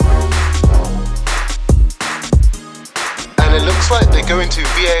going to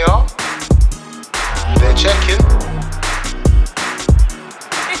VAR. They're checking.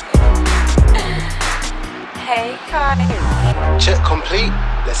 Hey, Kai. Check complete.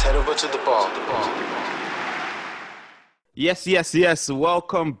 Let's head over to the bar. Yes.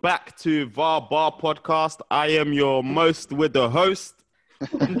 Welcome back to VAR Bar Podcast. I am your most with the host,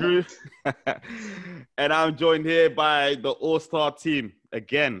 Andrew. And I'm joined here by the all-star team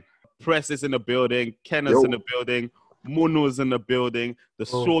again. Press is in the building. Ken is in the building. Muno's in the building. The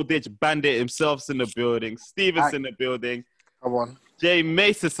Shoreditch Bandit himself's in the building. Steven's in the building. Come on. Jay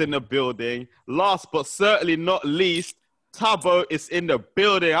Mason's in the building. Last but certainly not least, Tabo is in the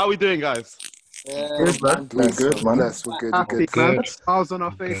building. How are we doing, guys? Good, man. We're good, man. We're good. Happy, man. Smiles on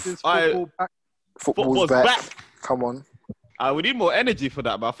our faces. Football back. Football's back. Come on. We need more energy for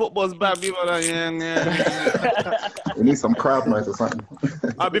that, but football's back. People are like, yeah. We need some crowd noise or something.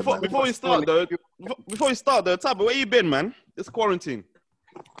 Before we start though, Tabo, where you been, man? This quarantine.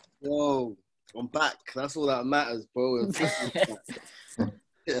 Yo, I'm back. That's all that matters, bro.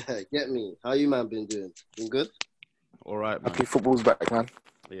 Yeah, get me. How you, man, been doing? Been good? All right, man. Happy football's back, man.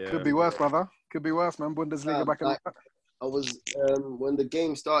 Yeah. Could be worse, brother. Could be worse, man. Bundesliga back in the I was, when the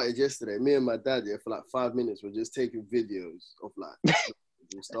game started yesterday, me and my dad, for like 5 minutes, were just taking videos of like,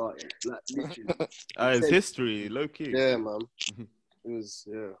 starting. Like, literally. It's history, low key. Yeah, man. It was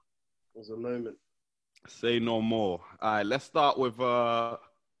a moment. Say no more. All right, let's start with a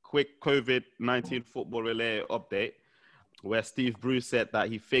quick COVID-19 football-related update, where Steve Bruce said that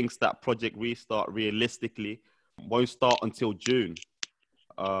he thinks that Project Restart realistically won't start until June.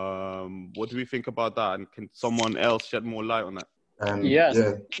 What do we think about that? And can someone else shed more light on that?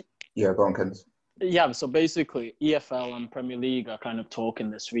 Yeah, go on, Ken. Yeah, so basically, EFL and Premier League are kind of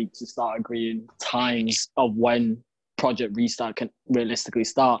talking this week to start agreeing times of when Project Restart can realistically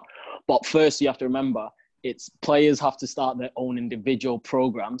start. But first, you have to remember, it's players have to start their own individual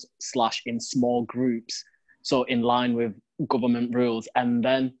programs / in small groups. So in line with government rules, and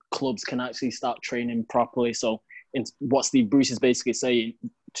then clubs can actually start training properly. So what Steve Bruce is basically saying,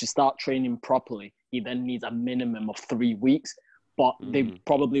 to start training properly, he then needs a minimum of 3 weeks. But they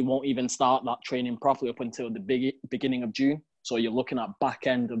probably won't even start that training properly up until the beginning of June. So you're looking at back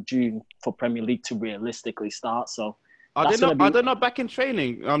end of June for Premier League to realistically start. So are they not back in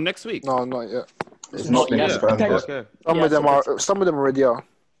training next week? No, not yet. It's not yet. Okay. Some of them already are.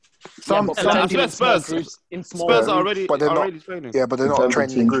 Spurs are already training. Yeah, but they're not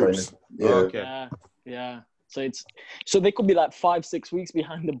training in groups. Yeah. So they could be like 5-6 weeks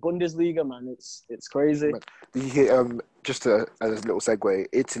behind the Bundesliga, man. It's crazy. Just as a little segue,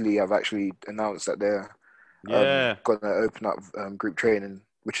 Italy have actually announced that they're going to open up group training,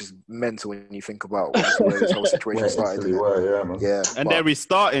 which is mental when you think about where this whole situation started. And they're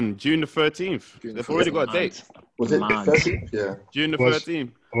restarting June the 13th. They've already got a date. Was it the 13th? Yeah. June the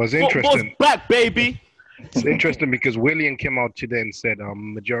 13th. It was interesting. Football's back, baby. It's interesting because William came out today and said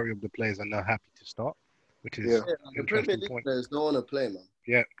majority of the players are now happy to start, which is the Premier League players don't want to play, man.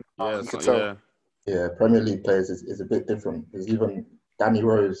 Yeah, Premier League players is a bit different. Because even Danny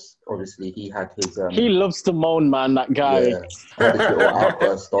Rose, obviously, he had his... he loves to moan, man, that guy. Yeah, had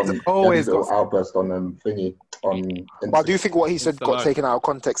his little outburst on... thingy. But I do think what he said got taken out of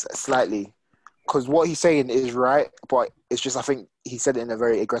context slightly. Because what he's saying is right, but it's just, I think he said it in a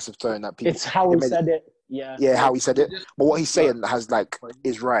very aggressive tone. That people, it's how he said it. Yeah. Yeah, how he said it. But what he's saying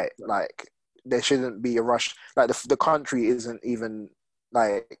is right. Like, there shouldn't be a rush. Like, the country isn't even,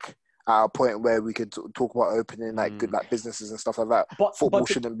 like... at a point where we could talk about opening good businesses and stuff like that. But football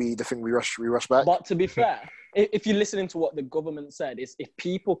shouldn't be the thing we rush back. But to be fair, if you're listening to what the government said, is if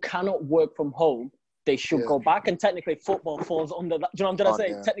people cannot work from home, they should go back. And technically, football falls under that. Do you know what I'm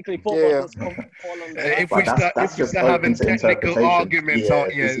trying to say? Technically, football does fall under that. If we start having technical arguments,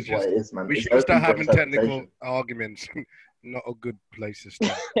 we should start having technical arguments. Not a good place to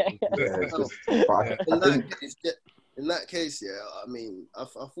start. In that case, I mean, I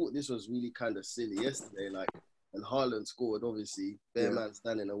thought this was really kind of silly yesterday. Like, when Haaland scored, obviously, their man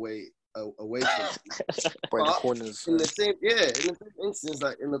standing away from him. But in the corners. In the same instance,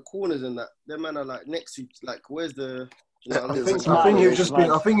 like in the corners and that, their man are like next to, like, where's the? You know, I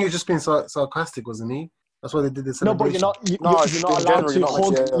think you've just been sarcastic, wasn't he? That's why they did this. No, but you're not allowed to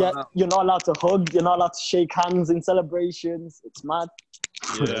hug. You're not allowed to hug. You're not allowed to shake hands in celebrations. It's mad.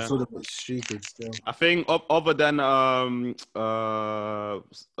 Yeah, it's all a bit stupid still. I think other than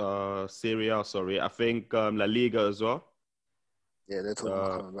Serie A, I think La Liga as well. Yeah, they're talking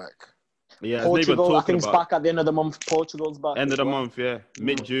about coming back. Yeah, Portugal, I think it's back at the end of the month. Portugal's back. End of the month, yeah.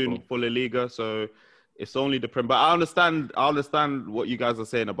 Mid-June for La Liga. So It's only the Premier. But I understand what you guys are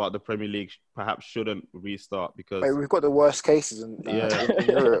saying about the Premier League. Perhaps shouldn't restart because Mate, we've got the worst cases in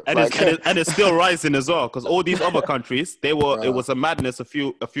Europe, and it's still rising as well. Because all these other countries, it was a madness a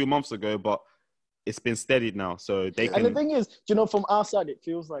few months ago, but it's been steadied now. So they can. And the thing is, from our side, it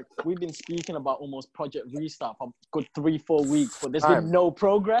feels like we've been speaking about almost Project Restart for a good 3-4 weeks, but there's been no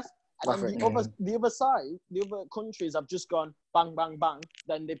progress. And the other side, the other countries have just gone bang, bang, bang.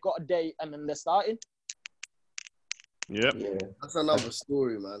 Then they've got a date and then they're starting. Yep. Yeah. That's another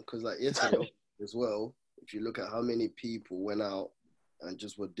story, man. Because like Italy as well, if you look at how many people went out and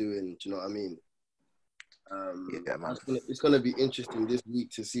just were doing, do you know what I mean? Man. It's gonna be interesting this week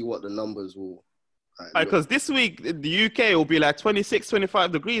to see what the numbers will. Because this week the UK will be like 26,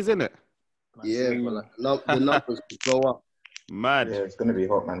 25 degrees, isn't it? Yeah, but the numbers will go up. Mad. Yeah, it's going to be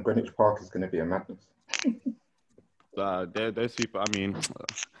hot, man. Greenwich Park is going to be a madness. Those people, I mean,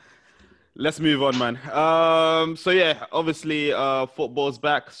 let's move on, man. So, yeah, obviously, football's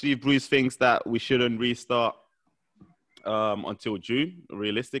back. Steve Bruce thinks that we shouldn't restart until June,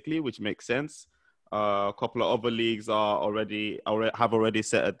 realistically, which makes sense. A couple of other leagues have already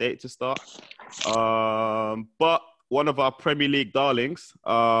set a date to start. But one of our Premier League darlings,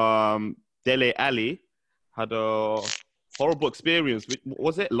 Dele Alli, had a horrible experience.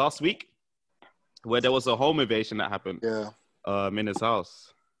 Was it last week? Where there was a home invasion that happened. Yeah. In his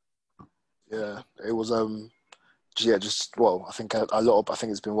house. Yeah, it was. I think I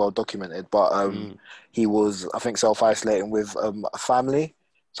think it's been well documented. But he was, I think, self-isolating with a family.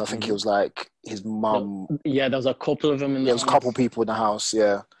 So I think he was like his mum. Yeah, there was a couple of them in the house. There was a couple people in the house.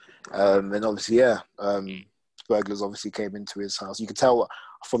 Yeah, and obviously, burglars obviously came into his house. You could tell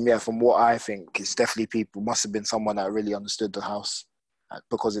from what I think, it's definitely people. Must have been someone that really understood the house,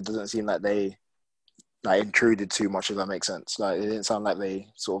 because it doesn't seem like they intruded too much. If that makes sense, like it didn't sound like they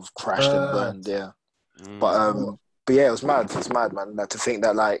sort of crashed and burned. Yeah, but yeah, it was mad. It's mad, man. Like, to think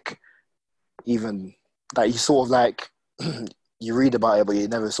that even you sort of you read about it, but it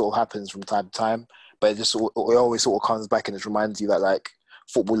never sort of happens from time to time. But it always sort of comes back and it reminds you that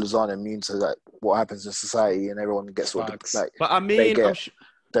footballers aren't immune to what happens in society, and everyone gets sort of But I mean,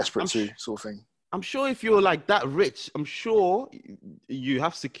 desperate too, sort of thing. I'm sure if you're that rich, I'm sure you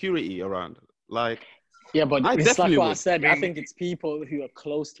have security around. Yeah, but it's like what I said. I think it's people who are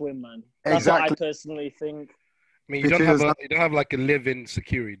close to him, man. That's what I personally think. I mean, you don't have a live-in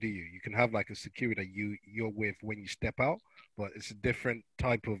security, do you? You can have a security that you're with when you step out, but it's a different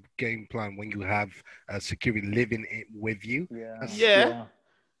type of game plan when you have a security living with you. Yeah.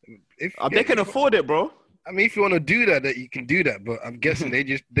 They can afford it, bro. I mean, if you want to do that, you can do that. But I'm guessing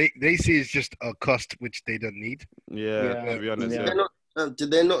they see it's just a cost which they don't need. Yeah. To be honest. Yeah. Did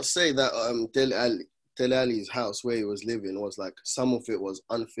they not say that Dele Alli's house where he was living was some of it was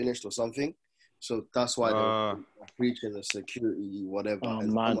unfinished or something? So that's why they were breaching the security, whatever.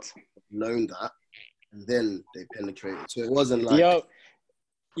 And known that, and then they penetrated. So it wasn't a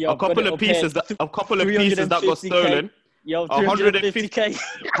couple of pieces that got stolen. Yo, 350K.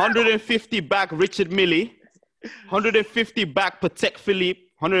 150 back Richard Millie, 150 back Patek Philippe,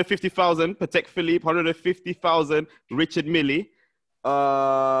 150,000 Patek Philippe, 150,000 Richard Millie,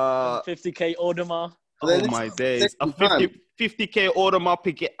 50K Audemars. Oh my days! A 50K Audemars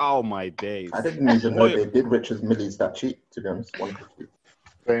Piguet. Oh my days! I didn't even know they did Richard Millie's that cheap. To be honest,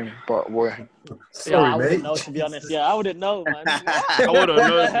 150. But boy, sorry, I wouldn't know, to be honest. Yeah, I wouldn't know, man. I wouldn't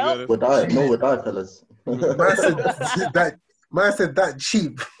know. Would I, fellas? Man said that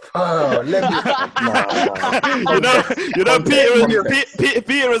cheap. Oh, let me.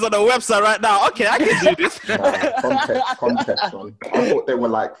 Peter is on the website right now. Okay, I can do this. Context. I thought they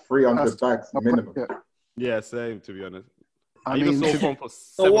were 300 bags minimum. Yeah, same, to be honest.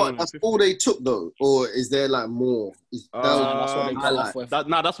 So what? That's all they took, though, or is there more? That's what they got off with.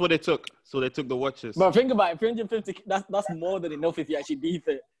 That's what they took. So they took the watches. But think about it, 350. That's more than enough if you actually beef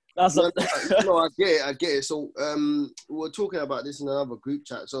it. I get it. So we're talking about this in another group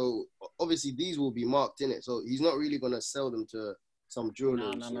chat. So obviously these will be marked in it. So he's not really gonna sell them to some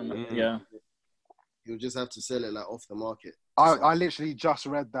jewelers. No. Yeah. He'll just have to sell it off the market. I literally just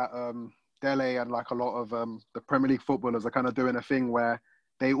read that Dele and a lot of the Premier League footballers are kind of doing a thing where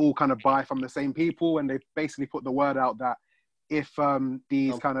they all kind of buy from the same people, and they basically put the word out that if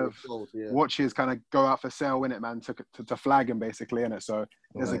these kind of watches kind of go out for sale, in it, man, to flag them basically, in it. So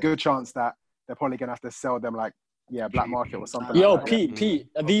there's a good chance that they're probably gonna have to sell them black market or something. Yo, Pete,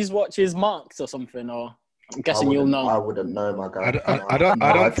 are these watches marked or something, or? I'm guessing you'll know. I wouldn't know, my guy. I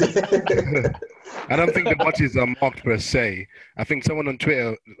don't think the watches are marked per se. I think someone on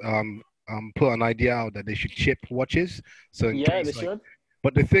Twitter put an idea out that they should chip watches. So they should.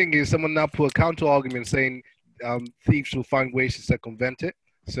 But the thing is, someone now put a counter argument saying thieves will find ways to circumvent it.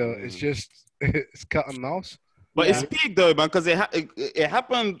 So it's just it's cat and mouse. But it's big though, man, because it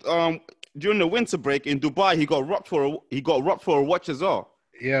happened during the winter break in Dubai. He got robbed for a watch as well.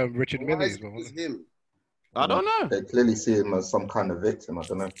 Yeah, Richard Mille. Him. I don't know. They clearly see him as some kind of victim. I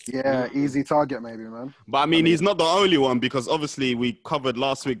don't know. Yeah, easy target maybe, man. But I mean, he's not the only one, because obviously we covered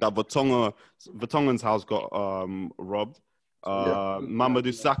last week that Vertonghen's house got robbed.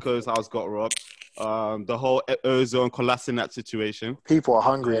 Mamadou Sakho's house got robbed. The whole Ozone Kolasinac situation. People are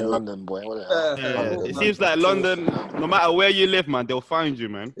hungry in London, boy. What the hell? It seems like London, no matter where you live, man, they'll find you,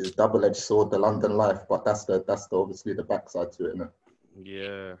 man. It's double-edged sword, the London life, but that's obviously the backside to it, isn't it?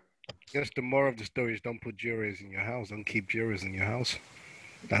 Yeah. Yes, the moral of the story is don't put jewelries in your house. Don't keep jewelries in your house.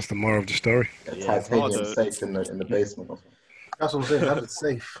 That's the moral of the story. Titanium safe in the basement. Or something. That's what I'm saying. Have it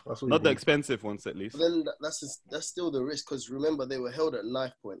safe. That's what Not the expensive ones, at least. But then that's still the risk, because remember they were held at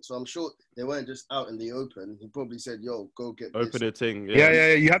knife point, so I'm sure they weren't just out in the open. He probably said, "Yo, go get open this." the thing."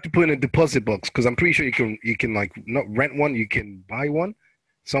 Yeah. You have to put in a deposit box, because I'm pretty sure you can like not rent one. You can buy one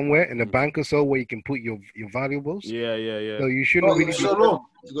somewhere in a bank or so where you can put your valuables. Yeah. So you shouldn't really. So long.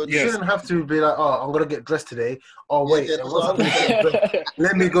 You shouldn't have to be like, oh, I'm gonna get dressed today. Oh wait,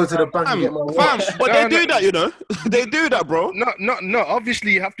 let me go to the bank and get my watch. But they do that, you know. They do that, bro. No.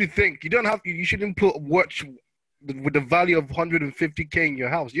 Obviously, you have to think. You don't have. You shouldn't put watch with the value of 150K in your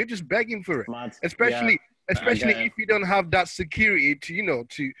house. You're just begging for it, especially if you don't have that security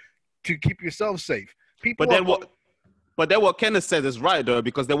to keep yourself safe. But then what Kenneth said is right though,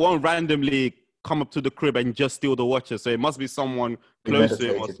 because they won't randomly come up to the crib and just steal the watches. So it must be someone close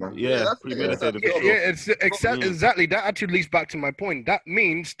to him. Premeditated. Exactly. That actually leads back to my point. That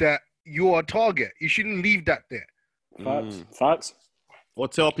means that you're a target. You shouldn't leave that there. Facts. Or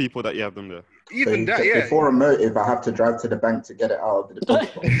tell people that you have them there. Even that, yeah. Before a motive, I have to drive to the bank to get it out of the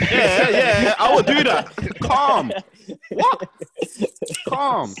deposit box. Yeah. I would do that. Calm. What?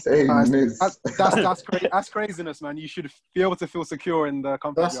 Calm. That's craziness, man. You should be able to feel secure in the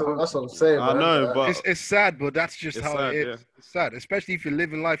company. That's what I'm saying. I know, but it's sad, but that's just how sad, it is. yeah. It's sad, especially if you're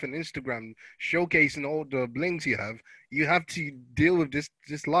living life on Instagram, showcasing all the blings you have. You have to deal with this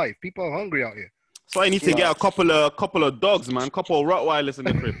life. People are hungry out here. So I need to get a couple of dogs, man. Couple of Rottweilers in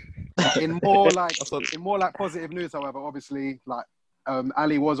the crib. In more like positive news, however, obviously, like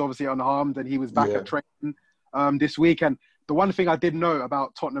Ali was obviously unharmed and he was back at training this week. And the one thing I did know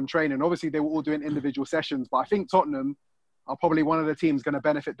about Tottenham training, obviously they were all doing individual sessions, but I think Tottenham are probably one of the teams going to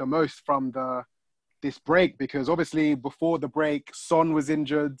benefit the most from this break, because obviously before the break, Son was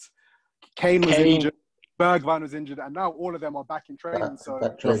injured, Kane was injured, Bergwijn was injured, and now all of them are back in training.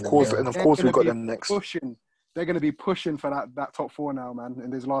 Of course, we've got them next. They're going to be pushing for that top four now, man,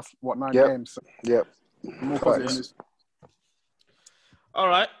 in these last, 9 games. So, more positive news. All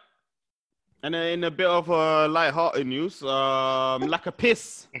right. And in a bit of light-hearted news, like a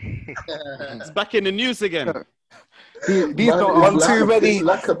piss. It's back in the news again. These are one too many.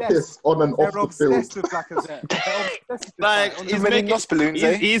 Like a piss on and off the field. Like he's making nos balloons.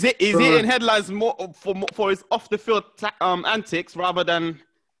 He's hitting headlines more for his off-the-field antics rather than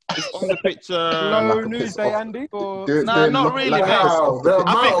his on the pitch. No news day, Andy. No, not really. The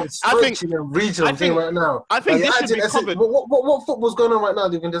amount of stretching and reaching I'm thinking right now. I think this should be covered. What football's going on right now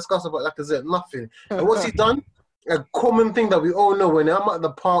that you can discuss about Lacazette? Nothing. And what's he done? A common thing that we all know, when I'm at the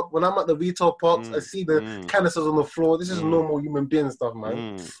park, when I'm at the retail parks, I see the canisters on the floor. This is normal human being stuff,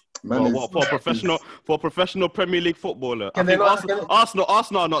 man. For a professional Premier League footballer. I think Arsenal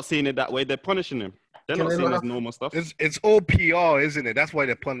are not seeing it that way. They're punishing him. They're not seeing it as normal stuff. It's all PR, isn't it? That's why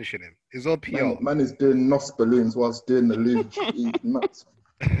they're punishing him. It's all PR. Man is doing nos balloons whilst doing the luge. He's nuts.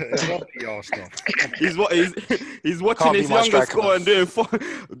 It's all PR stuff. He's watching his younger score and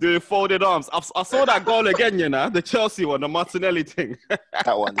doing folded arms. I saw that goal again, the Chelsea one, the Martinelli thing.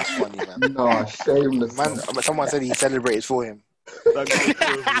 That one is funny, man. No, shameless. Man, someone said he celebrated for him.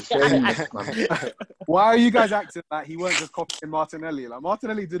 Shameless, man. Why are you guys acting like he weren't just copying Martinelli? Like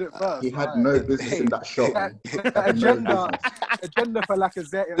Martinelli did it first. He had no business in that shot. Agenda for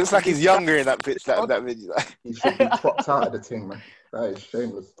Lacazette. Looks like he's younger in that pitch. That video. He should be propped out of the team, man. That is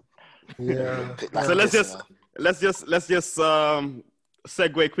shameless. Yeah. So let's just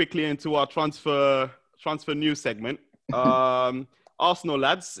segue quickly into our transfer news segment. Arsenal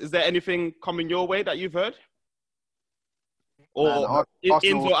lads, is there anything coming your way that you've heard? Or ins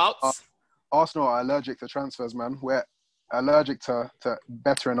or outs? Arsenal are allergic to transfers, man. We're allergic to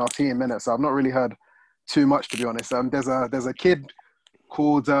bettering our team, innit? So I've not really heard too much, to be honest. There's a kid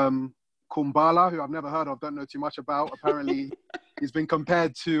called Kumbala, who I've never heard of, don't know too much about. Apparently, he's been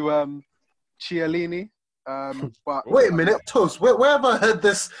compared to Chiellini But Wait a minute, Toast. Where have I heard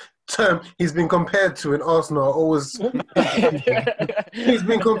this term? He's been compared to in Arsenal. I always he's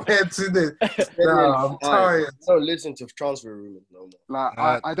been compared to this. Nah, I'm tired. Don't listen to transfer rumors no more.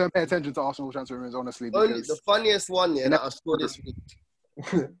 Like I don't pay attention to Arsenal transfer rumors, honestly. Only Because the funniest one, yeah, that I saw this week.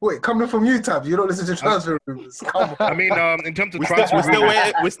 Wait, coming from you, Tab, you don't listen to transfer rumors. Come on. I mean, in terms of transfer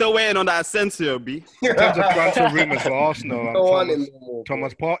We're still waiting on that Asensio, B. in terms of transfer rumors for Arsenal,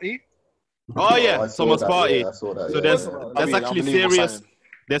 Thomas Partey. Oh yeah, I saw Thomas that, Partey. yeah, I saw that, So yeah. there's I actually believe we'll serious. sign him.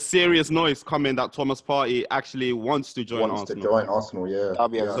 There's serious noise coming that Thomas Partey actually wants to join Wants Arsenal. to join Arsenal, yeah. That'll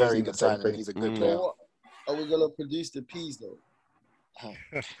be a Yeah, I've very seen good the same signing. thing. He's a good player. So what are we gonna produce the peas though?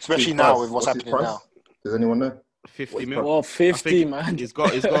 Especially His now price. with what's his happening price? now. Does anyone know? 50 mil. Well, 50, I man. think He's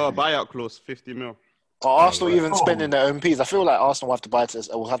got a buyout clause, 50 mil. Are Arsenal even spending their own Ps? I feel like Arsenal will have to buy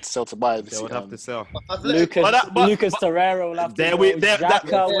will have to sell to buy this. They would have to sell. Lucas Torreira will have to There go. we- there- that-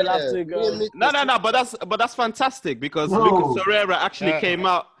 Xhaka will have to go. No, but that's fantastic because No. Lucas Torreira actually came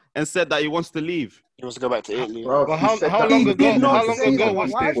out and said that he wants to leave. He wants to go back to Italy. Bro, Well, he how said how that long he ago? did not How long say ago that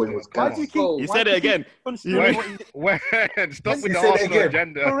was before this? he was why gone. do you keep? He why said do it you keep again. construing what he- Stop with He the said it Arsenal again.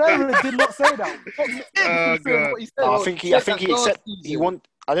 agenda. Pereira did not say that. Stop Oh, construing God. what he said. No, I think he accepted.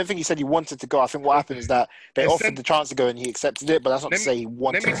 I don't think he said he wanted to go. I think what happened is that they They offered said- the chance to go and he accepted it, but that's not to Let me- say he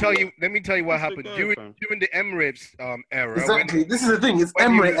wanted. Let me tell you what Wants to happened go, during fam. the Emirates era. Exactly. This is the thing. It's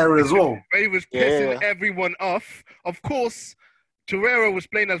when he Emery was- era as well. When he was Yeah, pissing yeah. everyone off. Of course, Torreira was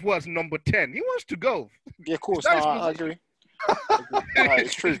playing as what, number 10. He wants to go. Yeah, of course. That No, is I agree.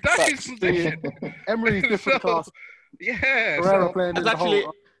 It's true. That Facts. is position. Emery's different So, class. Yeah. Pereira So, playing in There's the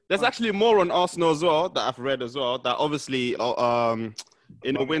whole. actually more on Arsenal as well that I've read as well. That obviously,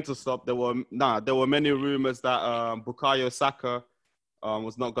 in the winter stop, there were many rumors that Bukayo Saka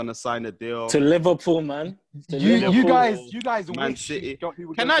was not going to sign a deal. To Liverpool, man. To You Liverpool. guys Man wish City. he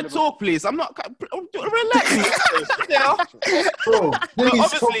would Can go I to Liverpool. talk, please? I'm not. Relax. Yeah. Bro, But please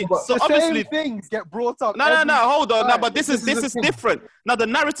obviously, talk about- so The obviously, same things get brought up. no, every hold on. No, time. but this is different. Now the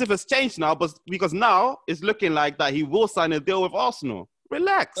narrative has changed now, but because now it's looking like that he will sign a deal with Arsenal.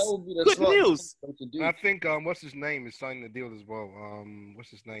 Relax. That would be the Good smart news. thing to do. I think what's his name is signing the deal as well. What's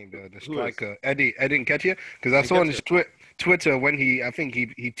his name? The Who is? striker Eddie Nketiah. Because I saw on his Twitter when I think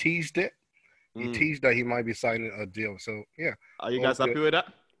he teased it. He teased that he might be signing a deal. So yeah. Are you guys Okay. happy with that?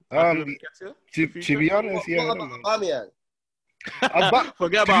 Happy with Nketiah? To be honest, yeah. I What don't know. about Aubameyang?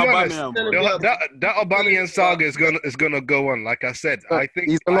 Forget To be about honest, Aubameyang, bro. that Aubameyang saga is gonna go on. Like I said, I think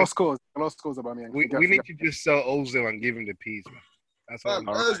he's a lost cause. A lost cause about me. we need to just sell Ozil and give him the peas, man. That's all. Fam,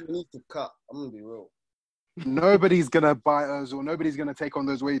 Ozil need to cut. I'm gonna be real. Nobody's gonna buy Ozil. Nobody's gonna take on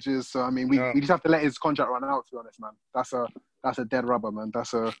those wages. So I mean, we just have to let his contract run out. To be honest, man, that's a dead rubber, man.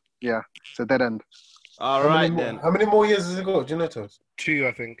 It's a dead end. All How right many then. more- How many more years has he got? Do you know, Toast? 2,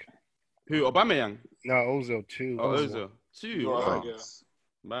 I think. Who? Aubameyang? No, Ozil 2. Oh, Ozil. 2. Right, Wow. yeah.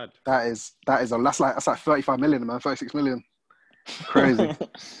 Mad. That's like 35 million, man. 36 million. Crazy.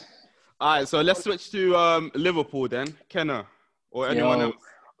 All right, so let's switch to Liverpool then. Kenner or anyone Yo, else?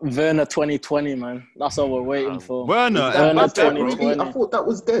 Werner 2020, man. That's all we're waiting for. Werner. Werner Mbappe, bro. 2020. I thought that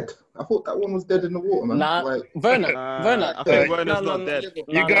was dead. I thought that one was dead in the water, man. Nah, Like, Werner. I think Werner's not dead.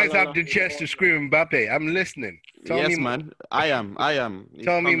 You guys have the chest to scream Mbappe. I'm listening. Tell Yes, me more. man. I am. He's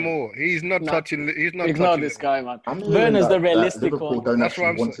Tell me coming. more. He's not Nah. touching. He's not Ignore touching this it. guy, man. I'm hearing Werner's the that realistic Liverpool one. don't That's what actually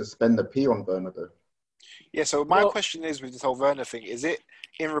I'm want saying. to spend the P on Werner, though. Yeah, so my Well- question is with this whole Werner thing, is it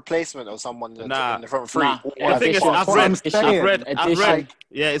in replacement of someone in Nah. the front three? Nah. The thing is, Addition. I've what read. I'm saying. I've read.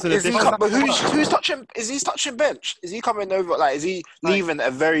 Yeah, it's an Is he addition. but who's touching? Is he touching bench? Is he coming over? Like, is he leaving a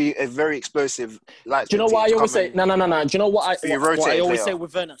very explosive? Like, Do you know what I always say? No. Do you know what So you I rotate always player. say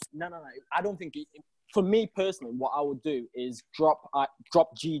with Werner? No. I don't think. For me personally, what I would do is drop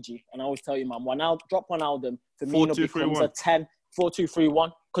Gigi, and I always tell you, man, drop Wijnaldum. Firmino 4-2-3-1. becomes a 10,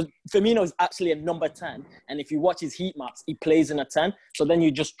 4-2-3-1. Because Firmino is actually a number 10, and if you watch his heat maps, he plays in a 10. So then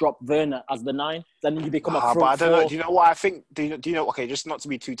you just drop Werner as the 9. Then you become a front but I don't know. four. Do you know what I think? Do you know? Okay, just not to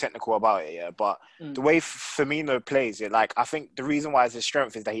be too technical about it, yeah. But the way Firmino plays, yeah, like I think the reason why it's his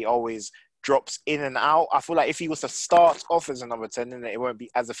strength is that he always drops in and out. I feel like if he was to start off as a number 10, then it won't be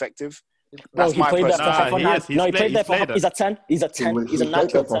as effective. Bro, That's he my played there for personal. Hoffenheim. He's No, he played- played there for he's played Hoffenheim. He's a 10. He's a 10. He's a played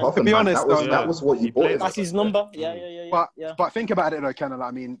natural there for 10. To be Hoffenheim. honest, that was, though, that was what He you bought played- him. That's his number. Yeah. But think about it though, Ken.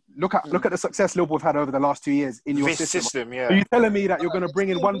 I mean, look at the success Liverpool have had over the last 2 years in your This system, Are yeah. you telling me that you're going to bring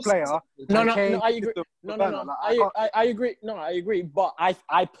in one player? No, and change I agree. system No, for Werner? Like, I agree. No, I agree. But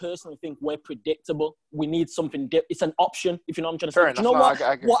I personally think we're predictable. We need something. It's an option, if you know what I'm trying to say. Fair Do you know enough. what?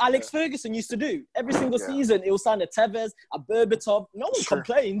 I agree. What Alex Ferguson used to do every single Yeah. season, he'll sign a Tevez, a Berbatov. No one True.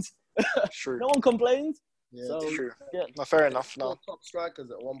 complained. True. No one complained. Yeah. So True. yeah. No, fair enough. No. Top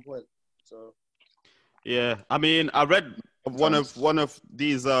strikers at one point. So Yeah, I mean, I read one of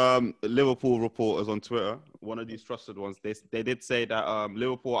these Liverpool reporters on Twitter, one of these trusted ones. They did say that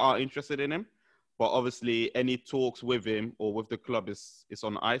Liverpool are interested in him, but obviously any talks with him or with the club is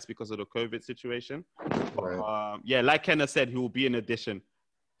on ice because of the COVID situation. Right. Yeah, like Kenna said, he will be an addition.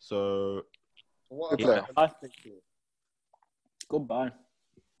 So Goodbye.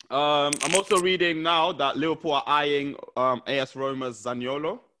 I'm also reading now that Liverpool are eyeing AS Roma's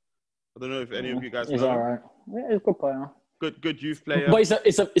Zaniolo. I don't know if any of you guys He's know. all right. Yeah, he's a good player. Good youth player. But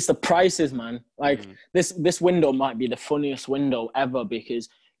it's the prices, man. Like this window might be the funniest window ever because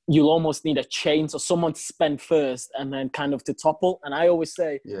you'll almost need a chain, so someone to spend first and then kind of to topple. And I always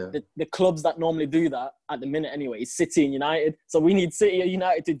say the clubs that normally do that at the minute anyway is City and United. So we need City and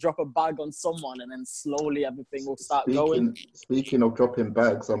United to drop a bag on someone and then slowly everything will start going. Speaking of dropping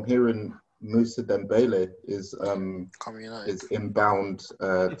bags, I'm hearing Moussa Dembele is inbound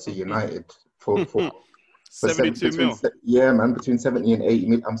to United for 72 mil. Yeah, man, between 70 and 80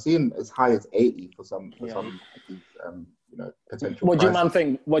 mil. I'm seeing as high as 80 for some potential. What do you man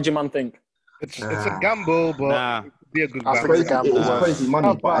think? It's a gamble, but it'd be a good gamble. It's crazy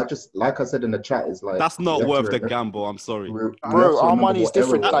money, but I just, like I said in the chat, is like that's not worth the gamble. I'm sorry, bro. Our money is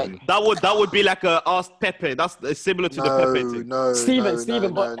different. That would be like a Ask Pepe. That's similar to the Pepe thing.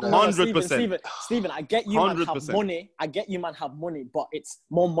 Stephen, but 100%. Stephen, I get you man have money. But it's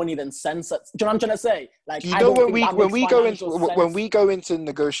more money than sense. Do you know what I'm trying to say? Like, you know, when we go into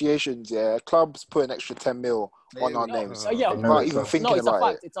negotiations, clubs put an extra 10 mil on our names. Not even thinking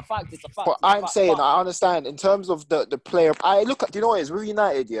about it. It's a fact. But I'm saying, I understand in terms of the player. I look at, you know what it is with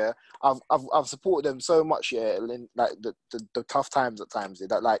United. Yeah, I've supported them so much. Yeah, in like the tough times at times. Yeah,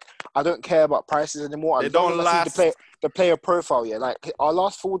 that like I don't care about prices anymore. They don't last. The player profile. Yeah, like our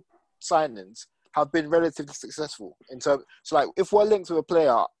last 4 signings have been relatively successful in terms. So like if we're linked to a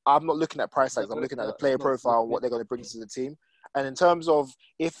player, I'm not looking at price tags. I'm looking at the player profile and what they're going to bring to the team. And in terms of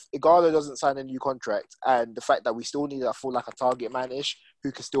if Igalo doesn't sign a new contract and the fact that we still need a full like a target man-ish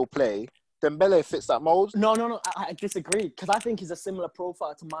who can still play, Dembele fits that mold. No, I disagree because I think he's a similar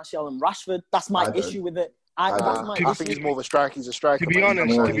profile to Martial and Rashford. That's my issue with it. I think he's more of a striker. He's a striker. To be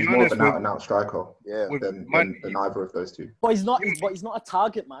honest, he's more of an out-and-out striker. Yeah, than either of those two. But he's not a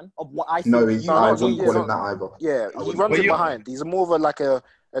target man of what I think. No, he's not. I wouldn't call him that either. Yeah, he runs it behind. He's more of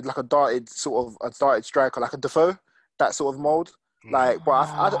a darted striker, like a Defoe, that sort of mold. Like, but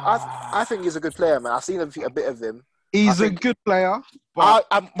I think he's a good player, man. I've seen a bit of him. He's a good player. But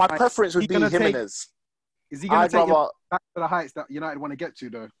my preference would be Jimenez. Is he going to take it back to the heights that United want to get to,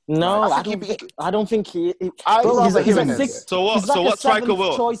 though? No, I don't think he. So what striker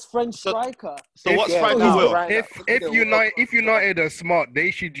will? Choice French striker. So what striker will? If United are smart,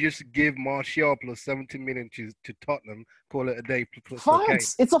 they should just give Martial plus 70 million to Tottenham. Call it a day.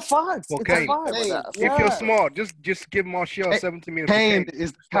 Facts. It's a fact. If you're smart, just give Martial 70 million. Kane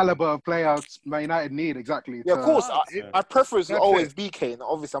is the caliber of player Man United need, exactly. Yeah, of course. My preference will always be Kane.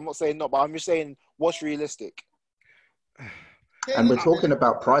 Obviously, I'm not saying not, but I'm just saying what's realistic. And we're talking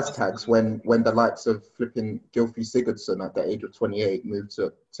about price tags when the likes of flipping Gylfi Sigurdsson at the age of 28 moved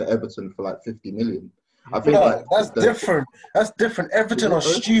to Everton for like 50 million. I think that's different. That's different. Everton are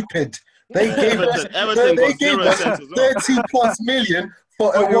stupid. They gave us 30 plus million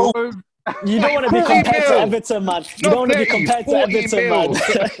for a role. You don't want to be compared to Everton, man. You don't want to be compared to Everton,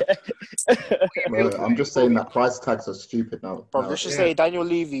 man. I'm just saying that price tags are stupid now. Bro, let's just say Daniel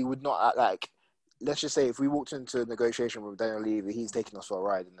Levy would not act like. Let's just say if we walked into a negotiation with Daniel Levy, he's taking us for a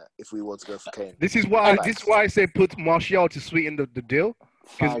ride, isn't it? If we were to go for Kane. This is why I say put Martial to sweeten the deal.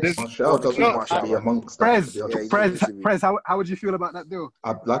 Because Martial doesn't want to be amongst Prez, how would you feel about that deal?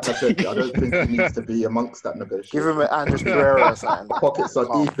 Like I said, I don't think he needs to be amongst that negotiation. Give him an Andres Pereira or something. Pockets are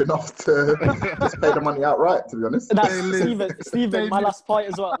deep enough to just pay the money outright, to be honest. Stephen, my last point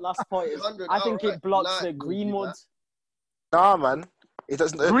as well. I think it blocks the Greenwood. Nah, man. It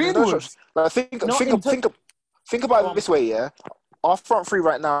doesn't. Greenwood. Think about it this way, yeah. Our front three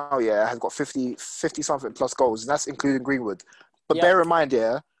right now, yeah, has got 50 something plus goals, and that's including Greenwood. But bear in mind,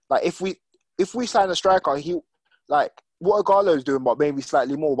 yeah, like if we sign a striker, he like what Igalo's doing, but maybe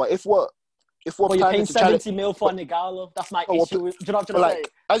slightly more. But if we're you're paying 70 mil for Igalo, that's my issue. Do you know what I'm trying to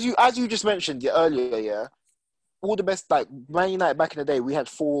say? As you just mentioned earlier, yeah. All the best, like Man United back in the day, we had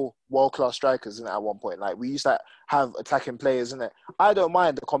 4 world-class strikers in it at one point. Like we used to have attacking players in it. I don't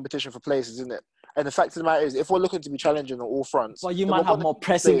mind the competition for places in it. And the fact of the matter is, if we're looking to be challenging on all fronts, Well, you then might what have one more of the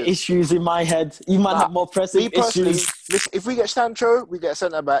pressing players- issues in my head. You might have more pressing Me personally, issues. if we get Sancho, we get a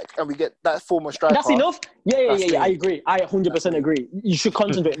centre back, and we get that former striker. That's enough. Yeah. That's I me. agree. I 100% agree. You should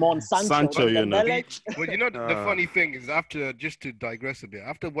concentrate more on Sancho. Sancho, you know. Well, you know, the funny thing is, after, just to digress a bit,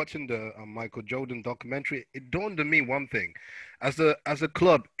 after watching the Michael Jordan documentary, it dawned on me one thing. As a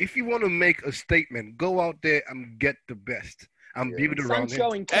club, if you want to make a statement, go out there and get the best and build around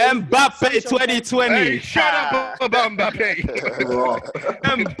Sancho him. and Kane. Mbappe 2020. Hey, shut up about Mbappe.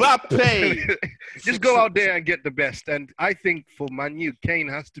 Mbappe. Just go out there and get the best. And I think for Man U, Kane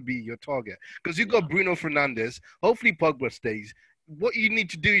has to be your target. Because you got Bruno Fernandes. Hopefully Pogba stays. What you need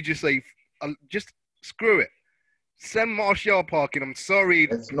to do is just say, just screw it. Send Martial parking. I'm sorry.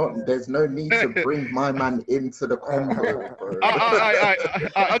 There's no need to bring my man into the combo, bro.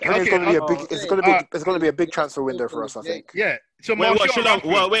 It's going to be a big transfer window for us, I think. Yeah. So Wait, what, Martial,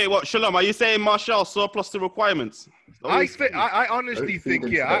 Shalom? Shalom, are you saying Martial surplus to requirements? I honestly think,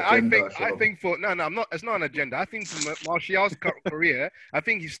 into yeah. that I agenda, think for no, I'm not. It's not an agenda. I think for Martial's career, I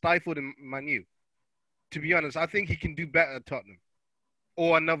think he's stifled in Man U. To be honest, I think he can do better at Tottenham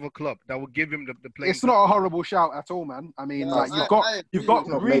or another club that will give him the place. It's not a horrible shout at all, man. I mean, like you've got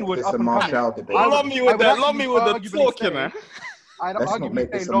Greenwood up and coming. Love me with the talking, man. I'd Let's argue not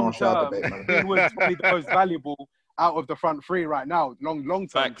make this a long Martial term, debate, man. Greenwood's probably the most valuable out of the front three right now, long term.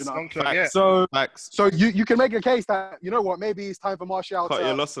 Facts, You know? long term, yeah. So Facts. So you can make a case that, you know what, maybe it's time for Martial Cut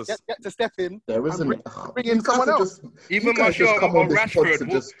your to losses. get to step in There and isn't. bring in someone else. Even Martial Martial come or on this pod Rashford. to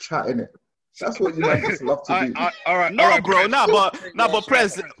just chat in it. That's what you man just love to do. All right, Bro. But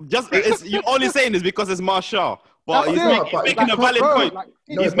Prez, you only saying this because it's Martial. But he's making a valid point.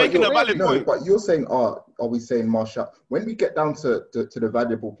 He's making a valid point. But you're saying, are we saying Martial? When we get down to the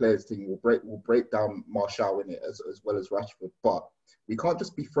valuable players thing, we'll break down Martial in it as well as Rashford. But we can't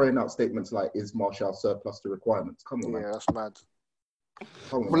just be throwing out statements like, "Is Martial surplus to requirements?" Come on, man. Yeah, that's mad.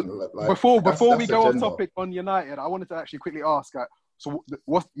 Come on, man. Like, Before we go off agenda. topic on United, I wanted to actually quickly ask. So,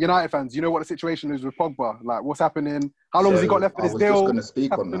 what United fans? You know what the situation is with Pogba? Like, what's happening? How long has he got left in his deal? I was just going to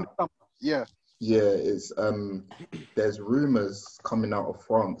speak on that. Yeah. Yeah, it's there's rumours coming out of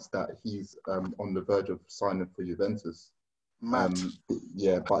France that he's on the verge of signing for Juventus.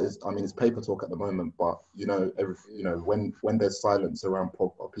 Yeah, but it's paper talk at the moment. But when there's silence around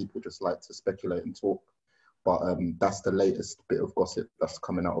Pogba, people just like to speculate and talk. But that's the latest bit of gossip that's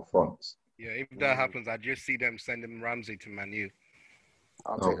coming out of France. Yeah, if that happens, I just see them sending Ramsey to Man U.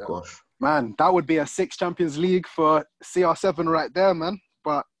 Oh gosh, man, that would be a 6 Champions League for CR7 right there, man.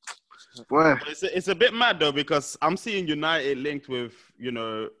 But boy, it's a bit mad though, because I'm seeing United linked with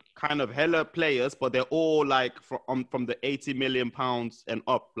kind of hella players, but they're all like from the £80 million and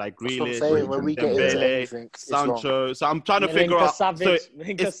up, like Grealish, Dembele, Sancho. So I'm trying to figure out.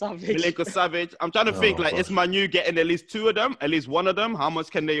 Milinkovic Savic. I'm trying to think is Man U getting at least 2 of them, at least one of them? How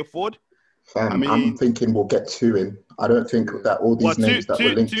much can they afford? I'm thinking we'll get 2 in. I don't think that all these names that were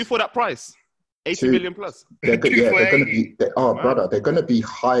linked. 2 for that price. 80 million plus. They're going to be. They're going to be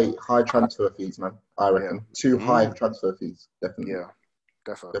high transfer fees, man. I reckon 2 high transfer fees, definitely. Yeah,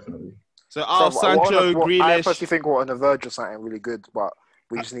 definitely. So Sancho, Grealish. I personally think we're on the verge of something really good, but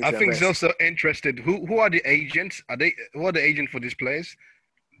we just need. I think it's also interested. Who are the agents? Who are the agents for these players?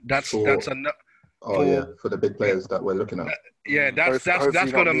 That's enough. For the big players that we're looking at.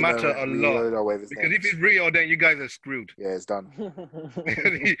 That's going to matter a lot. Because if it's real, then you guys are screwed. Yeah, it's done.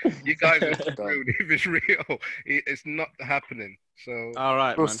 You guys are screwed. If it's real, it's not happening. So all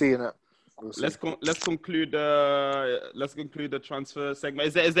right, we'll see in it. Let's conclude the transfer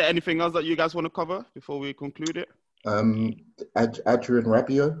segment. Is there anything else that you guys want to cover before we conclude it? Adrian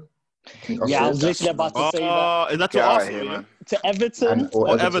Rabiot. I was literally about to say that. Is that to Arsenal, man? To Everton?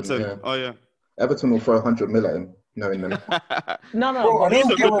 Or Everton. Yeah. Oh yeah. Everton will throw 100 million at him, knowing them. No. Bro, he's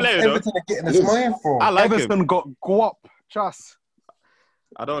a good player, though. Everton are getting this money from. I like Everton him. got guap. Trust.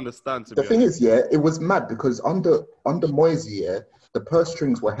 I don't understand. The thing is, it was mad because under Moyes, the purse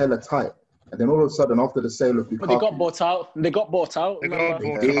strings were hella tight. And then all of a sudden, after the sale of Lukaku... But they got bought out. They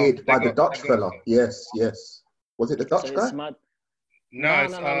did, by the Dutch fella. Yes. Was it the Dutch guy? It's mad.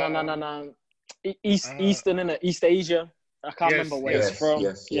 No. Eastern, innit? East Asia. I can't remember where it's from.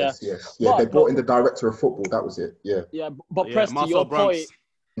 Yes. Yeah, they brought in the director of football. That was it. Yeah. Yeah, but Preston,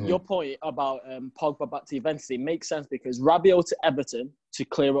 your point about Pogba back to Juventus, it makes sense because Rabiot to Everton to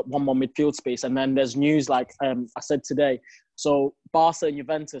clear up one more midfield space, and then there's news like I said today. So Barca and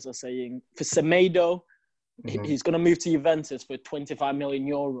Juventus are saying for Semedo, he's going to move to Juventus for 25 million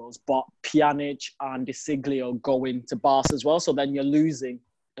euros, but Pjanic and De Siglio go into Barca as well. So then you're losing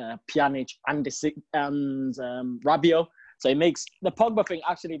Pjanic and Rabiot. So it makes the Pogba thing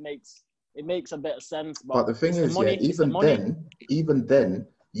actually makes it makes a bit of sense. But the thing it's is, the money, yeah, even then,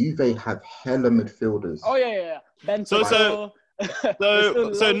 Juve have hella midfielders. Oh yeah. So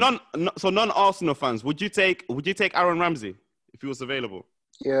non-Arsenal fans, would you take Aaron Ramsey if he was available?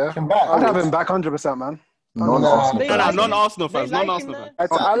 Yeah, I'd have him back 100%, man. Non-Arsenal fans. Non-Arsenal fans.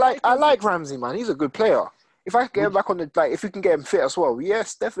 I like Ramsey, man. He's a good player. If I can get him back on the if we can get him fit as well,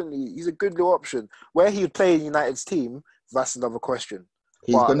 yes, definitely, he's a good little option. Where he would play in United's team, that's another question.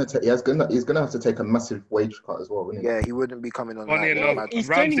 He's gonna have to take a massive wage cut as well, wouldn't he? Yeah, he wouldn't be coming on. He's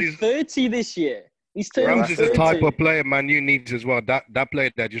turning 30 this year. He's turning Ramsey's 30. the type of player Man U needs as well. That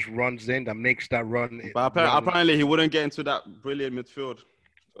player that just runs in, that makes that run. But apparently he wouldn't get into that brilliant midfield.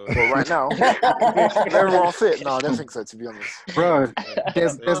 But right now, everyone fit. No, I don't think so, to be honest. Bro,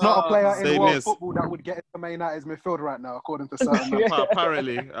 there's not a player in world football that would get into Man United's midfield right now, according to certain.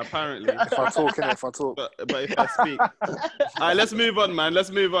 Apparently. If I talk. But if I speak. All right, let's move on, man.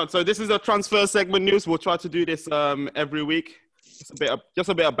 Let's move on. So this is a transfer segment news. We'll try to do this every week. Just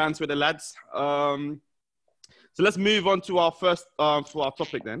a bit of banter with the lads. So let's move on to our first to our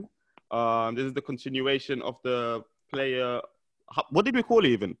topic then. This is the continuation of the player. What did we call it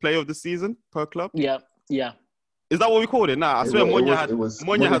even? Player of the season per club? Yeah. Is that what we called it? Nah, I swear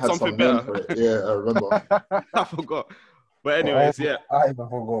Monya had something better. Yeah, I remember. I forgot. But anyways, yeah. I even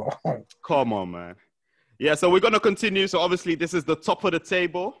forgot. Come on, man. Yeah, so we're going to continue. So obviously this is the top of the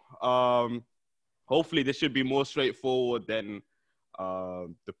table. Hopefully this should be more straightforward than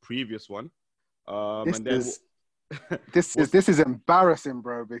the previous one. This is embarrassing,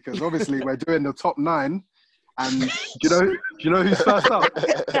 bro, because obviously we're doing the top 9. And do you know who's first up?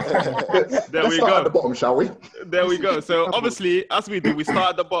 There we go. At the bottom, shall we? There we go. So obviously, as we do, we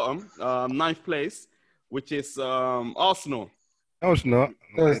start at the bottom, 9th place, which is Arsenal. No, it's not.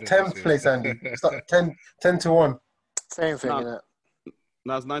 It was 10th place, Andy. It's like 10-1. Same thing, innit?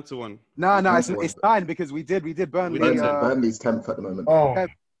 No, it's 9-1. No, it's 9 because we did Burnley. Burnley's 10th at the moment. Oh,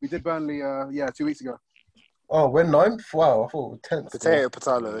 we did Burnley. 2 weeks ago. Oh, we're 9th. Wow, I thought 10th.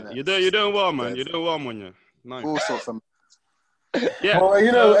 Potato, innit? You're doing well, man. You're doing well, Monya. Nice. All sorts of. Yeah. Well,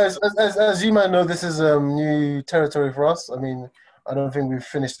 as you might know, this is new territory for us. I mean, I don't think we've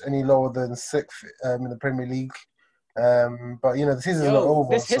finished any lower than 6th in the Premier League. But the season's not over.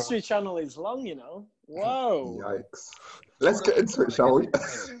 This History Channel is long, Whoa. Yikes. Let's get into it, shall we?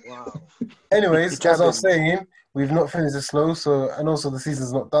 Wow. Anyways, as I was saying, we've not finished it slow, and also the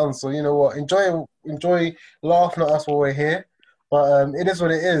season's not done. So you know what? Enjoy laughing at us while we're here. But it is what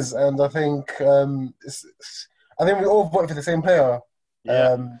it is, and I think we all voted for the same player.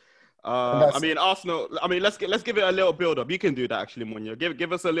 Yeah. I mean, Arsenal. I mean, let's give it a little build up. You can do that, actually, Monya.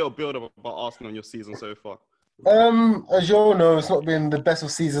 Give us a little build up about Arsenal in your season so far. As you all know, it's not been the best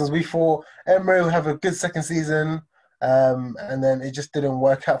of seasons. We thought Emery would have a good second season, and then it just didn't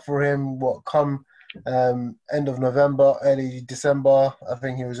work out for him. End of November, early December, I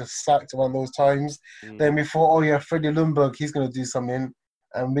think he was just sacked around those times. Then we thought, Freddie Ljungberg, he's going to do something.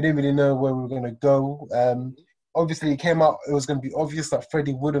 And we didn't really know where we were going to go. Obviously, it came out, it was going to be obvious that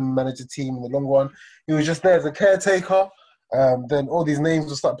Freddie wouldn't manage a team in the long run. He was just there as a caretaker. Then all these names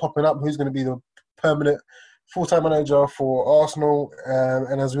will start popping up. Who's going to be the permanent full-time manager for Arsenal?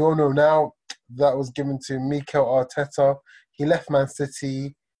 And as we all know now, that was given to Mikel Arteta. He left Man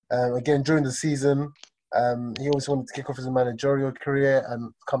City. Again, during the season, he always wanted to kick off his managerial career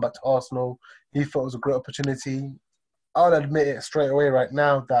and come back to Arsenal. He thought it was a great opportunity. I'll admit it straight away right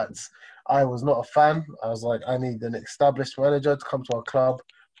now that I was not a fan. I was like, I need an established manager to come to our club.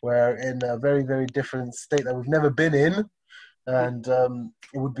 We're in a very, very different state that we've never been in. And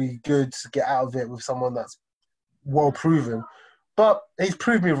it would be good to get out of it with someone that's well proven. But he's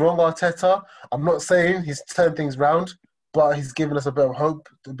proved me wrong, Arteta. I'm not saying he's turned things round, but he's given us a bit of hope,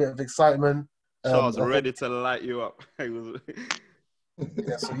 a bit of excitement. Charles, ready to light you up.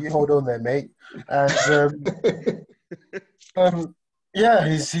 Yeah, so you hold on there, mate. And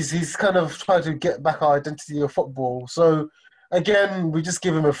he's kind of tried to get back our identity of football. So again, we just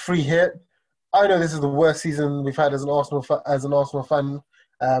give him a free hit. I know this is the worst season we've had as an Arsenal fan.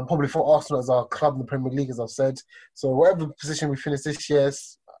 Probably for Arsenal as our club in the Premier League, as I've said. So whatever position we finish this year,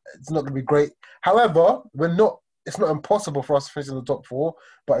 it's not going to be great. However, it's not impossible for us to finish in the top 4,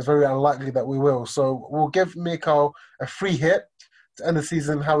 but it's very unlikely that we will. So we'll give Mikel a free hit to end the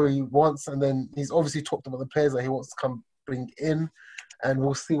season how he wants, and then he's obviously talked about the players that he wants to come bring in, and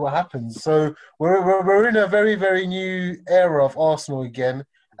we'll see what happens. So we're in a very, very new era of Arsenal again.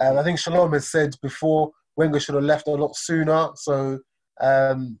 I think Shalom has said before Wenger should have left a lot sooner. So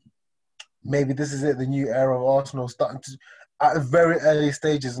maybe this is it, the new era of Arsenal starting to, at very early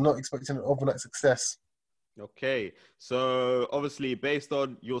stages, not expecting an overnight success. Okay, so obviously, based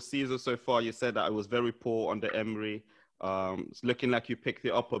on your season so far, you said that it was very poor under Emery. It's looking like you picked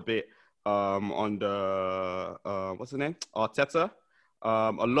it up a bit on the what's the name? Arteta.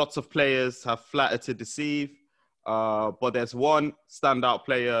 A lot of players have flattered to deceive, but there's one standout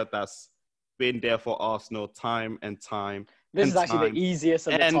player that's been there for Arsenal time and time. This is actually the easiest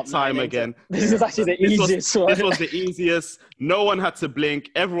of the top time nine, again. This is actually the easiest one. This was the easiest. No one had to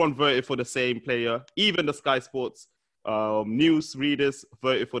blink. Everyone voted for the same player. Even the Sky Sports news readers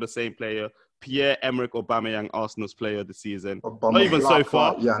voted for the same player. Pierre-Emerick Aubameyang, Arsenal's player of the season. Not even so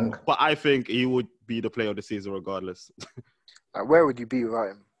far, but I think he would be the player of the season regardless. Where would you be without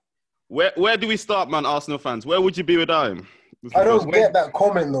him? Where do we start, man, Arsenal fans? Where would you be without him? I don't get that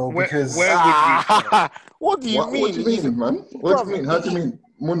comment though, because what do you mean? What do you mean, man? What do you mean? How do you mean,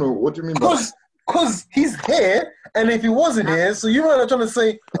 Muno? What do you mean? Because he's here, and if he wasn't here, so you were trying to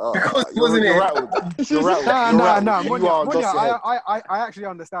say because he wasn't here. I actually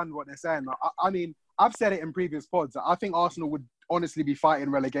understand what they're saying. I mean, I've said it in previous pods. I think Arsenal would honestly be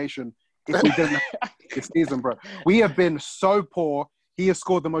fighting relegation if we didn't this season, bro. We have been so poor. He has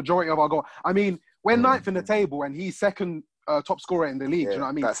scored the majority of our goals. I mean, we're ninth in the table, and he's second top scorer in the league. Do you know what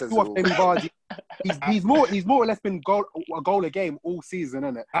I mean? He's more or less been a goal a game all season,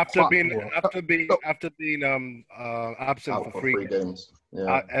 isn't it? After being absent for 3 games.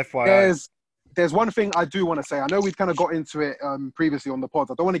 Yeah. FYI. There's one thing I do want to say. I know we've kind of got into it previously on the pod.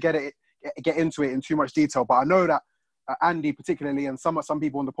 I don't want to get into it in too much detail, but I know that Andy particularly and some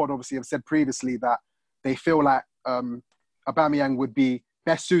people on the pod obviously have said previously that they feel like Aubameyang would be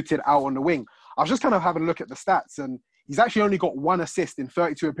best suited out on the wing. I was just kind of having a look at the stats, and he's actually only got 1 assist in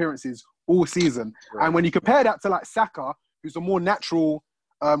 32 appearances all season. Right. And when you compare that to like Saka, who's a more natural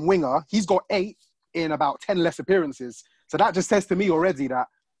winger, he's got 8 in about 10 less appearances. So that just says to me already that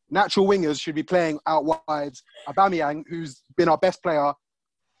natural wingers should be playing out wide. Aubameyang, who's been our best player,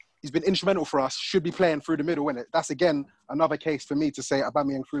 he's been instrumental for us, should be playing through the middle, innit? That's, again, another case for me to say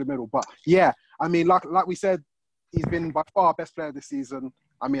Aubameyang through the middle. But, yeah, I mean, like we said, he's been by far best player this season.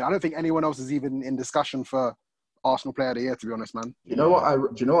 I mean, I don't think anyone else is even in discussion for Arsenal Player of the Year, to be honest, man. Do you know what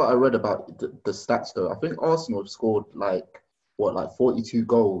I read about the stats though? I think Arsenal have scored like 42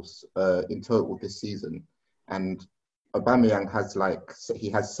 goals in total this season, and Aubameyang has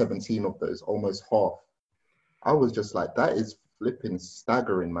 17 of those, almost half. I was just like, that is flipping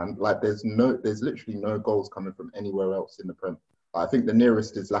staggering, man. Like, there's literally no goals coming from anywhere else in the Prem. I think the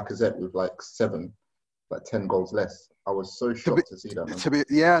nearest is Lacazette with like 7, like 10 goals less. I was so shocked to see that,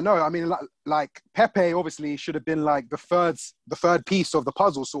 man. I mean, like Pepe obviously should have been like the third piece of the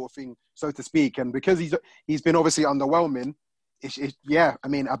puzzle sort of thing, so to speak. And because he's been obviously underwhelming, I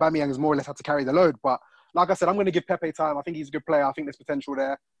mean, Aubameyang has more or less had to carry the load. But like I said, I'm going to give Pepe time. I think he's a good player. I think there's potential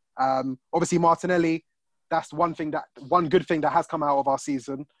there. Obviously, Martinelli, that's one good thing that has come out of our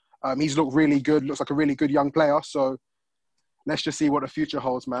season. He's looked really good, looks like a really good young player. So let's just see what the future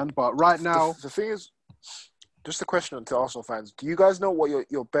holds, man. But right now... The thing is... Just a question to Arsenal fans. Do you guys know what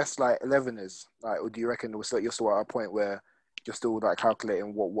your best 11 is? Or do you reckon you're still at a point where you're still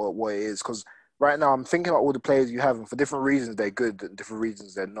calculating what it is? Because right now I'm thinking about all the players you have, and for different reasons they're good, and different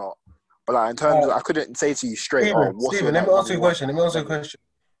reasons they're not. But in terms of, I couldn't say to you straight. Stephen, let me ask you a question.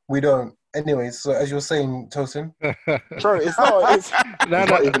 We don't. Anyways, so as you were saying, Tosin. Bro, it's not. It's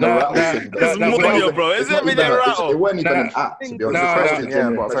not even a rattle thing. It's more, bro. It's not even a rattle. It wasn't even an act, to be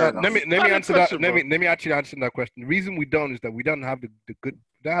honest. Let me answer that. Let me actually answer that question. The reason we don't is that we don't have the good.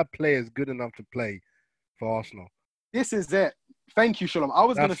 We don't have players good enough to play for Arsenal. This is it. Thank you, Shalom. I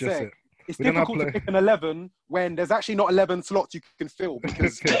was going to say. It's difficult to pick an 11 when there's actually not 11 slots you can fill,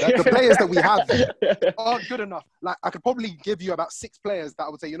 because the players that we have aren't good enough. Like, I could probably give you about 6 players that I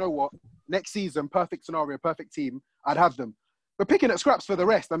would say, you know what, next season, perfect scenario, perfect team, I'd have them. We're picking at scraps for the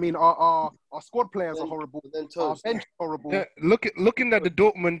rest. I mean, our squad players are horrible. Our bench is horrible. Yeah, looking at the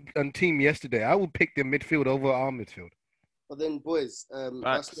Dortmund team yesterday, I would pick their midfield over our midfield. But then, boys,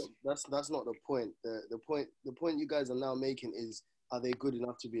 that's not the point. The point you guys are now making is, are they good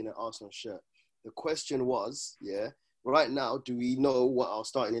enough to be in an Arsenal shirt? The question was, right now, do we know what our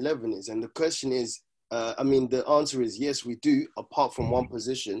starting 11 is? And the question is, the answer is yes, we do, apart from one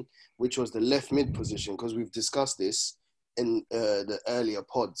position, which was the left mid position, because we've discussed this in the earlier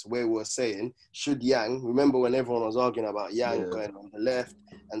pods where we were saying, should Yang, remember when everyone was arguing about Yang going on the left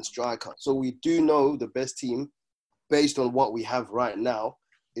and striker. So we do know the best team based on what we have right now.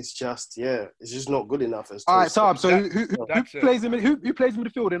 It's just, it's just not good enough. All right, Saab, so who plays in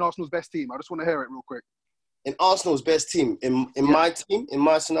midfield in Arsenal's best team? I just want to hear it real quick. In Arsenal's best team, in my team, in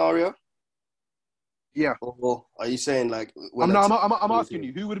my scenario? Yeah. Or are you saying like? I'm asking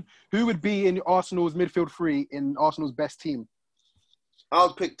you, who would be in Arsenal's midfield three in Arsenal's best team? I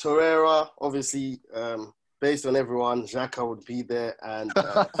would pick Torreira, obviously. Based on everyone, Xhaka would be there, and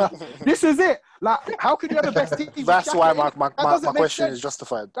this is it. Like, how could you have the best team? That's why my my question is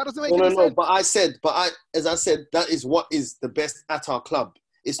justified. That doesn't make any sense. But as I said, that is what is the best at our club.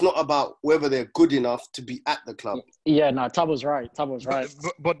 It's not about whether they're good enough to be at the club. Yeah, no, Tab was right.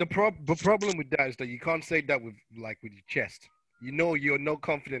 But the problem with that is that you can't say that with your chest. You know, you're not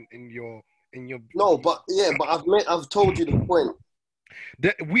confident in your. No, but I've told you the point.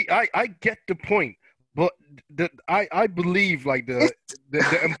 I get the point. But I believe like the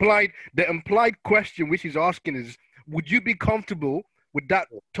implied question which he's asking is, would you be comfortable with that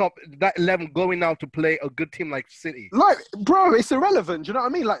 11 going out to play a good team like City? Like, bro, it's irrelevant. Do you know what I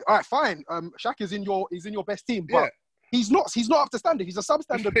mean? Like, all right, fine. Shaq is in your best team, but he's not up to standard. He's a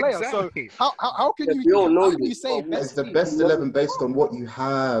substandard player. Exactly. So how can you say it's the best 11 based on what you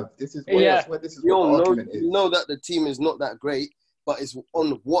have? This is what the argument is. You know that the team is not that great, but it's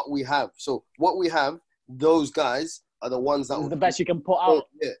on what we have. So what we have, those guys are the ones that the best you can put out.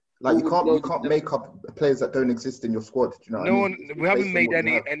 Yeah. Like you can't make up players that don't exist in your squad. Do you know what I mean? We haven't made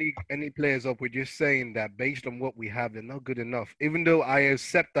any players up. We're just saying that based on what we have, they're not good enough. Even though I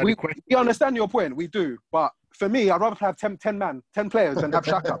accept that we understand your point, we do. But for me, I'd rather have 10 players than have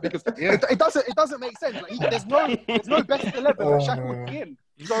Xhaka because it doesn't make sense. Like, there's no best 11 that Xhaka would be in.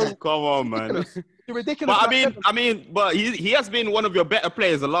 So come on, man. It's ridiculous. But but he has been one of your better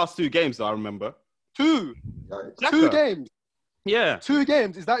players the last 2 games. I remember. 2 games. Yeah. 2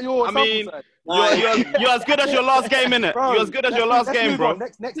 games. Is that your? I mean, you're as good as your last game, innit? You're as good as your last game, bro.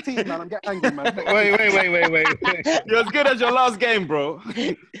 Next team, man. I'm getting angry, man. Wait. You're as good as your last game, bro.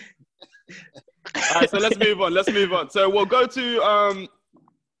 All right, so let's move on. So we'll go to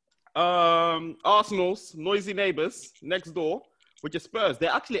Arsenal's noisy neighbours next door, which is Spurs.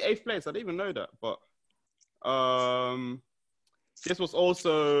 They're actually 8th place. I didn't even know that, but this was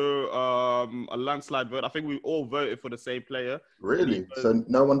also a landslide vote. I think we all voted for the same player. Really? So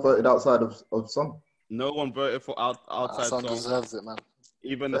no one voted outside of Son? No one voted for outside Son. Son. Deserves it, man.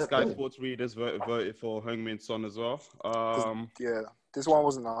 Even the Sky Sports readers voted for Heung-min Son as well. This one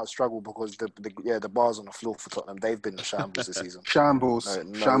wasn't a struggle because the bars on the floor for Tottenham, they've been a shambles this season. Shambles.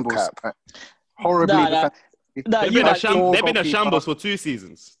 Cap. Horribly. They've been a shambles for 2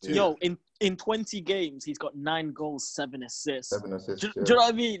 seasons. Yo, in 20 games, he's got 9 goals, 7 assists. Do you know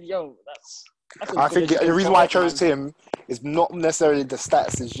what I mean? Yo, that's I think the reason why I chose him is not necessarily the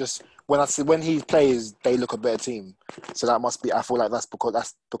stats. It's just when he plays, they look a better team. So that must be. I feel like that's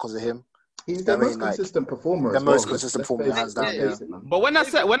because of him. He's the most consistent performer. Consistent performer, hands down. Yeah. But when I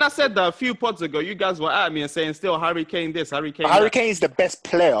said that a few pods ago, you guys were at me and saying still Harry Kane this, Harry Kane. Harry Kane's the best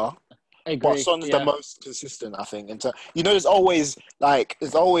player. Agree. But Son's the most consistent, I think. There's always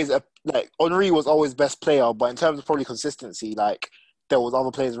Henry was always best player, but in terms of probably consistency, like there was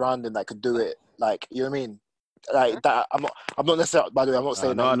other players around him that could do it. Like, you know what I mean? Like that. I'm not necessarily. By the way, I'm not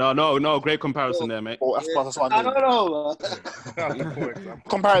saying no. Great comparison there, mate. That's what I mean. I don't know.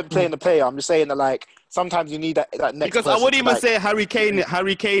 Comparing playing the player, I'm just saying that like sometimes you need that next. Because I wouldn't even say Harry Kane.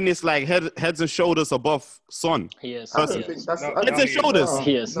 Harry Kane is like heads and shoulders above Son. He is. Heads and shoulders.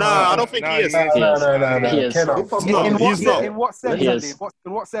 He is. No, I don't think he is. No. He is. He's not. In what sense? He is.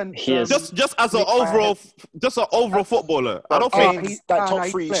 In what sense? He is. Just as an overall footballer. I don't think he's that top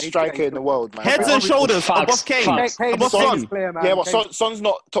 3 striker in the world, man. Heads and shoulders above Kane, above Son. Yeah, but Son's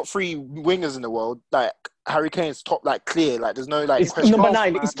not top 3 wingers in the world. Like Harry Kane's top, like clear. Like there's no like. It's number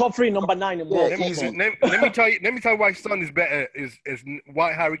 9. It's top 3, number 9 in world. Let me tell you why Son is better. Is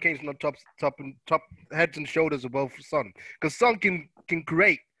why Harry Kane's not top heads and shoulders above Son. Because Son can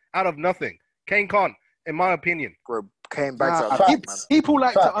create out of nothing. Kane can't, in my opinion. Bro, Kane backs up. People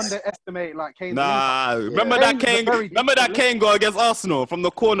like to underestimate like Kane. Remember that Kane goal against Arsenal from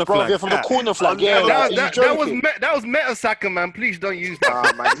the corner flag. Yeah, from the corner flag. Yeah, that was Mertesacker, man. Please don't use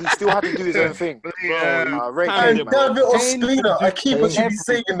that. Man, he still had to do his own thing. And David Ospina, I keep on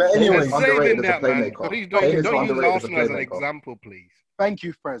saying that anyway. Saving that, man. Please don't use Arsenal as an example, please. Thank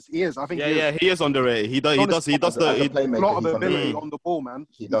you, Prez. He is. I think. He is underrated. He does a lot of ability on the ball, man.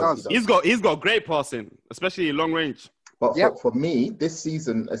 He does. He's got great passing, especially long range. But for me, this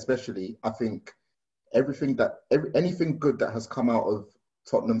season especially, I think anything good that has come out of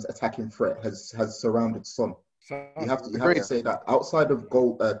Tottenham's attacking threat has surrounded Son. You have to say that outside of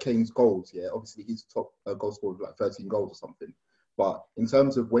Kane's goals, obviously he's top goal scorer with like 13 goals or something. But in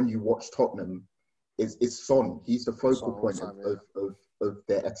terms of when you watch Tottenham, it's Son. He's the focal point of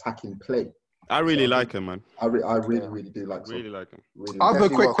their attacking play. I really like him, man. I really do like Son. Really like him. I have a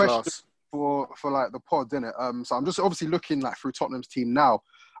quick question. for like the pod, innit? So I'm just obviously looking like through Tottenham's team now.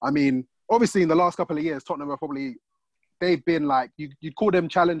 I mean, obviously in the last couple of years, Tottenham are probably, they've been like, you'd call them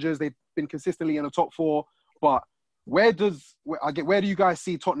challengers. They've been consistently in the top four, but where do you guys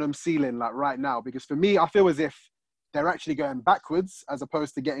see Tottenham ceiling like right now? Because for me, I feel as if they're actually going backwards as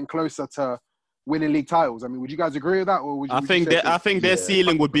opposed to getting closer to winning league titles. I mean, would you guys agree with that, or would you? I think their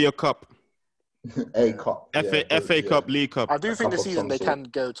ceiling would be a cup. A cup, FA Cup, League Cup. I do think this season they can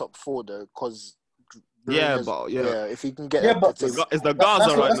go top four though, because if he can get it's the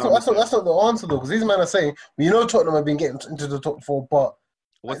Gaza right now. That's not the answer though, because these men are saying Tottenham have been getting into the top four, but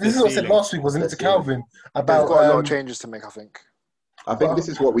this is what I said last week, wasn't it, to Calvin about got a lot of changes to make. I think this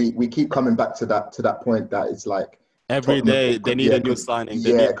is what we keep coming back to that point that it's like every day they need a new signing.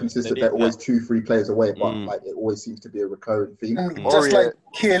 Consistent. They're always 2-3 players away, but like it always seems to be a recurring theme. Just like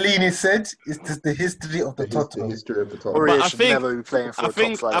Chiellini said, it's just the history of the Tottenham. The history of the Tottenham. But I think never be playing for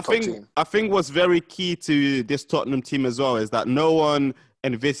top team. I think what's very key to this Tottenham team as well is that no one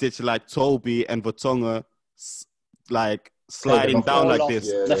envisaged like Toby and Vertonghen like sliding down like this.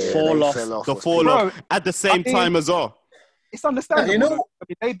 The fall off at the same time as well. It's understandable. I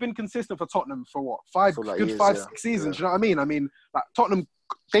mean, they've been consistent for Tottenham for what? 6 seasons. You know what I mean? I mean, like Tottenham,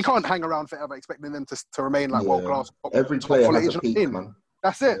 they can't hang around forever expecting them to remain like world class. Every player has a peak, man.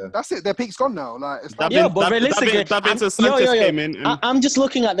 That's it. That's it. Their peak's gone now. Like, it's but realistically, I'm just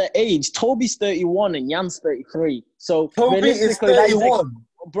looking at the age. Toby's 31 and Jan's 33. So Toby is 31.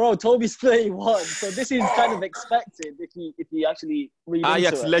 Bro, Toby's 31, so this is kind of expected if you actually read into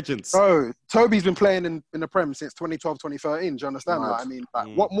Ajax it. legends. Bro, Toby's been playing in the Prem since 2012, 2013. Do you understand? Like, I mean,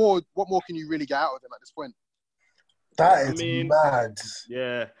 like, what more can you really get out of him at this point? That is mad.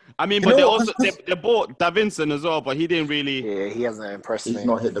 Yeah, I mean, but they bought Davinson as well, but he didn't really. Yeah, he hasn't impressed me. He's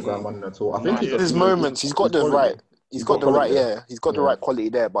not hit the ground running at all. I think his moments. He's got the right. He's got the right, He's got the right quality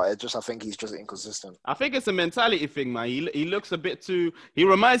there, but I think he's just inconsistent. I think it's a mentality thing, man. He looks a bit too. He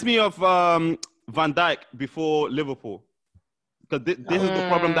reminds me of Van Dijk before Liverpool. Because this is the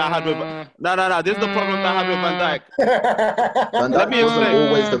problem that I had with. No. This is the problem that I had with Van Dijk. Van Dijk wasn't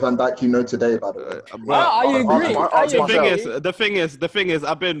always the Van Dijk you know today, by the way. I agree. The thing is,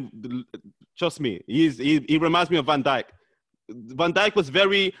 I've been. Trust me, he reminds me of Van Dijk. Van Dijk was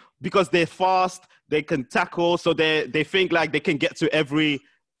because they're fast, they can tackle, so they think like they can get to every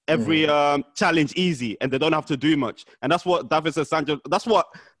challenge easy, and they don't have to do much. And that's what Davinson Sanchez. That's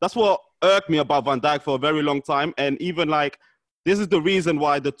what irked me about Van Dijk for a very long time. And even like this is the reason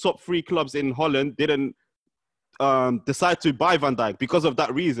why the top 3 clubs in Holland didn't decide to buy Van Dijk because of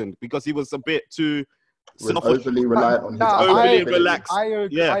that reason. Because he was a bit too overly reliant on his overly relaxed. I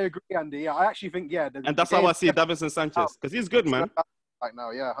agree, Andy. Yeah, I actually think and that's how I see Davinson Sanchez because he's good, man. Right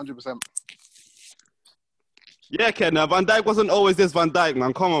now, 100%. Yeah, Ken. Van Dijk wasn't always this Van Dijk,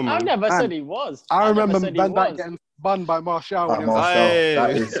 man. Come on, man. I never said he was. I remember Van Dijk getting spun by Martial. That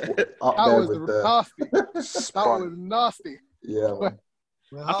is up there with nasty. That was nasty. Yeah, man.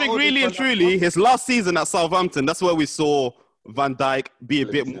 I think really and truly, his last season at Southampton, that's where we saw Van Dijk be a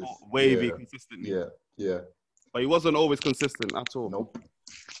bit more wavy consistently. Yeah. But he wasn't always consistent at all. Nope.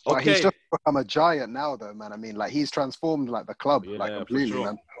 Okay. He's just become a giant now, though, man. I mean, like, he's transformed, like, the club, like, completely,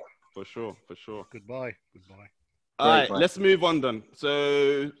 man. For sure. Goodbye. All right, let's move on then.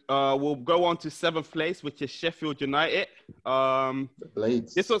 So we'll go on to 7th place, which is Sheffield United. The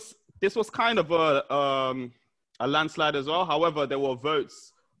Blades. This was kind of a landslide as well. However, there were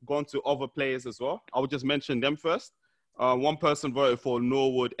votes gone to other players as well. I will just mention them first. One person voted for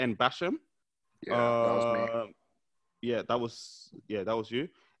Norwood and Basham. Yeah, that was me. Yeah, that was you.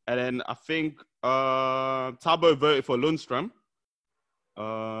 And then I think Tabo voted for Lundstrom.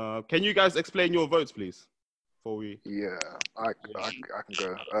 Can you guys explain your votes, please? Yeah, I can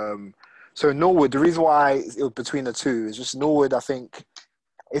go. So Norwood, the reason why it was between the two is just Norwood. I think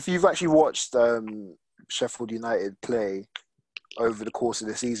if you've actually watched Sheffield United play over the course of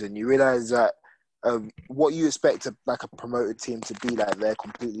the season, you realise that what you expect a promoted team to be like, they're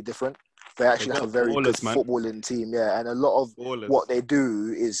completely different. They actually have a very good footballing team, and a lot of what they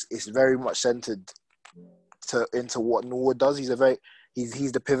do is very much centered into what Norwood does. He's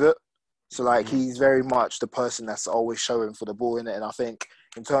the pivot, so like he's very much the person that's always showing for the ball in it. And I think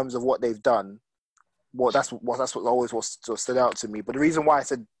in terms of what they've done, that's what always was stood out to me. But the reason why I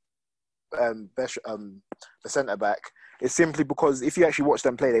said the centre back is simply because if you actually watch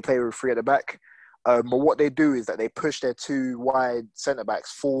them play, they play with 3 at the back. But what they do is that they push their 2 wide centre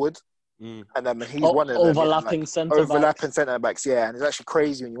backs forward. And then he's one of them. Overlapping centre backs, and it's actually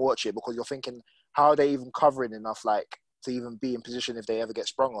crazy when you watch it because you're thinking, how are they even covering enough, like, to even be in position if they ever get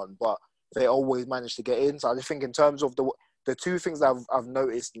sprung on? But they always manage to get in. So I just think in terms of the two things that I've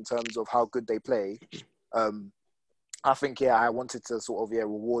noticed in terms of how good they play, I think I wanted to sort of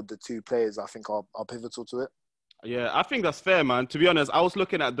reward the two players I think are pivotal to it. Yeah, I think that's fair, man. To be honest, I was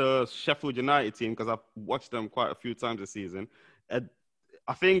looking at the Sheffield United team because I've watched them quite a few times this season. And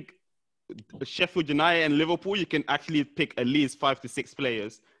I think Sheffield United and Liverpool, you can actually pick at least 5 to 6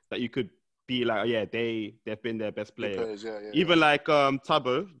 players that you could be like, they've been their best players. Even like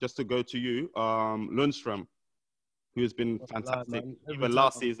Tabo, just to go to you, Lundstrom, who's been fantastic even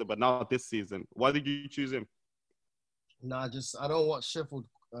last season, but now this season. Why did you choose him? Nah, I don't watch Sheffield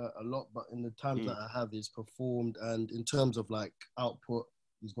a lot, but in the times that I have, he's performed, and in terms of like output,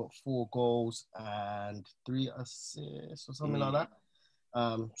 he's got 4 goals and 3 assists or something like that.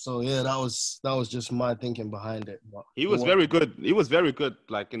 So yeah, that was just my thinking behind it. But he was very good. He was very good,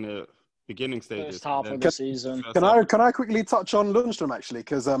 like in the beginning stages. First half of the season. Can I quickly touch on Lundstrom actually?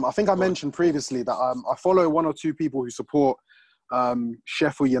 Because I think I mentioned previously that I follow 1 or 2 people who support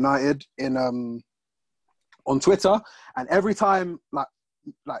Sheffield United on Twitter, and every time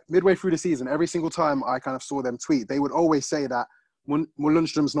like midway through the season, every single time I kind of saw them tweet, they would always say that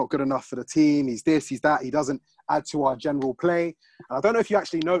Lundstrom's not good enough for the team. He's this, he's that. He doesn't add to our general play. And I don't know if you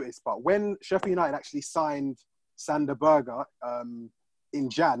actually noticed, but when Sheffield United actually signed Sander Berge in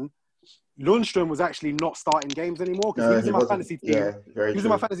Jan, Lundstrom was actually not starting games anymore because he was in my fantasy team. Yeah, he was in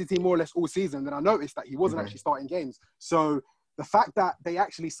my fantasy team more or less all season. Then I noticed that he wasn't actually starting games. So the fact that they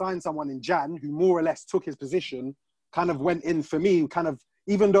actually signed someone in Jan who more or less took his position kind of went in for me,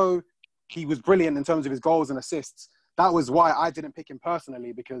 even though he was brilliant in terms of his goals and assists. That was why I didn't pick him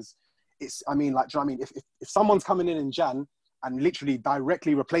personally, because do you know what I mean? If someone's coming in Jan and literally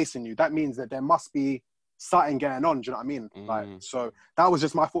directly replacing you, that means that there must be something going on. Do you know what I mean? Like, so that was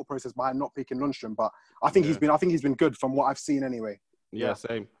just my thought process behind not picking Lundstrom. But I think he's been good from what I've seen anyway. Yeah,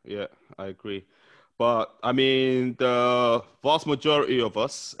 same. Yeah, I agree. But I mean, the vast majority of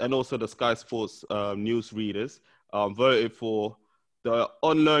us, and also the Sky Sports news readers, voted for the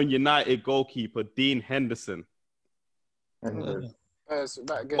on-loan United goalkeeper Dean Henderson.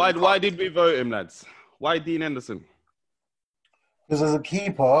 Why did we vote him, lads? Why Dean Henderson? Because as a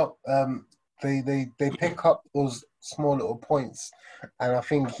keeper, they pick up those small little points, and I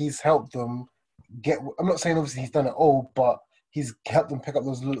think he's helped them get. I'm not saying obviously he's done it all, but he's helped them pick up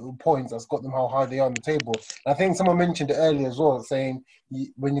those little points that's got them how high they are on the table. And I think someone mentioned it earlier as well, saying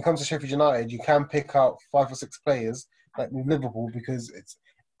when you come to Sheffield United, you can pick out 5 or 6 players like with Liverpool because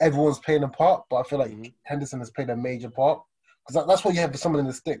everyone's playing a part. But I feel like Henderson has played a major part because that's what you have for someone in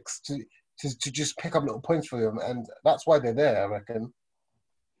the sticks to just pick up little points for them, and that's why they're there, I reckon.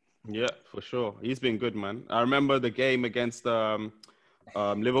 Yeah, for sure. He's been good, man. I remember the game against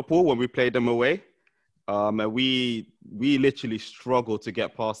Liverpool when we played them away. And we literally struggled to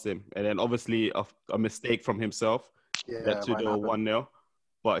get past him. And then obviously a mistake from himself led to the 1-0.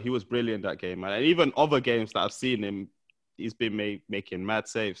 But he was brilliant that game, man. And even other games that I've seen him, he's been making mad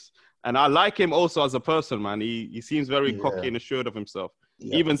saves. And I like him also as a person, man. He seems very cocky and assured of himself.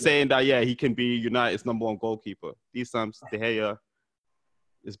 Even saying that, he can be United's #1 goalkeeper. These times, De Gea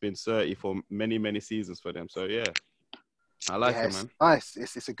has been 30 for many, many seasons for them. So, yeah, I like him, man. Nice.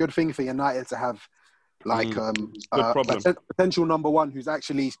 It's a good thing for United to have potential #1 who's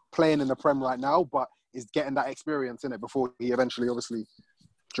actually playing in the Prem right now, but is getting that experience in it before he eventually obviously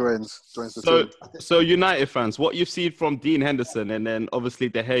joins the team. So United fans, what you've seen from Dean Henderson and then obviously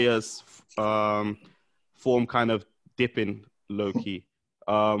De Gea's form kind of dipping low key.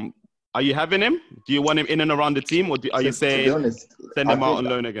 Are you having him? Do you want him in and around the team, or are you saying to be honest, send him out on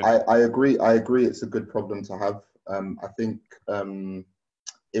loan again? I agree. It's a good problem to have. I think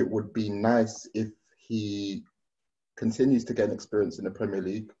it would be nice if he continues to gain experience in the Premier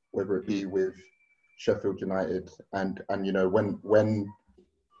League, whether it be with Sheffield United and when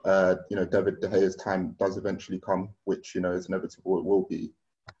David De Gea's time does eventually come, which is inevitable, it will be.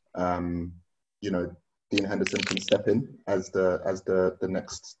 Dean Henderson can step in as the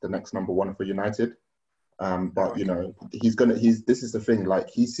next #1 for United. But this is the thing, like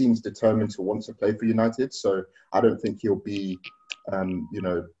he seems determined to want to play for United, so I don't think he'll be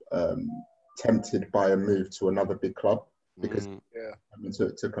tempted by a move to another big club because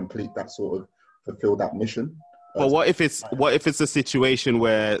to complete that sort of fulfill that mission. But what if it's a situation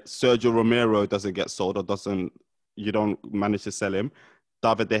where Sergio Romero doesn't get sold or you don't manage to sell him?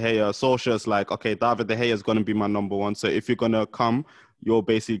 David De Gea, Solskjaer's like, okay, David De Gea is going to be my #1. So if you're going to come, you're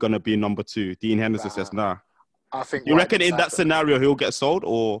basically going to be #2. Dean Henderson says, nah. I think. You reckon in that scenario he'll get sold,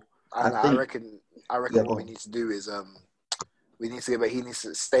 or? I reckon what we need to do is he needs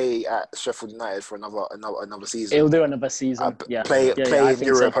to stay at Sheffield United for another season. He'll do another season. Play in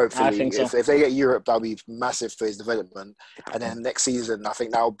Europe. So. Hopefully, I think so. if they get Europe, that'll be massive for his development. And then next season, I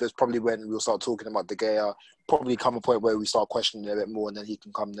think that's probably when we'll start talking about De Gea. Probably come a point where we start questioning it a bit more, and then he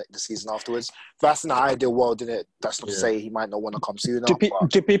can come the season afterwards. That's in the ideal world, isn't it? That's not to say he might not want to come sooner.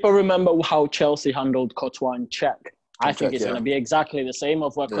 Do people remember how Chelsea handled Courtois and Czech? I think it's going to be exactly the same.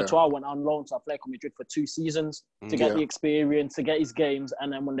 Of where Courtois went on loan to Atletico Madrid for 2 seasons to get the experience, to get his games,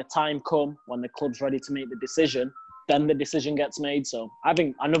 and then when the time comes, when the club's ready to make the decision, then the decision gets made. So I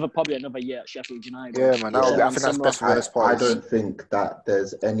think probably another year at Sheffield United. Yeah, man. I think that's best for both parties. I don't think that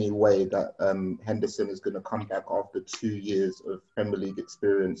there's any way that Henderson is going to come back after 2 years of Premier League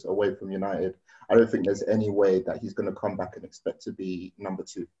experience away from United. I don't think there's any way that he's going to come back and expect to be number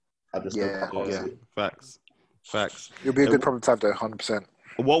 2. I just don't see it. Facts. It'll be a good problem to have though, 100%.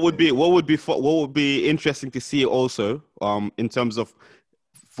 What would be interesting to see also, in terms of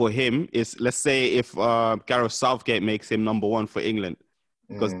for him is, let's say if Gareth Southgate makes him number 1 for England,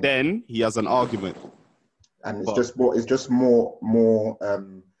 because then he has an argument. And it's just more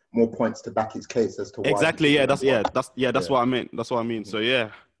points to back his case as to why. Exactly. That's what I meant. That's what I mean. So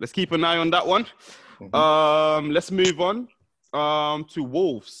let's keep an eye on that one. Let's move on to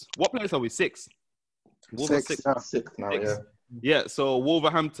Wolves. What players are we? 6. Wolves 6 now. Yeah. So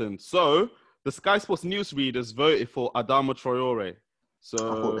Wolverhampton. So the Sky Sports newsreaders voted for Adama Traore. So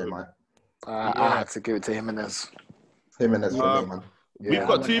I thought they might. I had to give it to Jimenez. Jimenez for me, man. We've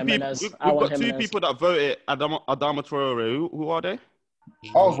got 2 people. We've got 2 people that voted Adama Traore. Who are they?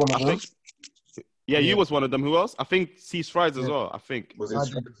 I was one of them. Yeah, you was one of them. Who else? I think C Strides as well. I think.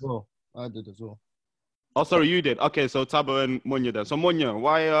 I did as well. Oh, sorry, you did. Okay, so Tabo and Munya then. So Munya,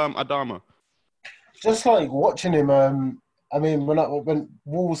 why Adama? Just like watching him. I mean, when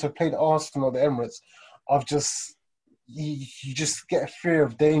Wolves have played Arsenal at the Emirates, you just get a fear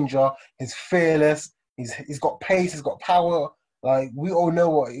of danger. He's fearless. He's got pace. He's got power. Like, we all know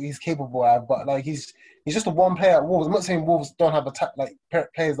what he's capable of, but like he's just a one player at Wolves. I'm not saying Wolves don't have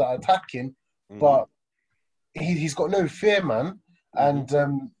players that are attacking, but he's got no fear, man. And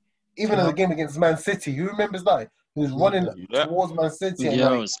even in the game against Man City, who remembers that? He was running towards Man City. It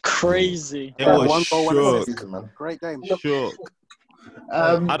was crazy. It was shook. Great game. Shook.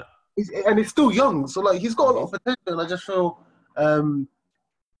 And he's still young, so like he's got a lot of potential. And I just feel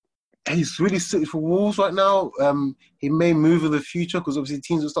he's really suited for Wolves right now. He may move in the future because obviously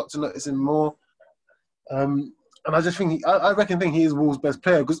teams will start to notice him more. And I just think I think he is Wolves' best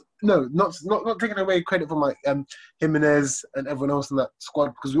player. Because not taking away credit from like Jimenez and everyone else in that squad,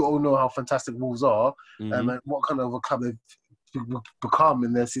 because we all know how fantastic Wolves are and what kind of a club they've become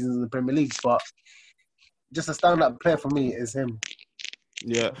in their seasons in the Premier League. But just a standout player for me is him.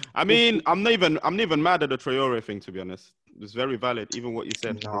 Yeah, I mean, I'm not even mad at the Traore thing, to be honest. It's very valid, even what you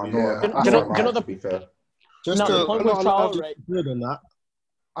said. I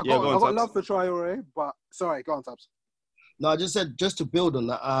got love for Traore, but sorry, go on, Tabs. No, I just said, just to build on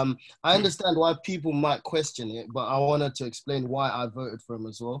that, I understand why people might question it, but I wanted to explain why I voted for him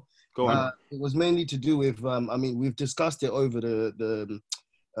as well. Go on. It was mainly to do with, I mean, we've discussed it over the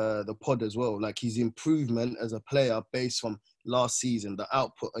pod as well, like his improvement as a player based from last season, the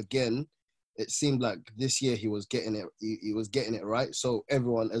output again. It seemed like this year he was getting it. He was getting it right. So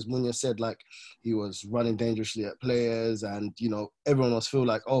everyone, as Munya said, like he was running dangerously at players, and everyone was feel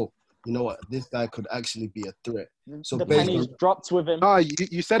like, oh, you know what, this guy could actually be a threat. So the pennies dropped with him. No,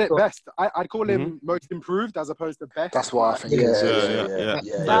 you said it best. I'd call him most improved as opposed to best. That's what I think.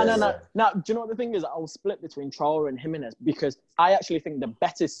 No. Now, do you know what the thing is? I'll split between Traore and Jimenez, because I actually think the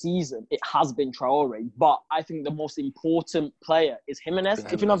better season it has been Traore, but I think the most important player is Jimenez.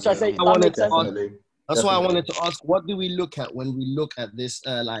 If you know what I'm trying to say, that's why I wanted to ask, what do we look at when we look at this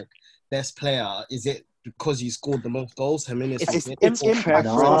like best player? Is it because he scored the most goals? Jimenez it's impact.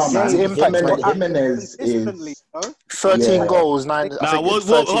 Jimenez is 13 goals, 9.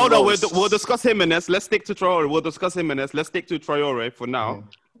 Hold on. We'll discuss Jimenez. Let's stick to Traore. We'll discuss Jimenez. Let's stick to Traore for now,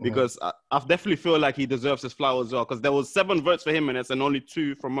 because I definitely feel like he deserves his flowers as well. Because there was 7 votes for Jimenez and only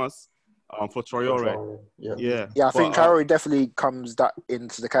 2 from us for Traore. Yeah. I think Traore definitely comes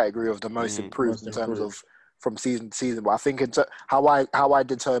into the category of the most improved in terms of from season to season. But I think how I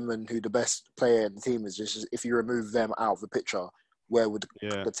determine who the best player in the team is, just if you remove them out of the picture, where would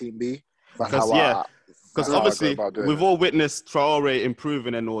the team be? Because obviously we've all witnessed Traore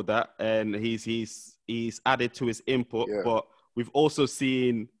improving and all that, and he's added to his input, but we've also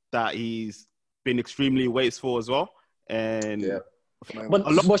seen that he's been extremely wasteful as well. And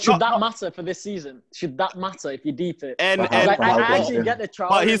But should that matter for this season? Should that matter if you deep it? And like, I actually get the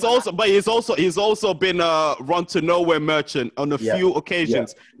trial. But he's also been a run to nowhere merchant on a few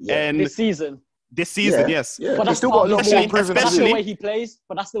occasions. And this season. Yes. But that's still got a lot more improvement. That's the way he plays.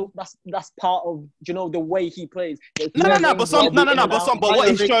 But that's part of the way he plays. But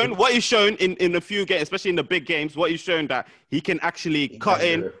what he's shown in a few games, especially in the big games, what he's shown that he can actually cut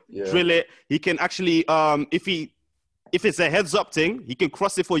in, drill it. He can actually if it's a heads up thing, he can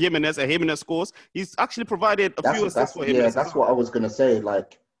cross it for Jimenez and Jimenez scores. He's actually provided a few assists for Jimenez. Yeah, that's what I was gonna say.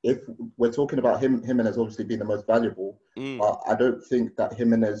 Like, if we're talking about Jimenez obviously being the most valuable, but I don't think that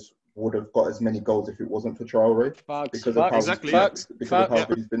Jimenez would have got as many goals if it wasn't for Traore because of how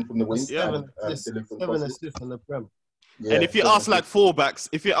good he's been from the wing. Seven assists in the Prem. Yeah, and if you ask like fullbacks,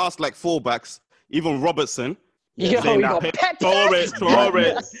 even Robertson, Traore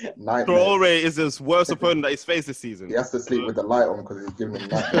is his worst opponent that he's faced this season. He has to sleep with the light on because he's giving him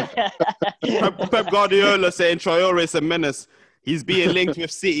nightmares. Pep Guardiola saying Traore is a menace. He's being linked with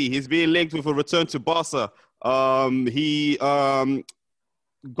City. He's being linked with a return to Barca. He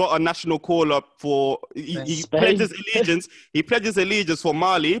got a national call up for he pledges allegiance. He pledges allegiance for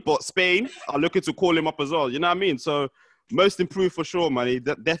Mali, but Spain are looking to call him up as well. You know what I mean? So most improved for sure, man. He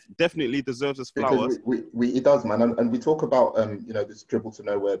definitely deserves his flowers. He does, man. And we talk about this dribble to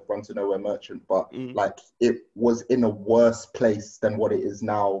nowhere, run to nowhere merchant, but like it was in a worse place than what it is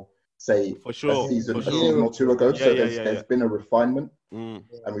now. Say a season or two ago. So there's been a refinement. And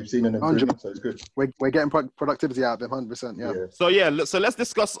we've seen an improvement, so it's good. We're getting productivity out of him, 100%. Yeah. So let's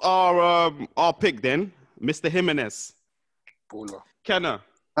discuss our pick then, Mr. Jimenez. Kenna.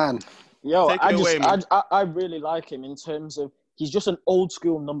 And I really like him in terms of he's just an old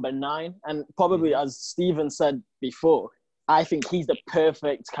school number 9, and probably as Steven said before, I think he's the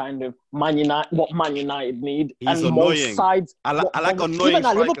perfect kind of Man United need. He's and annoying. Sides, I like annoying even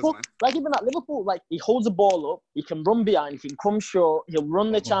at Liverpool, man. Even at Liverpool, like he holds the ball up, he can run behind, he can come short, he'll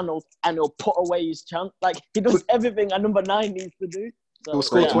run the channels, and he'll put away his chance. Like he does everything a number 9 needs to do. So, he'll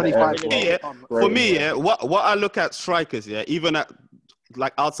score 25. For me, what I look at strikers, even at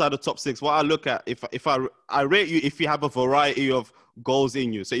like outside the top 6, what I look at if I rate you if you have a variety of goals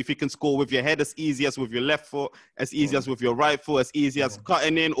in you. So if you can score with your head as easy as with your left foot, as easy as with your right foot, as easy as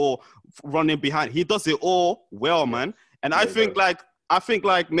cutting in or running behind, he does it all well, man. And I think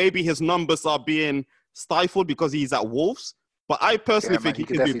maybe his numbers are being stifled because he's at Wolves. But I personally think he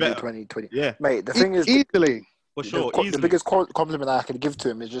can do better. 2020. Yeah, mate. The thing is, easily for sure. The biggest compliment I can give to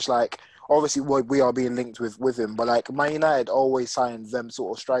him is just like obviously we are being linked with him, but like Man United always sign them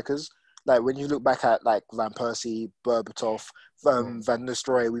sort of strikers. Like when you look back at like Van Persie, Berbatov, Van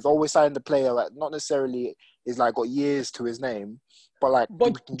Nistelrooy, we've always signed a player that not necessarily is like got years to his name, but like.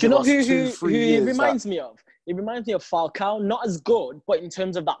 But do you know who he reminds me of? It reminds me of Falcao, not as good, but in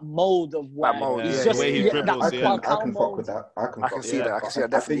terms of that mold of where he's just the way he dribbles. I can fuck with that. I can see that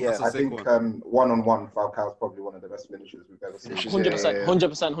definitely. I think one-on-one, Falcao is probably one of the best finishers we've ever seen.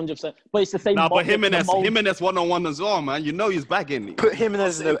 100%. But it's the same. But Jimenez one-on-one as well, man. You know he's bagging. Put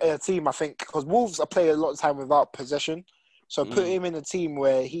Jimenez in a team, I think, because Wolves are playing a lot of time without possession. So put him in a team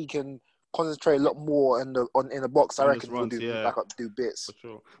where he can concentrate a lot more in the box. I reckon he'll do bits. For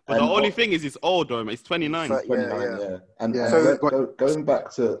sure. But the only thing is he's old, though. He's 29. 29. And going back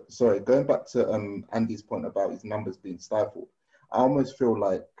to Andy's point about his numbers being stifled, I almost feel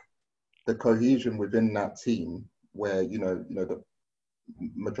like the cohesion within that team, where the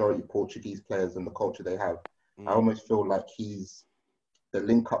majority Portuguese players and the culture they have, I almost feel like he's the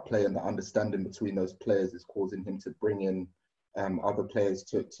link-up play and the understanding between those players is causing him to bring in other players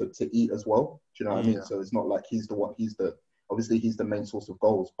to eat as well. Do you know what I mean? So it's not like obviously he's the main source of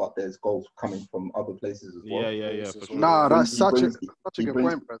goals, but there's goals coming from other places as well. Yeah. For sure. Nah, that's such a good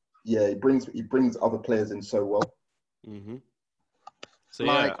point, bro. Yeah, he brings other players in so well. Mm-hmm. So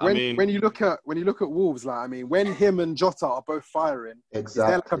when you look at Wolves, like when him and Jota are both firing, they're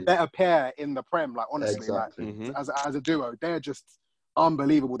like a better pair in the Prem. Like honestly, as a duo, they're just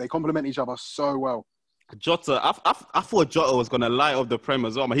unbelievable. They complement each other so well. Jota, I thought Jota was gonna light up the Prem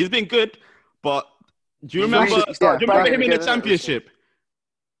as well, man. He's been good, but do you remember him in the Championship?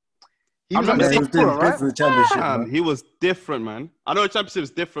 He was the Championship. He was different, man. I know the Championship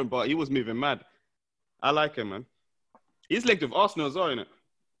is different, but he was moving mad. I like him, man. He's linked with Arsenal as well, isn't it?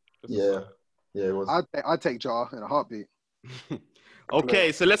 Yeah, it was. I'd take Jota in a heartbeat.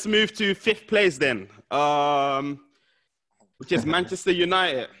 Okay, so let's move to 5th place then, which is Manchester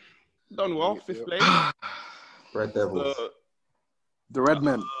United. Done well, 5th place. Red Devils. The Red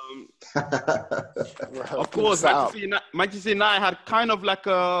Men. Of course, Manchester United had kind of like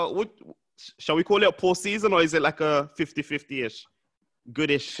shall we call it a poor season, or is it like a 50-50-ish?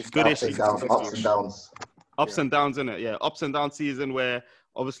 goodish. Ups and downs. Ups and downs, innit? Yeah, ups and down season where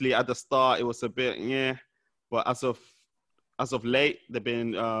obviously at the start it was a bit, but as of late, they've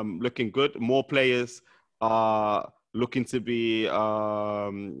been looking good. More players are looking to be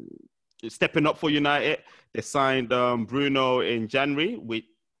stepping up for United. They signed Bruno in January,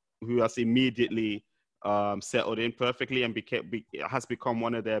 who has immediately settled in perfectly and has become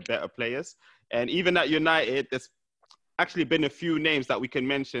one of their better players. And even at United, there's actually been a few names that we can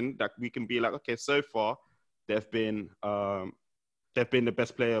mention that we can be like, okay, so far they've been the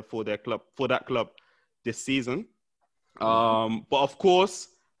best player for that club this season. But of course,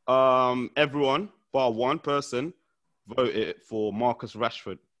 everyone bar one person voted for Marcus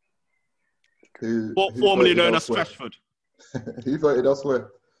Rashford, who formerly known as Rashford. Who voted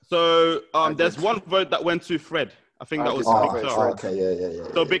elsewhere? So there's one vote that went to Fred. I think that was Big Char. Okay, yeah.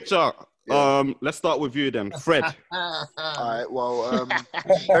 So Big Char, let's start with you then, Fred. All right. Well,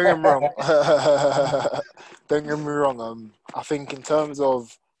 don't get me wrong. I think in terms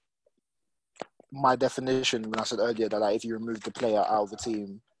of my definition, when I said earlier that like, if you remove the player out of the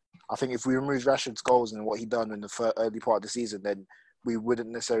team, I think if we remove Rashford's goals and what he done in the early part of the season, then we wouldn't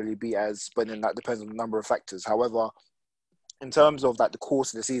necessarily be as. But then that depends on a number of factors. However, in terms of like the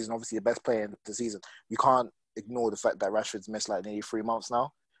course of the season, obviously the best player in the season, you can't ignore the fact that Rashford's missed like nearly 3 months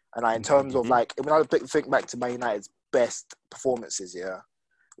now. And like in terms of like, when I think back to Man United's best performances,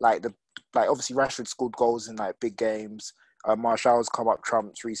 like obviously Rashford scored goals in like big games. Martial's come up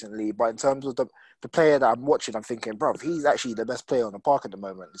trumps recently, but in terms of the player that I'm watching, I'm thinking, bro, he's actually the best player on the park at the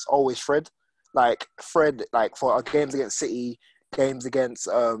moment. It's always Fred. Like Fred, like for our games against City, games against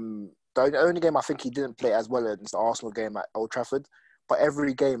the only game I think he didn't play as well is the Arsenal game at Old Trafford. But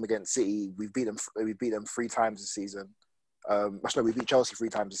every game against City, we beat them 3 times this season. Actually, we beat Chelsea 3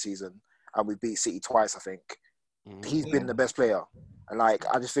 times this season, and we beat City twice, I think. He's been the best player, and like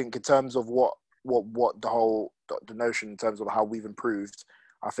I just think in terms of what the notion in terms of how we've improved,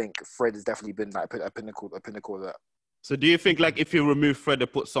 I think Fred has definitely been like a pinnacle of that. So do you think like if you remove Fred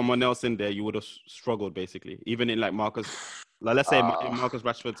and put someone else in there, you would have struggled basically, even in like Marcus? Like let's say in Marcus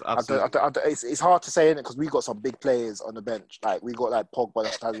Rashford's absence. It's hard to say, innit? Because we got some big players on the bench. Like we got like Pogba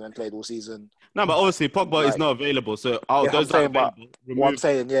that hasn't been played all season. No, but obviously Pogba is not available. So those are available. What I'm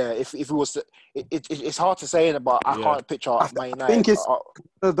saying, if it was, it's hard to say, but I can't picture Man United. I think it's one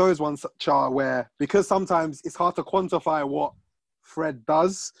of those ones, Char, where because sometimes it's hard to quantify what Fred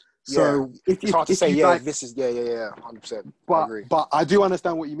does. So it's hard to say. This is 100%. But I do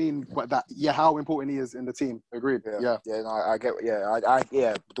understand what you mean. But that how important he is in the team. Agreed. No, I get.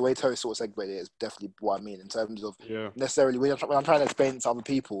 The way Terry sort of segued it is definitely what I mean in terms of necessarily when I'm trying to explain it to other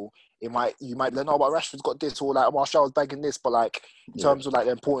people. You might learn, but Rashford's got this, or like Martial's bagging this. But like in terms of like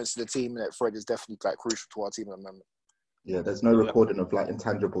the importance to the team, and Fred is definitely like crucial to our team at the moment. Yeah, there's no recording of like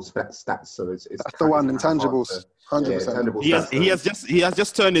intangible stats, so it's that's the one, intangibles, 100%. He has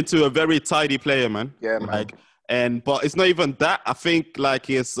just turned into a very tidy player, man. Yeah, man. But it's not even that. I think like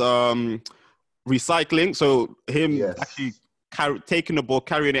his recycling, so him actually taking the ball,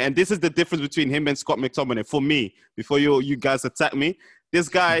 carrying it, and this is the difference between him and Scott McTominay. For me, before you guys attack me, this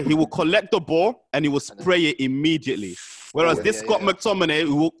guy he will collect the ball and he will spray it immediately. Whereas Scott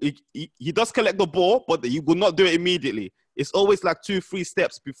McTominay, he does collect the ball, but he will not do it immediately. It's always like 2-3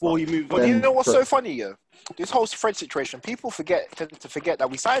 steps before he moves. But you know what's so funny, this whole Fred situation, people tend to forget that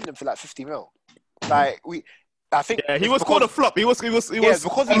we signed him for like 50 mil. Like I think he was called a flop. He was because he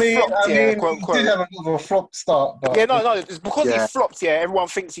flopped. He did have a bit of a flop start. But it's because he flopped. Everyone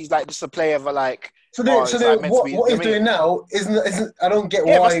thinks he's like just a player for like. So what he's doing now isn't I don't get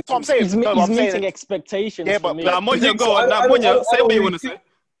why. That's what I'm saying. He's meeting expectations. Yeah, but Monya, go on. Monya, say what you want to say.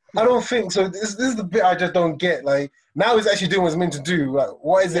 I don't think so. This is the bit I just don't get. Like now he's actually doing what he's meant to do. Like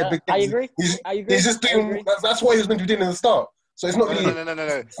what is it? Big thing? I agree. He's just doing. That's what he was meant to be doing in the start. So it's not really. No.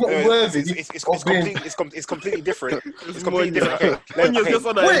 It's not worthy. It's completely different. It's completely different. You're just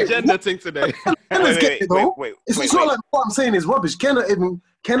on an agenda thing today. Wait. It's not like what I'm saying is rubbish.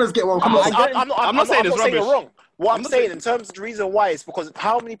 Kenna's get one. I'm not saying it's rubbish. Wrong. What I'm saying in terms of the reason why is because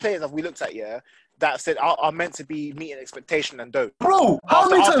how many players have we looked at that have said are meant to be meeting expectation and don't? Bro, how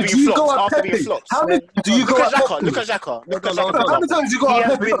many times do you go at Pepe? How many do you go at Xhaka? Look at Xhaka. How many times do you go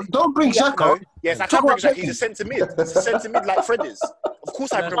at Pepe? Don't bring Xhaka. Yes, I can't bring Xhaka. He's a centre mid. He's a centre mid like Fred is. Of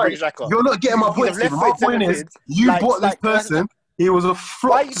course I can bring Xhaka. You're not getting my point. My point is, you bought this person. He was a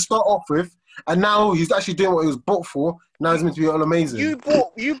flop to start off with. And now he's actually doing what he was bought for. Now he's meant to be all amazing. You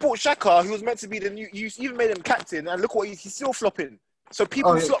bought Xhaka, who was meant to be the new. You even made him captain, and look what he's still flopping. So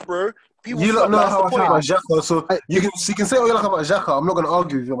people Oh, yeah. flop, bro. People You flop. don't know That's how the I feel point. about Xhaka, so you can say all you like about Xhaka. I'm not going to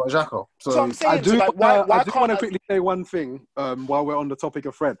argue with you about Xhaka. So So I'm saying, I do. so like, why I just can't want to quickly say one thing while we're on the topic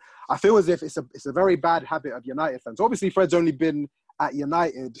of Fred. I feel as if it's a very bad habit of United fans. Obviously, Fred's only been at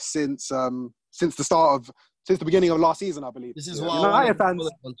United since the beginning of last season, I believe. This is what United I fans.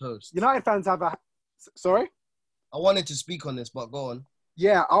 on toast. United fans have a. Sorry. I wanted to speak on this, but go on.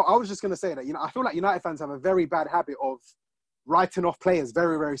 Yeah, I was just going to say that, I feel like United fans have a very bad habit of writing off players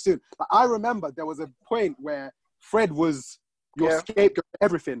very, very soon. Like, I remember there was a point where Fred was your scapegoat for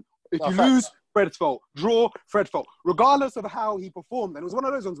everything. If you lose, Fred's fault. Draw, Fred's fault. Regardless of how he performed. And it was one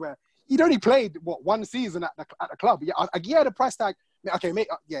of those ones where he'd only played, one season at the club. Yeah, the price tag. Okay,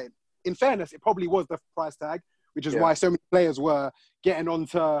 yeah, in fairness, it probably was the price tag, which is why so many players were getting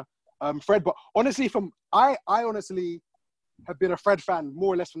onto Fred. But honestly, I honestly have been a Fred fan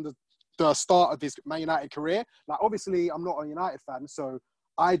more or less from the start of his Man United career. Like, obviously, I'm not a United fan, so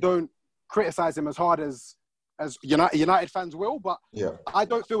I don't criticize him as hard as United fans will. But I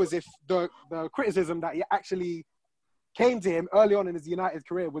don't feel as if the criticism that he actually came to him early on in his United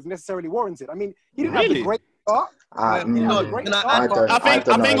career was necessarily warranted. I mean, he didn't have a great start. I think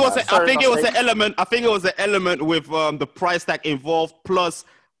it was an element with the price tag involved, plus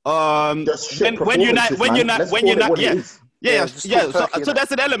when United. Yeah. So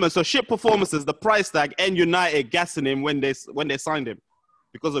that's an element. So shit performances, the price tag, and United gassing him when they signed him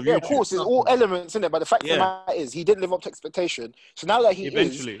because of YouTube. Of course, there's all elements in it. But the fact of the matter is, he didn't live up to expectation. So now that he's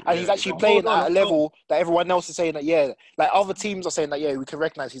actually playing at a level that everyone else is saying that like other teams are saying that we can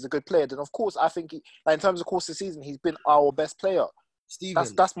recognize he's a good player. Then of course, I think in terms of course of the season, he's been our best player. Steven,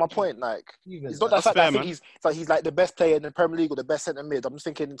 that's my point. Like, it's not the fact that I think he's like the best player in the Premier League or the best centre mid. I'm just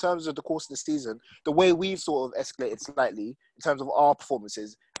thinking in terms of the course of the season, the way we've sort of escalated slightly in terms of our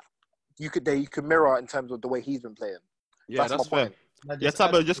performances, you could mirror in terms of the way he's been playing. Yeah, that's fair. Yeah,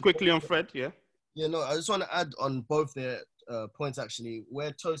 Tabo, just quickly on Fred. Yeah. Yeah, no, I just want to add on both their points actually.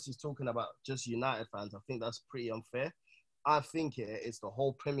 Where Toast is talking about just United fans, I think that's pretty unfair. I think it's the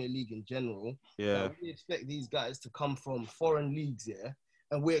whole Premier League in general. Yeah. We expect these guys to come from foreign leagues,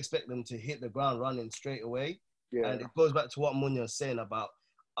 and we expect them to hit the ground running straight away. Yeah. And it goes back to what Munya was saying about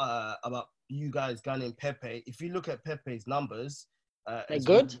you guys gunning Pepe. If you look at Pepe's numbers, they're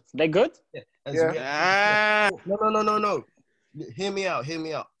good. They're good. Yeah. No. Hear me out.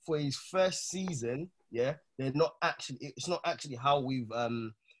 For his first season, they're not actually. It's not actually how we've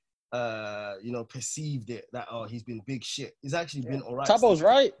perceived it that he's been big shit. He's actually been all right. Tabo's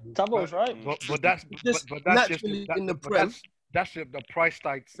right. But that's naturally in the Prem. That's the price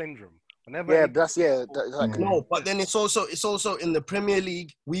tag syndrome. Exactly. No, but then it's also in the Premier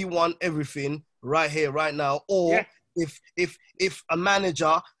League. We want everything right here, right now. Or if a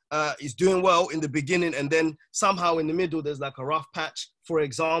manager is doing well in the beginning and then somehow in the middle there's like a rough patch. For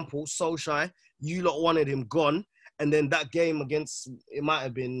example, Solskjaer, you lot wanted him gone. And then that game against, it might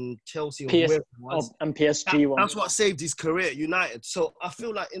have been Chelsea or whoever it was. And PSG. That's what saved his career at United. So I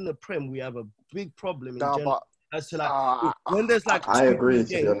feel like in the Prem, we have a big problem in general. As to like, when there's like... I agree, to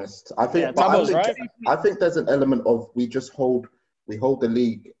be honest. I think there's an element of we hold the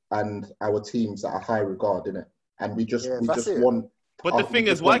league and our teams at a high regard, innit? And we just want... But the thing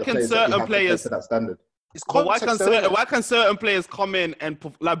is, why can certain players... that standard. But why can certain players come in and...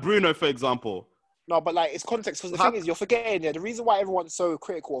 Like Bruno, for example... No, but like it's context because the thing is you're forgetting the reason why everyone's so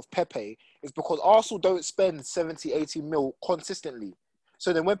critical of Pepe is because Arsenal don't spend 70, 80 mil consistently.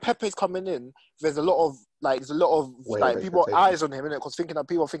 So then when Pepe's coming in, there's a lot of people eyes on him, innit? Because people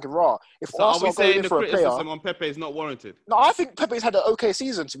are thinking, raw. So are we saying the criticism on Pepe is not warranted? No, I think Pepe's had an okay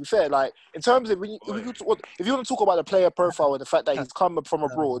season, to be fair. Like, in terms of, if you want to talk about the player profile and the fact that he's come from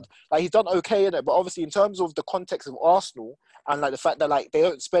abroad, like, he's done okay in it. But obviously, in terms of the context of Arsenal and, like, the fact that, like, they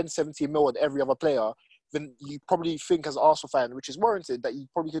don't spend 70 mil on every other player, then you probably think as an Arsenal fan, which is warranted, that you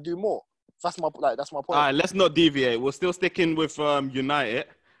probably could do more. That's my point. All right, let's not deviate. We're still sticking with United.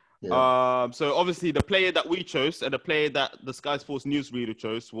 Yeah. So obviously the player that we chose and the player that the Sky Sports newsreader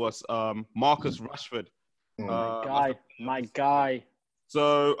chose was Marcus Rashford. My guy.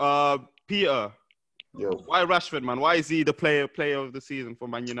 So Peter, why Rashford, man? Why is he the player of the season for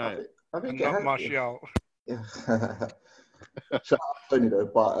Man United? I think not Martial. Shout out Tony though,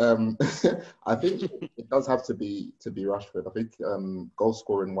 but I think it does have to be Rashford. I think goal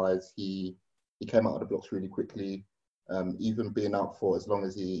scoring wise, he came out of the blocks really quickly. Even being out for as long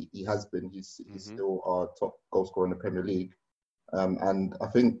as he has been, he's still our top goal scorer in the Premier League. And I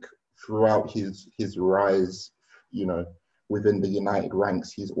think throughout his rise, within the United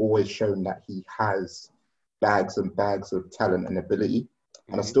ranks, he's always shown that he has bags and bags of talent and ability.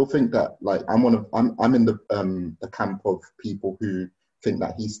 And I still think that, like, I'm in the camp of people who think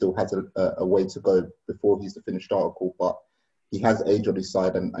that he still has a way to go before he's the finished article, but he has age on his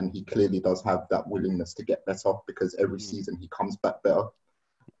side, and he clearly does have that willingness to get better because every season he comes back better.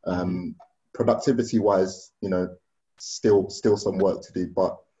 Productivity-wise, still some work to do,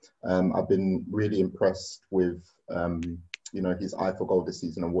 but I've been really impressed with his eye for goal this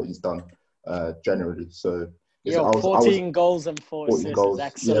season and what he's done generally. So 14 goals and 4 assists is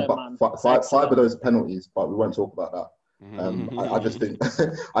excellent, man. Five of those penalties, but we won't talk about that. I just think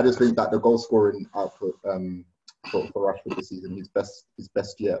that the goal scoring output for Rashford this season, his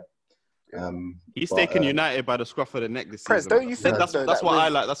best yet. He's taken United by the scruff of the neck this Prez, season. don't you think that's what I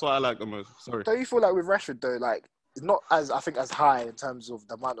like? That's what I like the most. Sorry. Don't you feel like with Rashford though, like it's not as high in terms of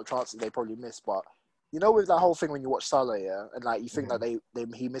the amount of chances they probably miss, but with that whole thing when you watch Salah, and like you think that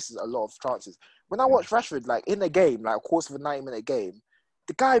he misses a lot of chances. When I watch Rashford, like in a game, like of course of a 90-minute game,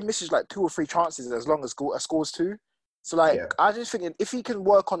 the guy misses like 2 or 3 chances as long as scores 2. So like I just think if he can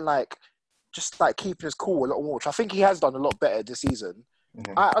work on like just like keeping his cool a lot more, which I think he has done a lot better this season.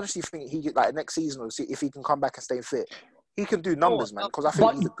 I honestly think he like next season, or see if he can come back and stay fit, he can do numbers, man. Because I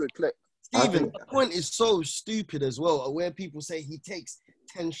think he's a good player. Stephen, the point is so stupid as well, where people say he takes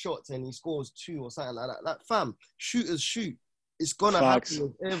 10 shots and he scores 2 or something like that. Like, fam, shooters shoot. It's gonna happen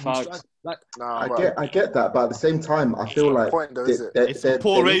with every strike. Like, I get that, but at the same time, I feel like it's a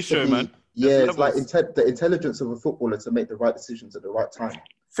poor ratio, man. Yeah, it's like the intelligence of a footballer to make the right decisions at the right time.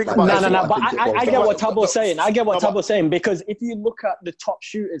 But I get what Tabo's saying. I get what Tabo's saying, because if you look at the top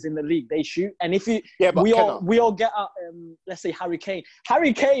shooters in the league, they shoot. And if we all get at, let's say Harry Kane.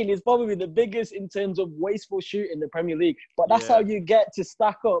 Harry Kane is probably the biggest in terms of wasteful shoot in the Premier League. But that's how you get to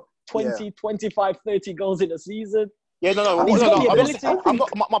stack up 20, 25, 30 goals in a season. Yeah, no.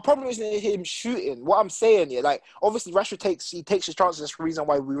 My problem isn't him shooting. What I'm saying, like obviously Rashford takes his chances. That's the reason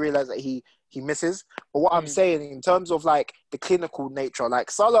why we realize that he misses. But what I'm saying in terms of like the clinical nature, like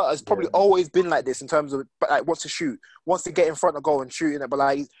Salah has probably always been like this in terms of like wants to shoot, wants to get in front of goal and shooting it. But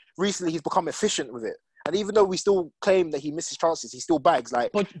like recently he's become efficient with it. And even though we still claim that he misses chances, he still bags.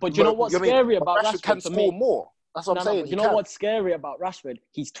 Like, but you know what's scary about Rashford? Can score more. That's what I'm saying. You know what's scary about Rashford?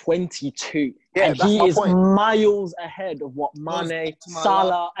 He's 22. Yeah, and he is miles ahead of what Mane,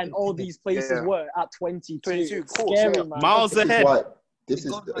 Salah, and all these places were at 22. Scary, man. Miles ahead. This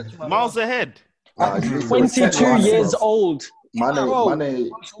is miles ahead. 22 years old. Mane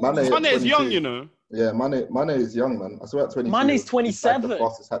is young, you know. Yeah, Mane is young, man. I swear at 22. Mane's 27. The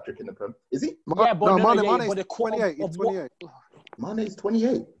fastest hat trick in the Prem. Is he? Yeah, but Mane's 28. He's 28. Mane's 28.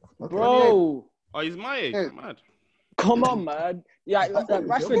 Okay. Bro. Oh, he's my age. Yeah. Mad. Come on, man. Yeah,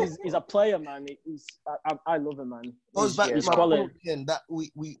 Rashford is a player, man. I love him, man. Goes back to my point again that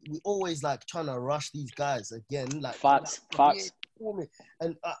we always like trying to rush these guys again. Like facts.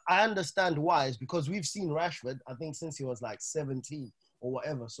 And I understand why. It's because we've seen Rashford, I think, since he was like 17 or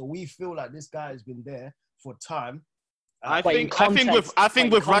whatever. So we feel like this guy has been there for time. I think with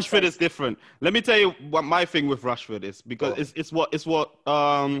Rashford it's different. Let me tell you what my thing with Rashford is, because it's what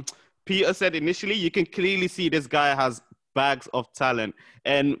Peter said initially. You can clearly see this guy has bags of talent,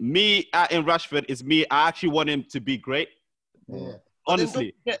 and me in Rashford is me. I actually want him to be great. Yeah.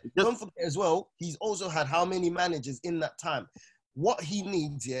 Honestly, don't forget as well. He's also had how many managers in that time? What he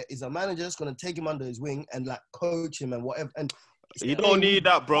needs here is a manager that's going to take him under his wing and like coach him and whatever. And you don't need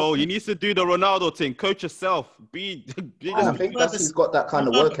that, bro. You need to do the Ronaldo thing. Coach yourself. I think he's got that kind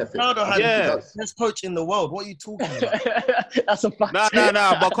of work ethic. Ronaldo had the best coach in the world. What are you talking about? That's a fact.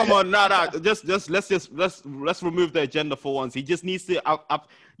 Nah. But come on, let's remove the agenda for once. He just needs to. I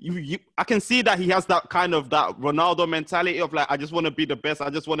can see that he has that kind of that Ronaldo mentality of like, I just want to be the best. I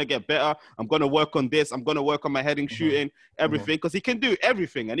just want to get better. I'm gonna work on this. I'm gonna work on my heading, shooting, everything, because he can do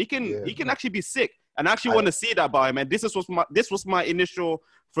everything, and he can actually be sick. And I actually want to see that about him. And this was my initial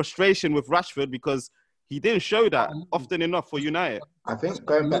frustration with Rashford, because he didn't show that often enough for United. I think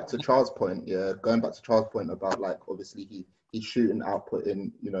going back to Charles' point about like obviously he's shooting output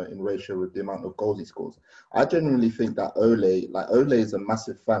in ratio with the amount of goals he scores. I genuinely think that Ole is a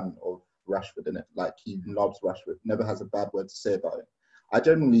massive fan of Rashford, innit? Like he loves Rashford, never has a bad word to say about him. I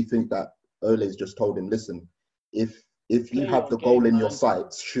genuinely think that Ole's just told him, listen, if you have the goal in your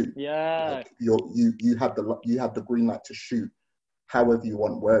sights, shoot. Yeah. Like you have the green light to shoot however you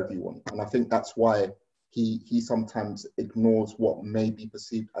want, wherever you want. And I think that's why he sometimes ignores what may be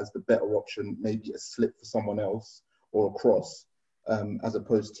perceived as the better option, maybe a slip for someone else or a cross, as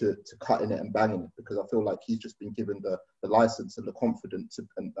opposed to cutting it and banging it, because I feel like he's just been given the license and the confidence,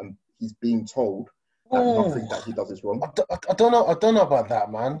 and he's being told that nothing that he does is wrong. I don't know about that,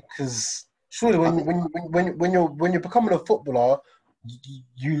 man, because surely when you're becoming a footballer,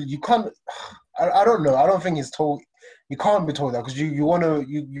 you can't. I don't know. I don't think he's told. You can't be told that because you want to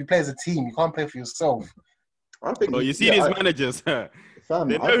you play as a team. You can't play for yourself. I think. Well, you see these managers. Fam,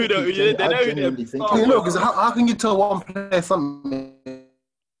 they know who they know who they're. You know, because how can you tell one player something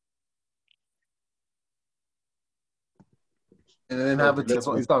and then have it? That's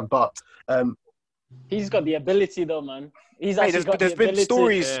what he's done. But he's got the ability, though, man. He's Hey, actually got there's the been ability.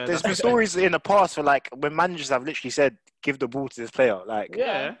 stories. Yeah, There's been stories in the past where like when managers have literally said, "Give the ball to this player." Like,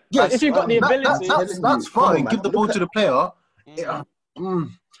 Yeah. yes, If you've got the ability, that's fine. Give the ball to the player. Yeah.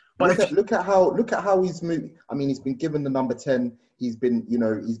 But look at how he's moved. I mean, he's been given the number 10. He's been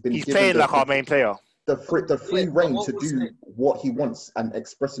he's given playing like our main player. The free reign to do what he wants and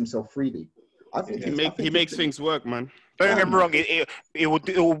express himself freely. I think he makes things work, man. Don't get me wrong. It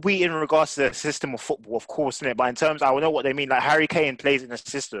will be in regards to the system of football, of course, innit? But in terms, I know what they mean. Like Harry Kane plays in a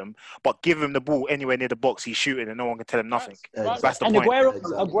system, but give him the ball anywhere near the box, he's shooting, and no one can tell him nothing. That's the and point.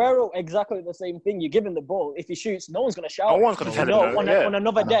 Aguero, exactly the same thing. You give him the ball. If he shoots, no one's going to shout. No one's going to tell him. On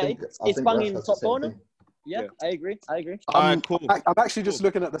another day, it's banging in the top corner. Yeah, I agree. Cool. I'm actually just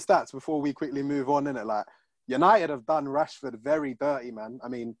looking at the stats before we quickly move on, innit? Like, United have done Rashford very dirty, man. I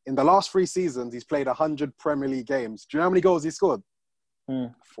mean, in the last 3 seasons, he's played 100 Premier League games. Do you know how many goals he scored?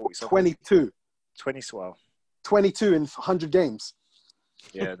 22. 22 in 100 games.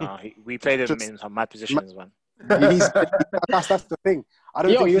 Yeah, no, we played him in some mad positions, man. That's the thing. I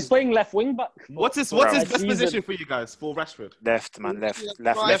don't think he was playing left wing back. What's his best position for you guys for Rashford? Left, man,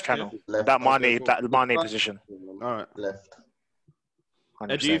 left channel. That Mane position. All right, left.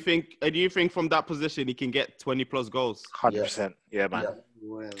 100%. Do you think from that position he can get 20 plus goals? 100%. Yeah, man.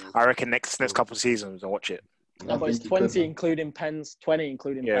 Yeah. I reckon next couple of seasons I'll watch it. No, but it's 20 including pens, 20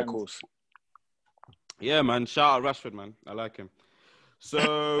 including pens. Yeah, of course. Yeah, man. Shout out Rashford, man. I like him.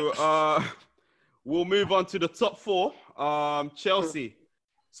 So we'll move on to the top 4. Chelsea.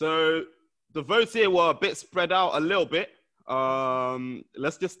 So the votes here were a bit spread out a little bit.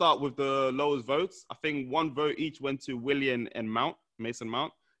 Let's just start with the lowest votes. I think 1 vote each went to Willian and Mason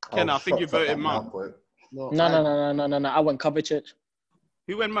Mount. Ken, I think you voted Mount. No. I went Kovacic.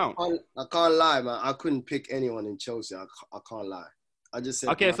 Who went Mount? I can't lie, man. I couldn't pick anyone in Chelsea. I can't lie. I just said.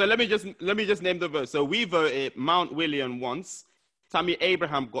 Okay, so let me just name the votes. So we voted Mount Willian once. Tammy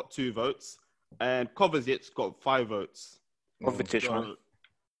Abraham got 2 votes, and Kovacic got 5 votes. Kovacic, man.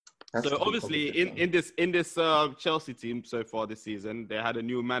 So obviously, in this Chelsea team so far this season, they had a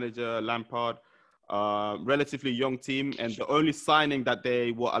new manager, Lampard. Relatively young team, and the only signing that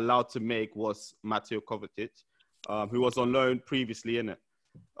they were allowed to make was Mateo Kovacic, who was on loan previously at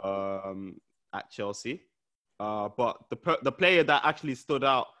Chelsea. But the player that actually stood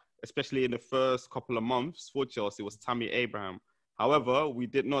out, especially in the first couple of months for Chelsea, was Tammy Abraham. However, we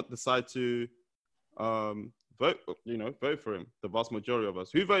did not decide to vote for him. The vast majority of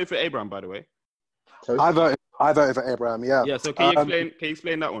us. Who voted for Abraham, by the way? I voted for Abraham. Yeah. Yeah. So can you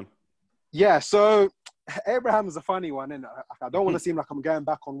explain that one? Yeah, so Abraham is a funny one, and I don't want to seem like I'm going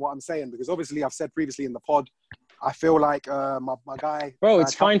back on what I'm saying because obviously I've said previously in the pod, I feel like my guy. Bro,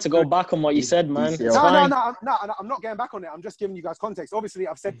 it's fine to go back on what you said, man. No, I'm not going back on it. I'm just giving you guys context. Obviously,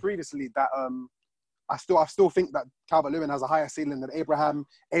 I've said previously that I still think that Calvert-Lewin has a higher ceiling than Abraham.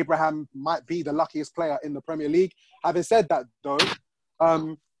 Abraham might be the luckiest player in the Premier League. Having said that,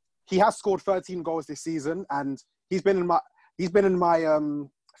 though, he has scored 13 goals this season, and he's been in my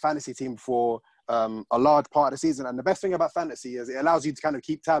fantasy team for a large part of the season. And the best thing about fantasy is it allows you to kind of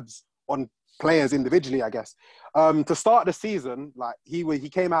keep tabs on players individually, I guess. To start the season, like he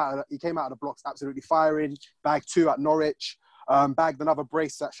came out of the blocks absolutely firing, bagged 2 at Norwich, bagged another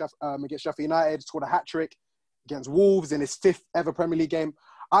brace against Sheffield United, scored a hat-trick against Wolves in his 5th ever Premier League game.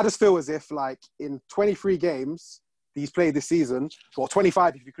 I just feel as if like in 23 games he's played this season, or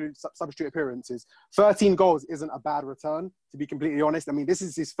 25 if you include substitute appearances, 13 goals isn't a bad return, to be completely honest. I mean, this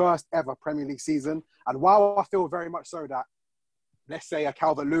is his 1st ever Premier League season. And while I feel very much so that, let's say, a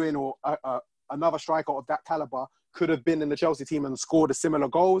Calvert-Lewin or another striker of that caliber could have been in the Chelsea team and scored a similar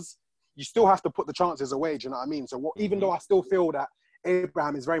goals, you still have to put the chances away, do you know what I mean? So even though I still feel that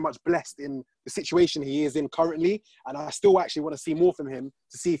Abraham is very much blessed in the situation he is in currently, and I still actually want to see more from him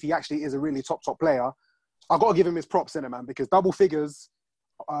to see if he actually is a really top player, I've got to give him his props in it, man, because double figures,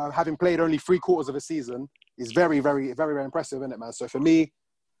 having played only 3/4 of a season, is very, very, very, very impressive, isn't it, man? So for me,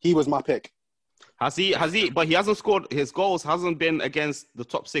 he was my pick. But he hasn't scored, his goals hasn't been against the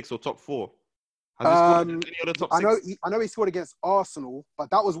top 6 or top 4. Has he scored any of the top 6? I know he scored against Arsenal, but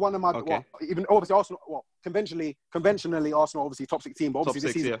that was one of my, even obviously Arsenal, conventionally Arsenal obviously top 6 team, but obviously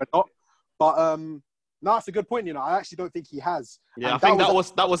this season not. But no, it's a good point. I actually don't think he has. Yeah, I think that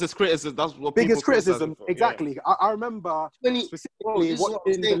was his criticism. That's what biggest criticism. Exactly. Yeah. I remember specifically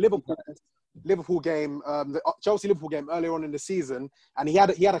in the Liverpool. Liverpool game, the Chelsea Liverpool game earlier on in the season, and he had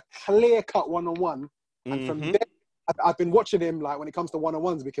a clear cut 1-on-1. And from there, I've been watching him like when it comes to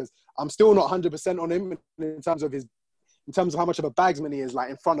 1-on-1s because I'm still not 100% on him in terms of how much of a bagsman he is, like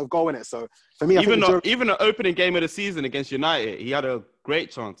in front of goal in it. So for me, even the opening game of the season against United, he had a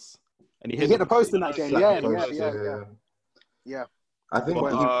great chance, and he hit the post in that game. Yeah. I think,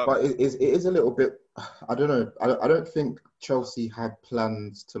 but it is a little bit. I don't know. I don't think Chelsea had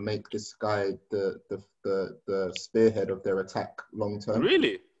plans to make this guy the spearhead of their attack long term.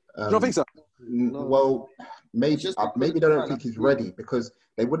 Really? You don't think so? Well, maybe they don't think he's ready because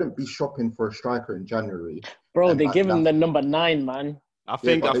they wouldn't be shopping for a striker in January. Bro, they give him the number 9, man. I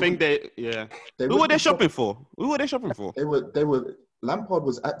think they. Who were they shopping for? They were. Lampard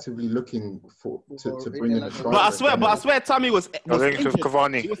was actively looking to bring in a striker. But I swear, Tammy was injured.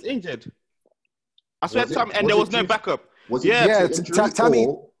 Cavani. He was injured. I swear, Tammy, and there was no backup. Tammy.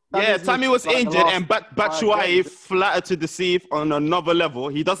 Yeah, Tammy was injured, and Batshuayi flattered to deceive on another level.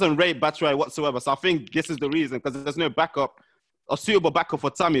 He doesn't rate Batshuayi whatsoever, so I think this is the reason because there's no backup, a suitable backup for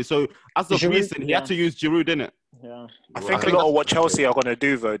Tammy. So as of recent, he had to use Giroud, didn't it? Yeah. I think a lot of what Chelsea are going to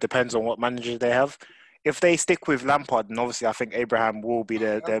do though depends on what managers they have. If they stick with Lampard, then obviously I think Abraham will be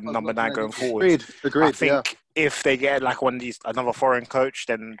their number 9 going forward. Agreed. I think if they get like another foreign coach,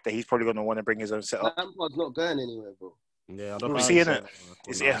 then he's probably going to want to bring his own setup. Lampard's not going anywhere, bro. Yeah, I don't We're think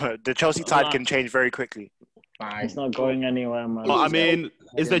seeing so. it. The Chelsea tide can change very quickly. Nah, he's not going anywhere, man. But I mean,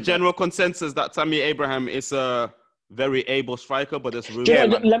 is the general consensus that Tammy Abraham is a very able striker, but there's room?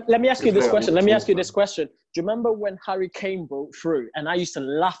 Let me ask you this question. Do you remember when Harry Kane broke through? And I used to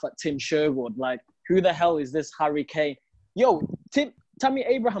laugh at Tim Sherwood, like, who the hell is this Harry Kane? Yo, Tammy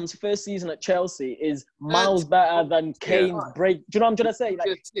Abraham's first season at Chelsea is miles better than Kane's break. Do you know what I'm trying to say?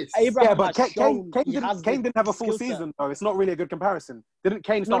 Like, Abraham Kane didn't have a full season, though. It's not really a good comparison. Didn't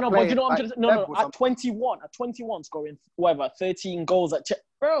Kane start playing? But you know what I'm trying to say? At 21, scoring, 13 goals at Chelsea.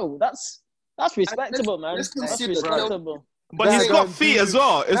 Bro, that's respectable, man. That's respectable. But he's got feet as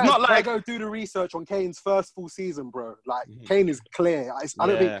well. It's not like... Go do the research on Kane's first full season, bro. Like, Kane is clear. I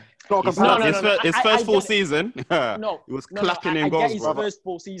don't think... It's not a comparison. His first full season, he was clapping in goals, I get his first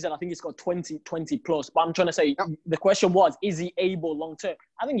full season. I think he's got 20 plus. But I'm trying to say, the question was, is he able long term?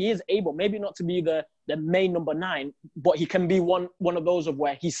 I think he is able. Maybe not to be the main number 9, but he can be one of those of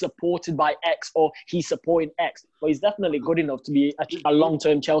where he's supported by X or he's supporting X. But he's definitely good enough to be a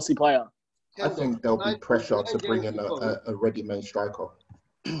long-term Chelsea player. I think there'll be pressure to bring in a ready-made striker.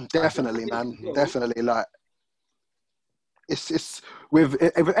 Definitely, man. Definitely. Like, it's with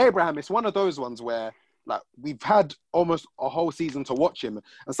Abraham. It's one of those ones where, like, we've had almost a whole season to watch him,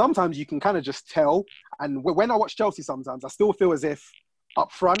 and sometimes you can kind of just tell. And when I watch Chelsea, sometimes I still feel as if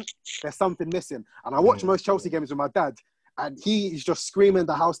up front there's something missing. And I watch most Chelsea games with my dad. And he's just screaming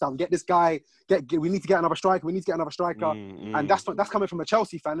the house down. Get this guy. We need to get another striker. We need to get another striker. And that's coming from a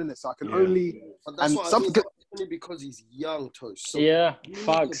Chelsea fan, isn't it? So I can only. But that's only because he's young, Tosh. So yeah,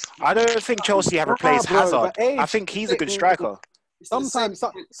 facts. I don't think Chelsea have replaced Hazard. I think he's a good striker.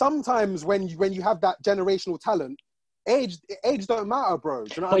 Sometimes when you have that generational talent, age don't matter, bro.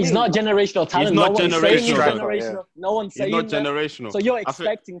 Do you know but he's not generational talent. He's not generational. No one's saying he's not generational. So you're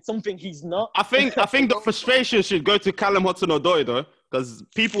expecting something he's not. I think the frustration should go to Callum Hudson-Odoi though, because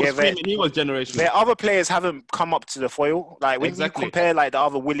people were screaming he was generational. Their other players haven't come up to the foil. Like when you compare like the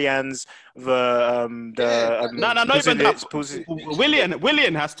other Willians, not even that.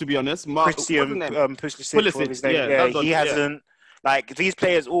 Willian has to be honest. Christian Pulisic, he hasn't. Like these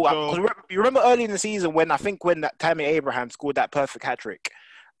players all. You remember early in the season when that Tammy Abraham scored that perfect hat trick,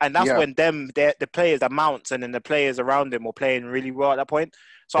 and that's when the players, the Mounts, and then the players around him were playing really well at that point.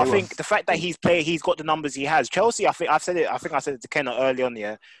 So I think the fact that he's got the numbers he has. Chelsea, I think I said it to Kenna early on.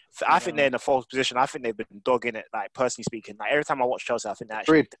 Yeah, I think they're in a false position. I think they've been dogging it. Like personally speaking, like every time I watch Chelsea, I think they're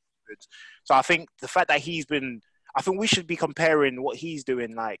actually good. So I think the fact that I think we should be comparing what he's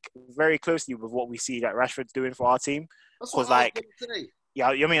doing like very closely with what we see that Rashford's doing for our team. Because I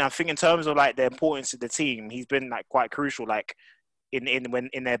think in terms of like the importance of the team, he's been like quite crucial, like in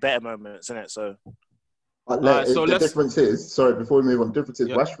their better moments, isn't it? So, the difference is, before we move on,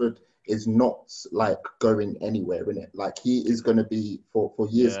 Rashford is not like going anywhere, innit? Like he is going to be for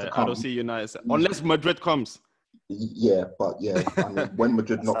years to come. I don't see United unless Madrid comes. Yeah, I mean, when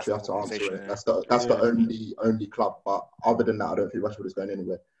Madrid knocks you have to answer it. That's the only club. But other than that, I don't think Rashford is going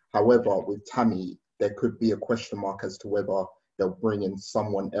anywhere. However, with Tammy, there could be a question mark as to whether they'll bring in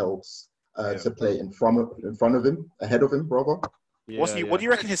someone else to play in front of him, ahead of him, brother. What do you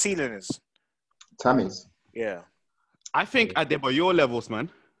reckon his ceiling is? Tammy's. Yeah. I think at Adebayor levels, man.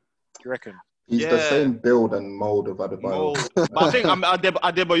 You reckon? He's the same build and mold of Adebayo. But I think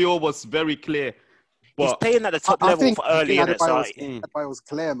Adebayo was very clear. But he's playing at the top level for early in it. Adebayo was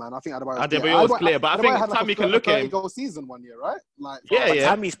clear, man. I think Adebayo was clear, but I think Tammy can look at him. Goal season 1 year, right? Like,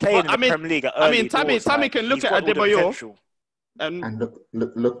 Tammy's playing in the Premier League at early. Tammy can look at Adebayo and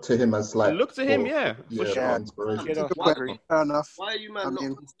look to him as like. Look to him, for sure. Inspiration. Fair enough. Why are you not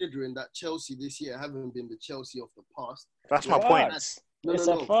considering that Chelsea this year haven't been the Chelsea of the past? That's my point.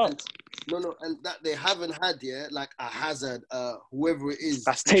 No, and that they haven't had like a Hazard, whoever it is,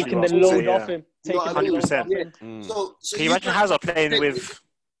 that's taking the load off him. 100%. So can you imagine Hazard playing with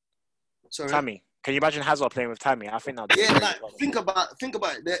Tammy? Can you imagine Hazard playing with Tammy? I think that. Yeah, like think about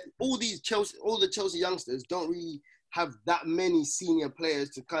it. That all the Chelsea youngsters don't really have that many senior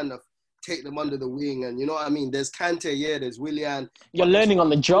players to kind of take them under the wing, and you know what I mean. There's Kante, there's Willian. You're learning on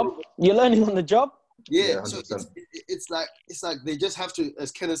the job. Yeah, so it's like they just have to,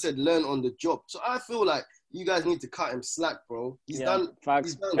 as Kenneth said, learn on the job. So I feel like you guys need to cut him slack, bro. He's done.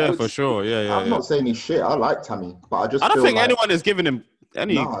 Yeah, for sure. Yeah. I'm not saying he's shit. I like Tammy, but I don't think anyone is giving him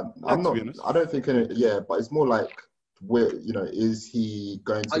any. No, I'm not. I don't think any. Yeah, but it's more like, is he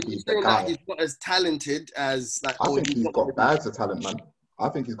going to be the guy? He's not as talented as like. I think he's got bags of talent, man. I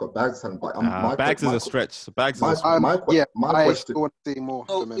think he's got bags of talent, but bags is a stretch. Bags is a stretch. My question. Want to see more.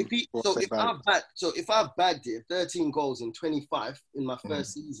 If I've bagged it 13 goals in 25 in my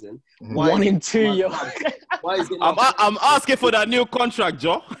first season, 1 in 2, why is it? I'm asking for that new contract,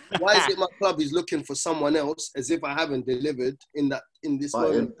 Joe. Why is it my club is looking for someone else as if I haven't delivered in this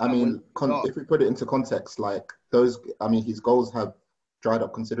moment? I mean, if we put it into context, like his goals have dried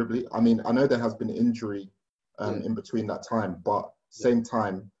up considerably. I mean, I know there has been injury in between that time, but same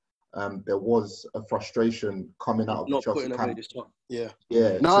time, there was a frustration coming out of the Chelsea camp. Yeah.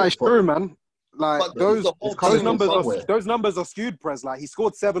 No, it's true, man. Like those numbers are skewed, Prez. Like he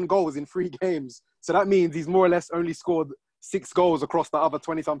scored 7 goals in 3 games, so that means he's more or less only scored 6 goals across the other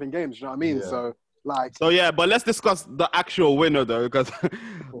 20-something games. You know what I mean? Yeah. So but let's discuss the actual winner though, because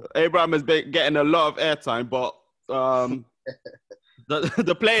Abraham has been getting a lot of airtime, but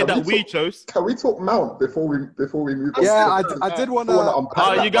the player that we chose. Can we talk Mount before we move on? Yeah, I did want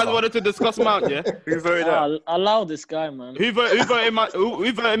to. You guys wanted to discuss Mount, yeah? Who voted that? Allow this guy, man. Who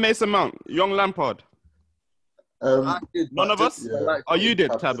voted Mason Mount? Young Lampard. None of us. Yeah. You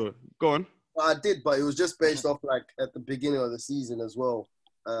did, Tabu. Go on. I did, but it was just based off like at the beginning of the season as well.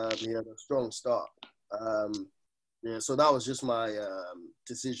 He had a strong start. So that was just my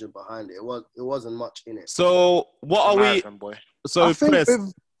decision behind it. It wasn't much in it. So what are we? So Chris,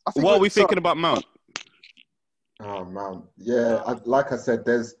 what are we thinking about Mount? Oh, Mount. Yeah, like I said,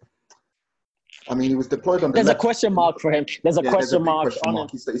 he was deployed on the left. There's a question mark for him. There's a question mark on him.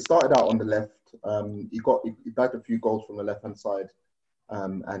 He started out on the left. He bagged a few goals from the left-hand side.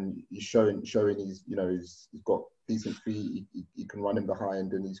 And he's showing he's got decent feet. He can run in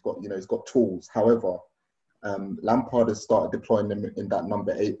behind, and he's got tools. However, Lampard has started deploying him in that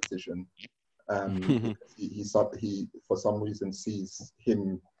number 8 position. He for some reason sees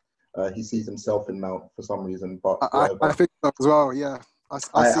him. He sees himself in Mount for some reason. But I think so as well. Yeah, I see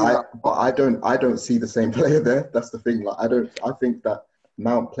that. But I don't see the same player there. That's the thing. Like I think that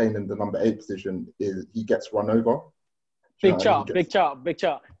Mount playing in the number 8 position he gets run over. Big chart. Do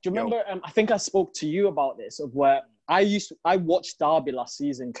you remember? I think I spoke to you about this of where I watched Derby last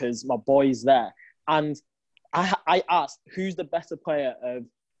season because my boy's there, and I asked who's the better player of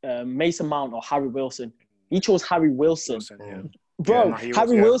Mason Mount or Harry Wilson. He chose Harry Wilson. Bro,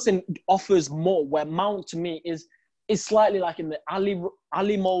 Harry Wilson offers more. Where Mount to me is slightly like in the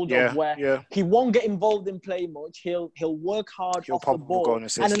Ali mode of where he won't get involved in play much. He'll work hard off the ball, and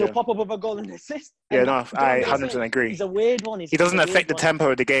then he'll pop up with a goal and assist. I 100% agree. He's a weird one. He doesn't affect the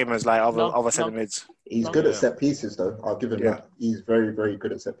tempo of the game as like other centre mids. He's good at set pieces, though. I'll give him that. He's very, very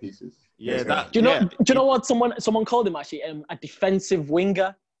good at set pieces. Yeah. Do you know what someone called him actually? A defensive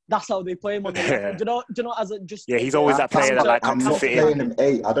winger. That's how they play him on the left. Do you know as a just? Yeah, he's always that player that like comes to fit in. I'm not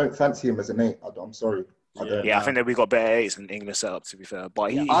playing him 8. I don't fancy him as an 8. I'm sorry. I think that we got better 8s in English setup, to be fair.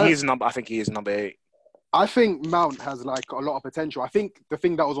 But I think he is number 8. I think Mount has like a lot of potential. I think the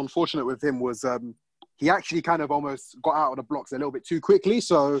thing that was unfortunate with him was he actually kind of almost got out of the blocks a little bit too quickly.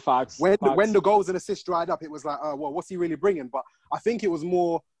 So when the goals and assists dried up, it was like, what's he really bringing? But I think it was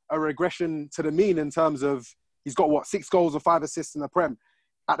more a regression to the mean in terms of he's got 6 goals or 5 assists in the Prem.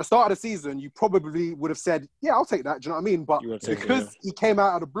 At the start of the season, you probably would have said, yeah, I'll take that. Do you know what I mean? But because he came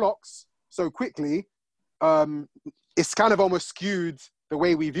out of the blocks so quickly, it's kind of almost skewed the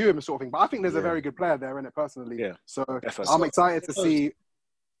way we view him, sort of thing. But I think there's a very good player there, in it personally. Yeah. So I'm excited to see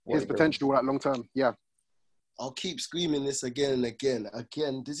his potential at long term. Yeah. I'll keep screaming this again and again.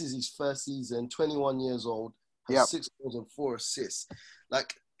 Again, this is his first season, 21 years old, has 6 goals and 4 assists.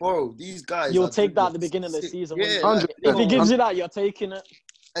 Like, bro, these guys. You'll take that at the beginning of the season. Yeah, like, if he gives you that, you're taking it.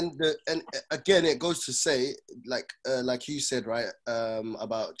 And again, it goes to say, like you said, right,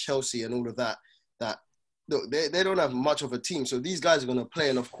 about Chelsea and all of that. That look, they don't have much of a team, so these guys are gonna play,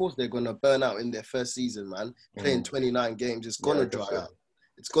 and of course they're gonna burn out in their first season, man. Playing 29 games, it's gonna dry out.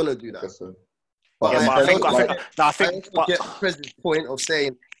 It's gonna do that. But I think get Prez's point of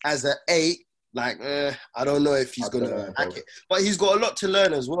saying as an 8, like I don't know if he's gonna hack it, but he's got a lot to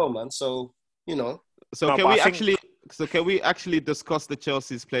learn as well, man. So you know. So can we actually discuss the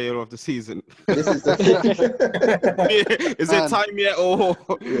Chelsea's player of the season? This is Is it time yet? Or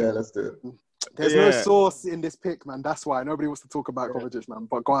yeah, let's do it. There's no sauce in this pick, man. That's why nobody wants to talk about Kovacic, man.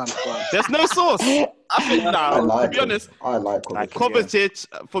 But go on. There's no sauce. I think now, to be honest, I like Kovacic. Kovacic,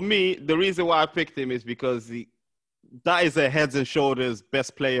 for me, the reason why I picked him is because that is a heads and shoulders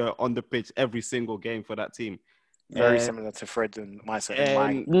best player on the pitch every single game for that team. Very similar to Fred and myself.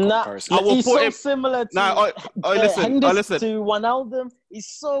 He's so similar to listen. to Wijnaldum. He's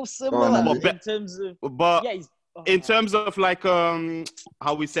so similar in terms of. But in terms of like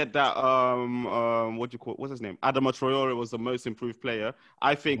how we said that what's his name? Adama Traore was the most improved player.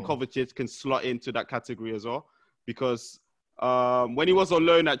 I think Kovacic can slot into that category as well, because when he was on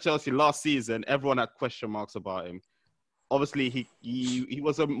loan at Chelsea last season, everyone had question marks about him. Obviously, he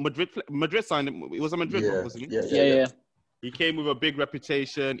was a Madrid signed him. He was a Madrid, wasn't he? Yeah. He came with a big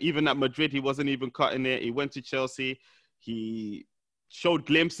reputation. Even at Madrid, he wasn't even cutting it. He went to Chelsea. He showed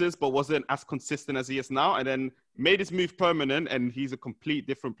glimpses, but wasn't as consistent as he is now. And then made his move permanent, and he's a complete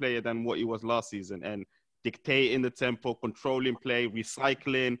different player than what he was last season. And dictating the tempo, controlling play,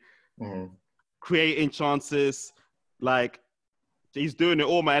 recycling, creating chances, like. He's doing it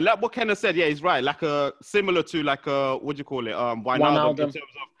all, man. And like what Kenna said, yeah, he's right. Like similar to what do you call it? Wijnaldum in terms of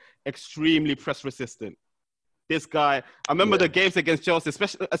extremely press resistant. This guy, I remember the games against Chelsea,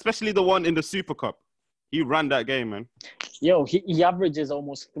 especially the one in the Super Cup. He ran that game, man. Yo, he averages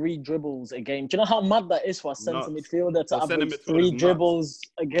almost 3 dribbles a game. Do you know how mad that is for a centre midfielder to average 3 dribbles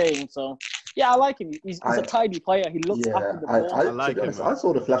a game? So, yeah, I like him. He's a tidy player. He looks after the ball. I like him. I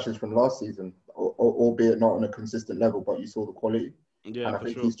saw the flashes from last season, albeit not on a consistent level, but you saw the quality. Yeah, and I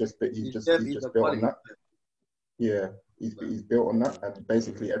think he's just built on that. Yeah, he's built on that, and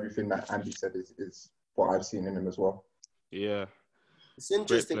basically everything that Andy said is what I've seen in him as well. Yeah, it's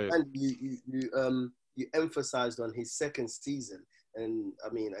interesting, and you emphasized on his second season, and I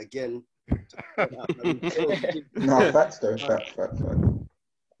mean, again, no, facts though, facts.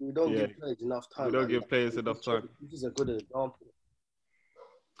 We don't give players enough time. We don't give players enough time. This is a good example.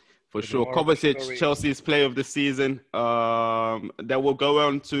 For sure. Kovacic, Chelsea's player of the season. Then we'll go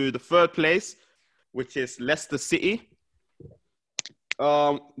on to the third place, which is Leicester City.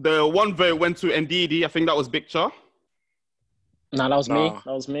 The one vote went to Ndidi. I think that was Big Char. No, that was me.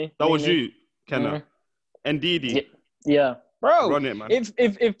 That was me. That was you, Kenna. Ndidi. Yeah. Bro, run it, man. If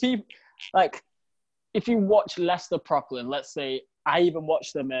people, like, if you watch Leicester properly, and let's say I even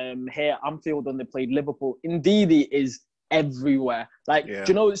watched them here at Anfield when they played Liverpool, Ndidi is everywhere. Like, do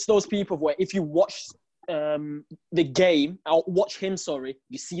you know, it's those people where if you watch the game, I'll watch him,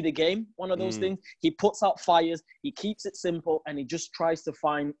 you see the game, one of those things. He puts out fires, he keeps it simple, and he just tries to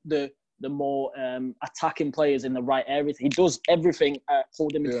find the more attacking players in the right areas. He does everything a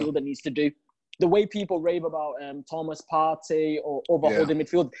holding midfielder needs to do. The way people rave about Thomas Partey or other holding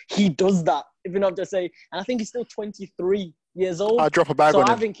midfield, he does that, if you know what I'm saying. And I think he's still 23 years old. I'll drop a bag on him.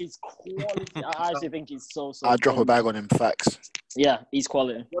 So I think he's quality. I actually think he's so I'll drop a bag on him, facts. Yeah, he's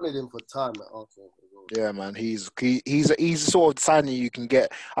quality. Wanted him for time at Arsenal. Yeah, man, he's the sort of signing you can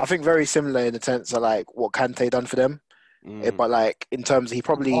get. I think very similar in the sense of like what Kante done for them, but like in terms of he's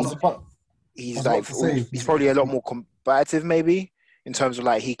probably a lot more combative maybe in terms of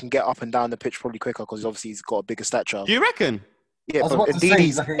like he can get up and down the pitch probably quicker because obviously he's got a bigger stature. Do you reckon? Yeah, but indeed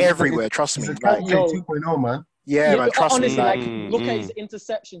he's everywhere. Trust me, like 2.0, man. Yeah, man, trust honestly, me. like, look at his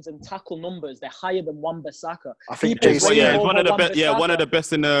interceptions and tackle numbers. They're higher than Wan-Bissaka. I think he's one of the best. Yeah, one of the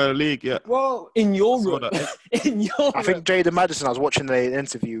best in the league. Yeah. Well, in Europe. I think Jadon Maddison. I was watching the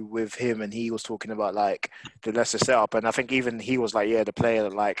interview with him, and he was talking about like the Leicester setup, and I think even he was like, the player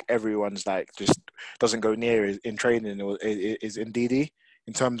that like everyone's like just doesn't go near in training is Ndidi.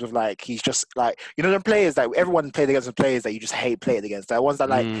 In terms of like, he's just like, you know, the players that everyone played against, the players that you just hate playing against. The ones that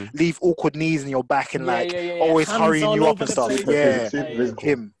like leave awkward knees in your back and always hands hurrying you up and stuff. Yeah,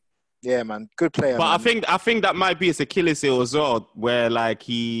 him. Yeah, man, good player. But man. I think that might be his Achilles heel as well, where like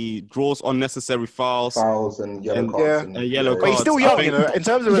he draws unnecessary fouls and yellow cards. And yellow cards. But he's still young, you know. In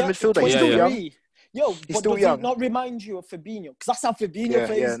terms of a midfielder, he's still young. Yo, He's but still does young. it not remind you of Fabinho? Because that's how Fabinho Yeah,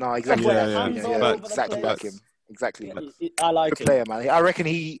 plays. yeah, no, He's exactly. got Yeah, hands yeah, all yeah. over the Exactly like place. him. Exactly. I like Good him. player, man. I reckon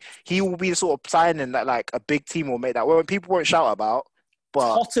he will be the sort of signing that like a big team will make that. Well, people won't shout about,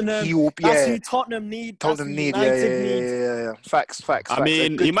 but Tottenham. he will. That's Yeah, who Tottenham need. Tottenham That's who need. United need. Yeah. Facts. I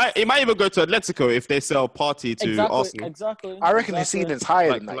mean, he might even go to Atletico if they sell Partey to Arsenal. Exactly. I reckon his ceiling's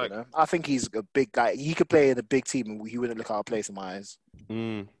higher than that. Like- You know, I think he's a big guy. He could play in a big team, and he wouldn't look out of place in my eyes.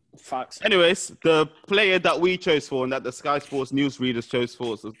 Facts. Anyways, the player that we chose for and that the Sky Sports news readers chose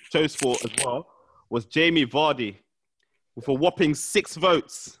for as well was Jamie Vardy with a whopping 6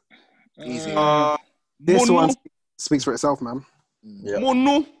 votes. Easy. This Mono. one speaks for itself, man. Yeah.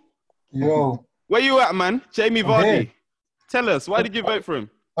 Mono. Yo, Where you at, man? Jamie I'm Vardy. here. Tell us, why did you vote for him?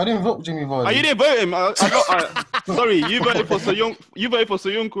 I didn't vote for Jimmy Vardy. Oh, you didn't vote him. Sorry, you voted for Soyuncu. You voted for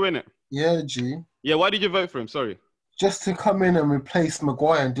Soyuncu, innit? Yeah, G. Yeah, why did you vote for him? Sorry. Just to come in and replace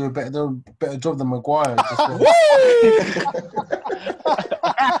Maguire and do a better job than Maguire.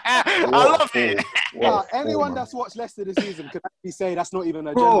 I love it. Anyone that's watched Leicester this season could actually say that's not even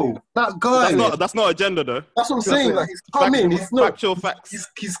a Bro, agenda. that guy. That's not agenda though. That's what I'm saying. Like he's come in. He's not. Factual facts.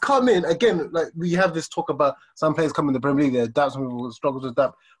 He's come in again. Like we have this talk about some players coming in the Premier League. They adapt. Some people struggle to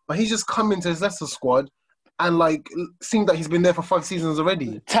adapt. But he's just come into his Leicester squad and like seemed that he's been there for 5 seasons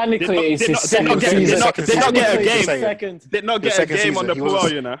already. Technically, it's his second Did season. not get a game. Second. Did not get a game on the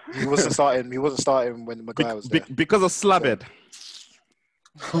Puel, you know. He wasn't starting when Maguire was there. Because of Slabhead.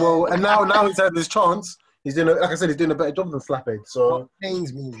 Well, and now he's had his chance. He's doing, like I said, he's doing a better job than Slaphead. So What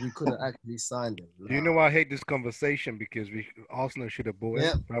pains me is we couldn't actually sign him. Do you know why I hate this conversation? Because Arsenal should have bought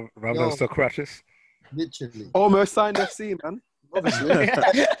Yeah. it rather than Socrates. Literally. Almost signed FC, man. Obviously.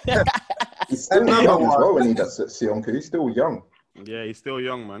 He's still young as well when he does Sionku. He's still young. Yeah, he's still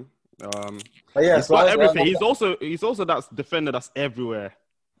young, man. yeah, he's so got I- everything. I- He's also that defender that's everywhere.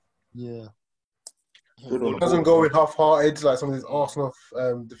 Yeah. He doesn't go with half-hearted like some of these Arsenal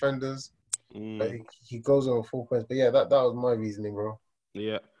defenders. Like, he goes on full points. But yeah, that was my reasoning, bro.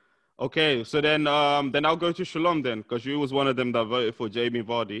 Yeah. Okay, so then I'll go to Shalom then, because you was one of them that voted for Jamie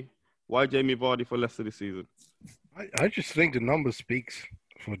Vardy. Why Jamie Vardy for Leicester this season? I just think the number speaks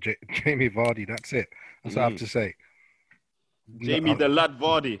for Jamie Vardy. That's it. That's what I have to say. Jamie the lad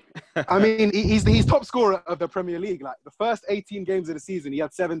Vardy. I mean, he's top scorer of the Premier League. Like the first 18 games of the season, he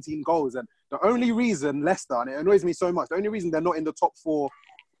had 17 goals. And the only reason Leicester, and it annoys me so much, the only reason they're not in the top 4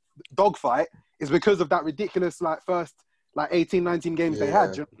 dogfight is because of that ridiculous first 18, 19 games they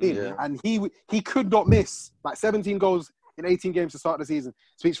had. Do you know what I mean? And he could not miss 17 goals in 18 games to start the season.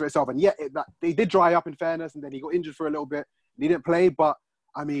 Speaks for itself. And yet they did dry up in fairness, and then he got injured for a little bit. And he didn't play, but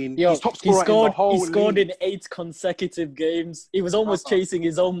I mean, he's top scorer in the whole He scored league. in 8 consecutive games. He was almost chasing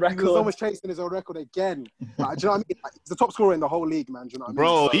his own record. He was almost chasing his own record again. Do you know what I mean? He's the top scorer in the whole league, man. Do you know what I mean?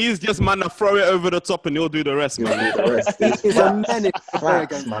 Bro, he's just man to throw it over the top and he'll do the rest, man. He's a menace.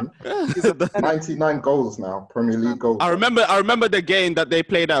 Facts, man. 99 goals now, Premier League goals. I remember the game that they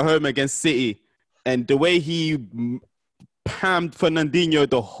played at home against City, and the way he pammed Fernandinho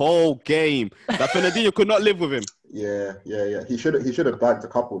the whole game. That Fernandinho could not live with him. Yeah. He should have bagged a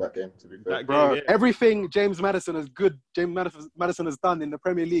couple that game, to be fair. Bro, everything James Maddison has done in the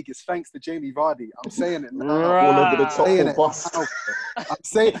Premier League is thanks to Jamie Vardy. I'm saying it now. All over the top Saying or it bust. now. I'm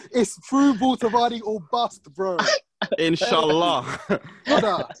saying it's through ball to Vardy or bust, bro. Inshallah.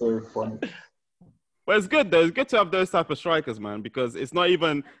 So funny. But it's good though. It's good to have those type of strikers, man, because it's not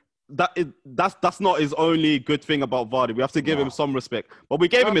even that's not his only good thing about Vardy. We have to give him some respect. But we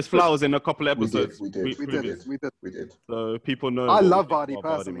gave him his flowers in a couple of episodes. We did. So people know. I what love we think Vardy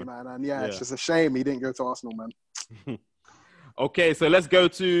about personally, man. man. And it's just a shame he didn't go to Arsenal, man. Okay, so let's go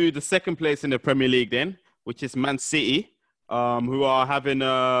to the second place in the Premier League then, which is Man City, who are having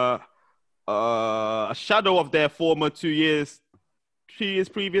a shadow of their former 2 years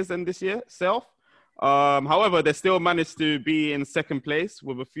previous than this year self. However, they still managed to be in second place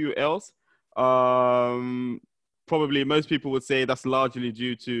with a few L's. Probably most people would say that's largely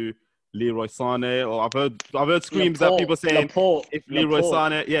due to Leroy Sané, or I've heard screams that people saying if Leroy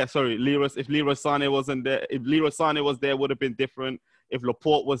Sané wasn't there, if Leroy Sané was there, it would have been different. If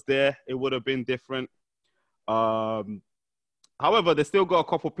Laporte was there, it would have been different. However, they still got a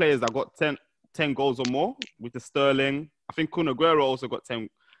couple players that got 10 goals or more, with the Sterling. I think Kun Aguero also got 10.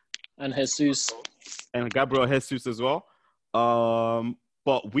 And Jesus. And Gabriel Jesus as well.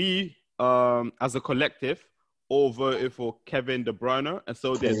 But we, as a collective, all voted for Kevin De Bruyne, and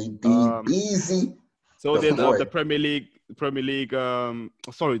so did easy. So did the Premier League.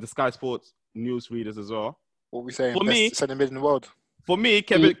 The Sky Sports news readers as well. What we saying? For me, centre mid in the world. For me,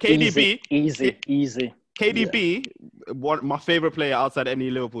 KDB, easy. KDB, my favorite player outside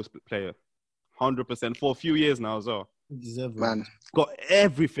any Liverpool player, 100% for a few years now as well. Man, got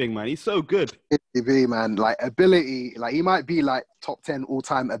everything, man. He's so good. KDB, man, like ability, like he might be like top 10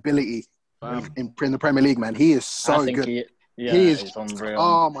 all-time ability in the Premier League, man. He is so good. He is unreal.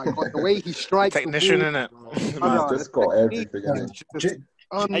 Oh my god, the way he strikes Technician, the innit? ball. He's just got everything in him.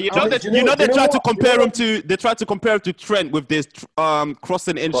 And they tried to compare him to Trent with this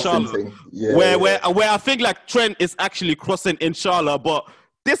crossing inshallah, where I think like Trent is actually crossing inshallah, but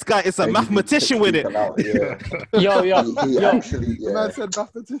this guy is a mathematician with it. Yo. The man said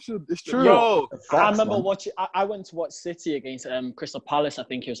mathematician. It's true. Yo, I remember watching. I went to watch City against Crystal Palace. I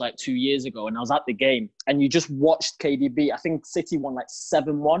think it was like 2 years ago, and I was at the game. And you just watched KDB. I think City won like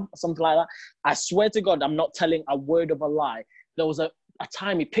 7-1 or something like that. I swear to God, I'm not telling a word of a lie. There was a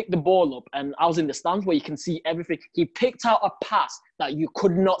time he picked the ball up, and I was in the stands where you can see everything. He picked out a pass that you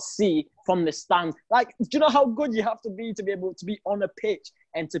could not see from the stands. Like, do you know how good you have to be able to be on a pitch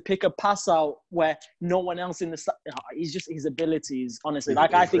and to pick a pass out where no one else in the stand? He's just, his abilities, honestly.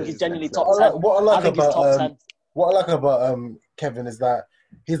 Like, I think he's genuinely top 10. What I like about Kevin is that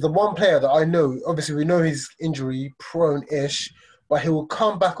he's the one player that I know. Obviously, we know he's injury prone-ish, but he will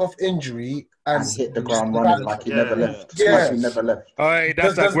come back off injury and hit the ground running like he never left. Yeah, he never left. All right,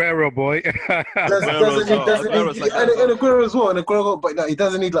 that's Aguero, boy. Aguero as well, and Aguero, but like, he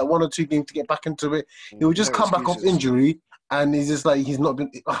doesn't need like 1 or 2 games to get back into it. He will just come back off injury, and he's just like he's not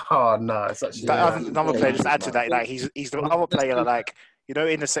been. Oh no, it's actually another player. Just add to that, like he's the other player that, like, you know,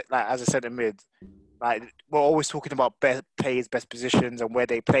 in the like as a centre mid. Like, we're always talking about players' best positions and where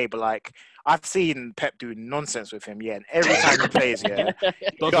they play, but like I've seen Pep do nonsense with him, and every time he plays, he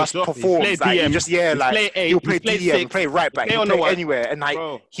just performs. Like, he'll play DM, play right back, he'll play anywhere, and like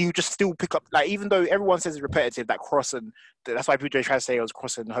he'll just still pick up. Like, even though everyone says it's repetitive, like cross, and that's why people try to say it was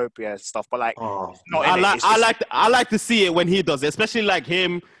cross and hope, stuff. But like, I like to see it when he does it, especially like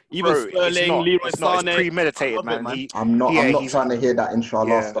him. Even Sterling, Leroy Sané. It's premeditated, man. I'm not trying to hear that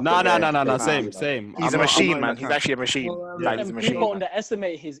inshallah stuff. No. Same. He's a machine, man. He's actually a machine. He's a machine. People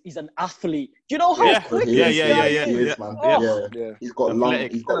underestimate he's an athlete. Do you know how quick he is, man. He's got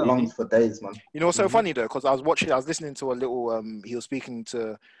lungs for days, man. You know what's so funny though? Because I was listening to a little. He was speaking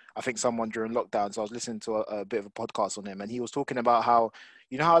to, I think, someone during lockdown. So I was listening to a bit of a podcast on him, and he was talking about how,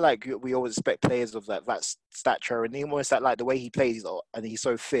 you know how like we always expect players of that stature, and almost that like the way he plays, and he's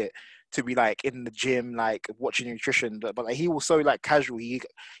so fit to be like in the gym, like watching nutrition, but like he was so like casual. He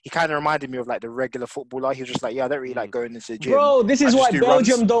kind of reminded me of like the regular footballer. He was just like, I don't really like going into the gym. Bro, this is why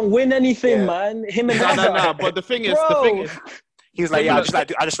Belgium don't win anything, man. Him and no. But the thing is, he was like, I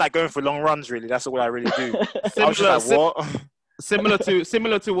just like going for long runs. Really, that's what I really do. I was just like, what? Similar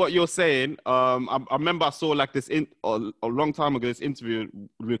to what you're saying, I remember I saw like this a long time ago, this interview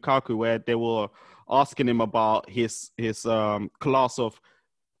with Lukaku where they were asking him about his class of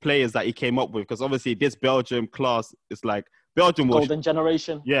players that he came up with, because obviously this Belgium class is like Belgium was golden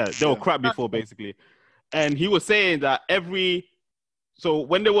generation. Yeah, they were crap before basically, and he was saying that so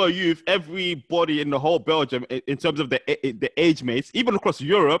when they were youth, everybody in the whole Belgium, in terms of the age mates, even across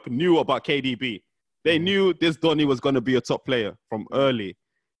Europe, knew about KDB. They knew this Donny was going to be a top player from early.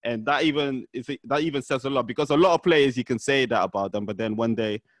 And that even says a lot, because a lot of players, you can say that about them, but then when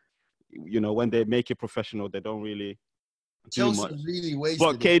they make it professional, they don't really do Chelsea much. Really wasted.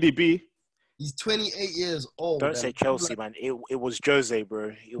 But KDB, he's 28 years old. Don't say Chelsea, man. It was Jose,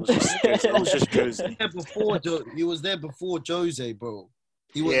 bro. It was just Jose. He was there before Jose, bro.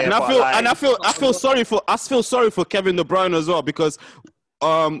 I feel sorry for Kevin De Bruyne as well, because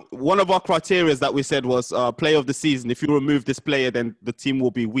one of our criteria that we said was player of the season. If you remove this player, then the team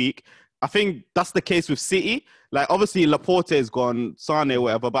will be weak. I think that's the case with City. Like, obviously Laporte is gone, Sane,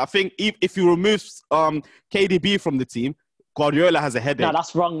 whatever. But I think if you remove KDB from the team, Guardiola has a headache. No,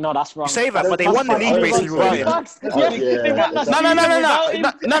 that's wrong. You say that, but they won the league basically without him.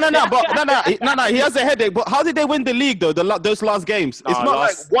 No. He has a headache. But how did they win the league though? Those last games. It's not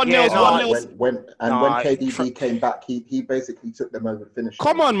like 1-0. When KDB came back, he basically took them over and finished.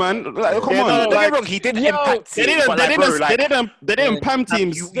 Come on, man. Come on. Don't get wrong. He did impact. They didn't PAM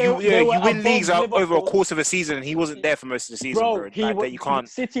teams. You win leagues over a course of a season, and he wasn't there for most of the season, bro. You can't.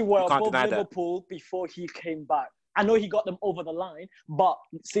 City were above Liverpool before he came back. I know he got them over the line, but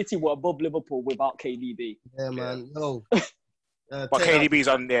City were above Liverpool without KDB. Yeah, man. No. But KDB's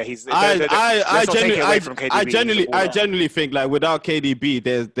on there. I genuinely think like without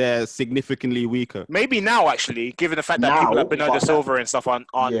KDB, they're significantly weaker. Maybe now, actually, given the fact that people like Bernardo Silva and stuff aren't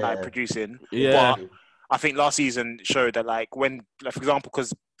like producing. Yeah. But I think last season showed that, like, when, like, for example,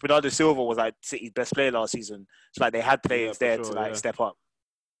 because Bernardo Silva was like City's best player last season, so like they had players to step up.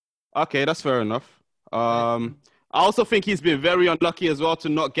 Okay, that's fair enough. I also think he's been very unlucky as well to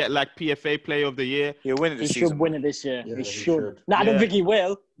not get like PFA Player of the Year. He'll win it He this season. should win it this year. Yeah, he he should. should. No, I don't Yeah. think he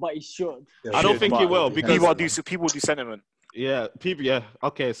will, but he should. Yeah, I don't should, think he but will because People do sentiment. yeah, people. Yeah,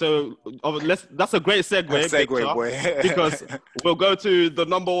 okay. So that's a great segue. Big Char, boy. because we'll go to the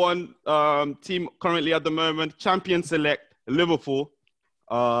number one team currently at the moment, champion select Liverpool.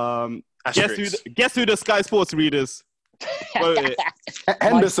 Guess who the Sky Sports readers voted?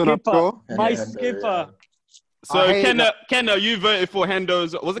 Henderson, My of course. skipper. My Yeah, skipper. So I hate Kenna, you voted for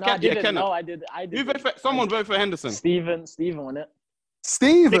Hendo's. Was it No, I Ken? Yeah, didn't. Kenna. No, I did. You voted for, someone voted for Henderson. Steven won it.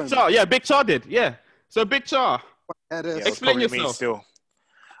 Steven. Big Char, yeah, Big Char did. Yeah. So Big Char, Head Yeah, is- it was explain probably me yourself. still.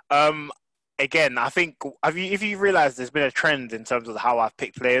 Again, I think if you realize there's been a trend in terms of how I've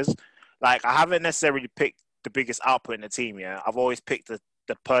picked players. Like I haven't necessarily picked the biggest output in the team. Yeah, I've always picked the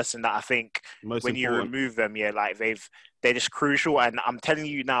person that I think Most when you important. remove them, yeah, like they're just crucial. And I'm telling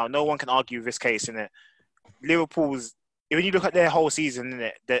you now, no one can argue with this case. In it, Liverpool's. When you look at their whole season, in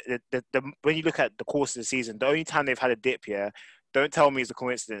it, when you look at the course of the season, the only time they've had a dip here. Don't tell me it's a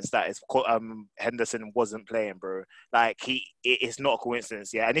coincidence that Henderson wasn't playing, bro. Like it's not a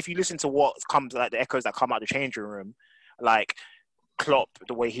coincidence, yeah. And if you listen to what comes, like the echoes that come out of the changing room, like Klopp,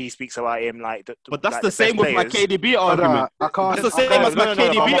 the way he speaks about him, like. But that's like the same with my players. KDB argument. I can't. That's the same as my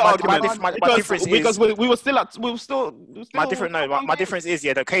KDB argument. My difference Because is we were still. my difference is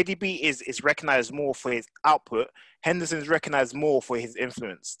that KDB is recognized more for his output. Henderson's recognized more for his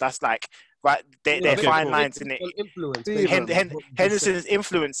influence. That's like right. They're fine lines in it. Influence. Henderson's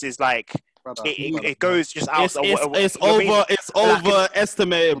influence is like it goes just out. It's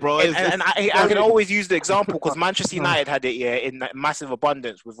overestimated, bro. And I can always use the example because Manchester United had it in massive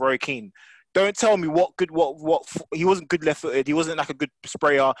abundance with Roy Keane. Don't tell me what he wasn't good left-footed. He wasn't like a good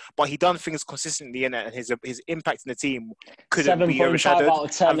sprayer, but he done things consistently in it, and his impact in the team couldn't be 7.5 overshadowed. out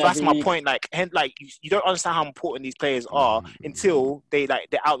of 10 And that's my every point. Like you don't understand how important these players are until they're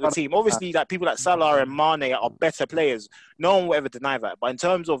out of the team. Obviously, like people like Salah and Mane are better players. No one will ever deny that. But in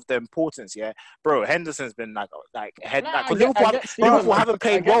terms of the importance, yeah, bro, Henderson's been Liverpool haven't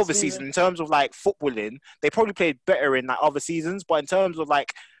played well this season in terms of like footballing. They probably played better in like other seasons, but in terms of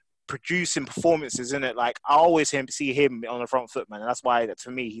like producing performances in it, like I always see him on the front foot, man, and that's why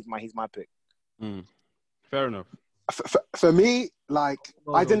for me he's my pick. Fair enough. For me, like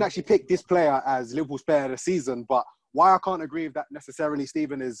I didn't actually pick this player as Liverpool's player of the season, but why I can't agree with that necessarily,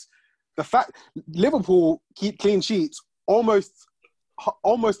 Stephen, is the fact Liverpool keep clean sheets almost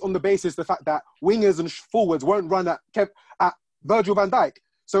on the basis the fact that wingers and forwards won't run at Virgil van Dijk.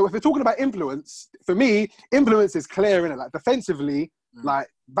 So if we're talking about influence, for me, influence is clear in it. Like defensively, like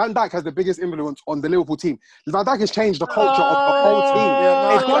Van Dijk has the biggest influence on the Liverpool team. Van Dijk has changed the culture of the whole team.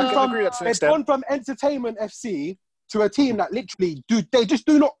 It's gone from entertainment FC to a team that literally do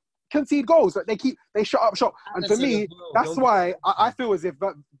not concede goals. Like they shut up shop. And for me, that's why I feel as if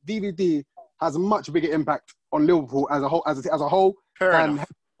VVD has a much bigger impact on Liverpool as a whole. Fair enough.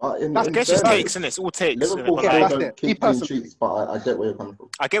 I guess it's takes, and it's all takes. Liverpool don't keep clean sheets, but I get where you're coming from.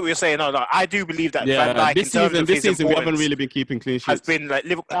 I get what you're saying. No, I do believe that Van Dijk, this season we haven't really been keeping clean sheets. Has been like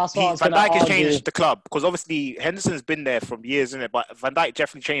Liverpool. Van Dijk has changed the club because obviously Henderson's been there from years, isn't it? But Van Dijk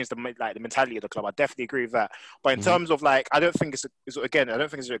definitely changed the mentality of the club. I definitely agree with that. But in terms of like, I don't think it's a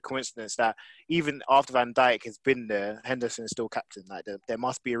coincidence that even after Van Dijk has been there, Henderson's still captain. Like there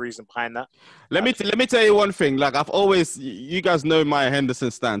must be a reason behind that. Let me tell you one thing. Like you guys know my Henderson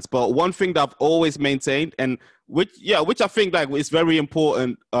stance, but one thing that I've always maintained, and which I think like is very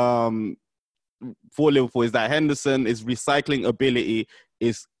important for Liverpool, is that Henderson's recycling ability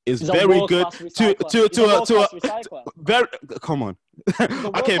is very good very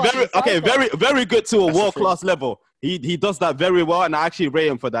good to a world class level. He does that very well, and I actually rate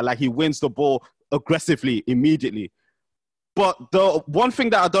him for that. Like he wins the ball aggressively immediately. But the one thing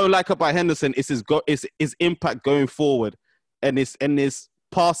that I don't like about Henderson is his impact going forward and his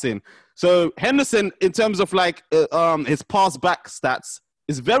passing. So Henderson, in terms of like his pass back stats,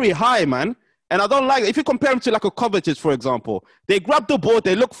 is very high, man. And I don't like it. If you compare him to like a Kovacic, for example, they grab the ball,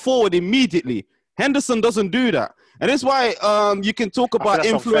 they look forward immediately. Henderson doesn't do that, and that's why you can talk about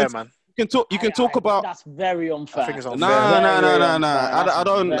influence. Unfair, man. You can talk about. That's very unfair. I think it's unfair. No. I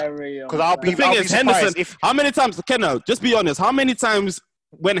don't. Because the thing is, Henderson. How many times? Kenno, just be honest. How many times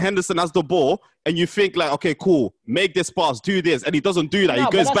when Henderson has the ball and you think like, okay, cool, make this pass, do this, and he doesn't do that. No,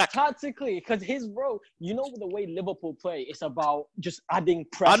 he goes back tactically, because his role. You know the way Liverpool play. It's about just adding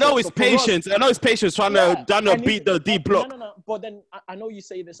pressure. I know it's patience. Trying to beat the deep block. No. But then I know you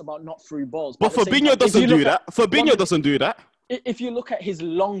say this about not through balls. But Fabinho doesn't do that. Fabinho doesn't do that. If you look at his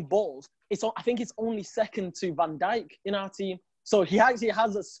long balls, I think it's only second to Van Dijk in our team. So he actually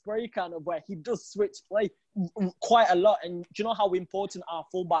has a spray can of where he does switch play quite a lot. And do you know how important our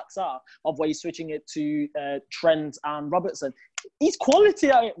fullbacks are of where he's switching it to Trent and Robertson? He's quality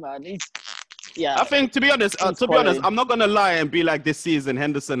at it, man. I think, to be honest, I'm not gonna lie and be like this season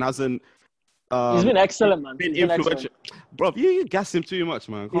Henderson hasn't. He's been excellent, man. Been influential, bro. You gas him too much,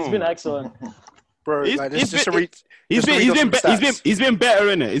 man. He's been excellent, bro. He's been better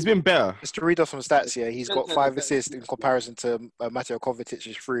in it. He's been better. Just to read off some stats here, he's got 5 assists in comparison to Mateo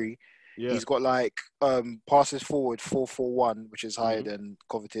Kovacic's 3. Yeah. He's got like passes forward 4-4-1, which is higher than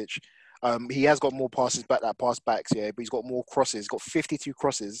Kovacic. He has got more passes back, pass backs, but he's got more crosses. He's got 52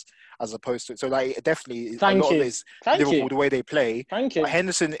 crosses as opposed to. So like definitely a lot of it is Liverpool the way they play. Thank you. But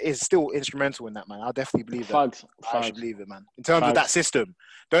Henderson is still instrumental in that, man. I definitely believe that. I should believe it, man. In terms of that system,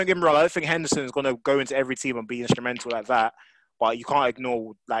 don't get me wrong. I don't think Henderson is going to go into every team and be instrumental like that. But you can't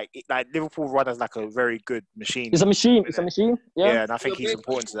ignore like Liverpool run as like a very good machine. It's a machine. Yeah. Yeah, and I think he's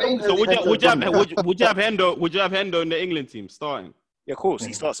important to that. So would you have Hendo in the England team starting? Yeah, of course,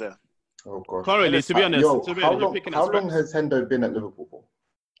 he starts there. Oh God. Currently, to be honest, how long has Hendo been at Liverpool for?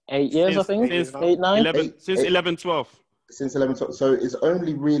 8 years, I think. Since 8, 9. Since 11-12. Since 11-12. So it's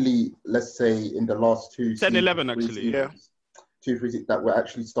only really, let's say, in the last 2 10-11 actually, seasons, yeah. 2 seasons that we're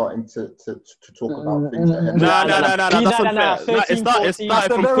actually starting to talk about things. No, that's unfair. It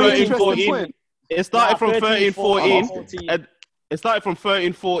started from 13-14. It started from 13-14. It started from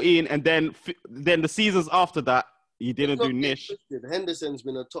 13-14, and then the seasons after that, he didn't do niche. Henderson's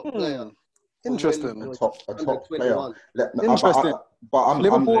been a top player. Interesting. A top player. Interesting. But I'm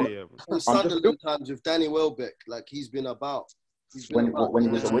Liverpool. Sunderland times with Danny Welbeck, like he's been about. When he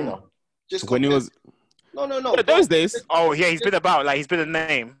was a winger. When he was. No. Those days. Oh yeah, he's been about. Like he's been a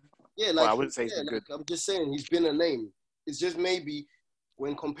name. Yeah, like well, I wouldn't say he's been good. I'm just saying he's been a name. It's just maybe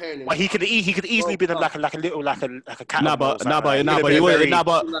when comparing him. But he could easily be like a cat.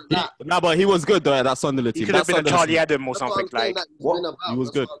 But he was good though at that Sunderland team. He could have been a Charlie Adam or something like. He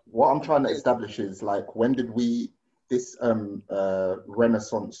was good. What I'm trying to establish is like when did this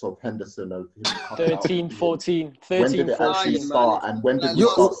renaissance of Henderson of him 13, 14. When did it actually start? And when did you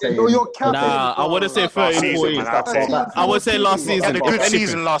start saying? I wouldn't say 13, 14. I would say last season. A good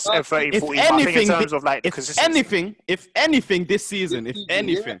season last 13, 14. I think in terms of like consistency. If anything, this season, if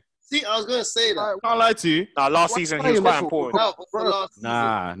anything. See, I was going to say that. Can't lie to you. Last season he was quite important.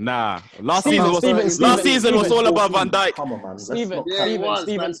 Nah. Last season was all about Van Dijk. Come on, man.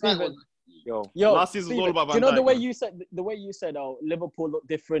 Steven. Yo, last season was all about Van Dijk. You know the way you said, oh, Liverpool looked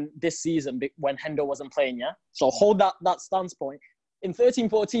different this season when Hendo wasn't playing, yeah? So hold that stance point. In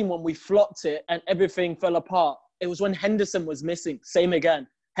 13-14, when we flopped it and everything fell apart, it was when Henderson was missing. Same again.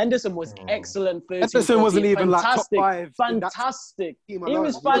 Henderson was excellent. Henderson wasn't even like top 5. Fantastic. He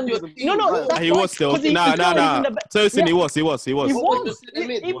was fantastic. No. He was still. Nah. Tosin, he was. It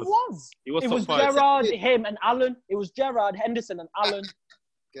was Gerrard, him, and Allen. It was Gerrard, Henderson, and Allen.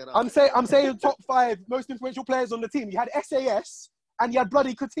 I'm saying top 5 most influential players on the team. You had SAS and you had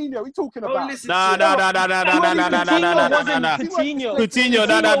bloody Coutinho. What are you talking about? Nah. Coutinho,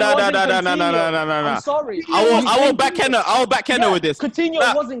 no. I'm sorry. I will back Henner with this.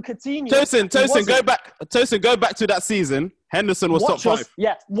 Coutinho wasn't Coutinho. Tosin, go back to that season. Henderson was top 5.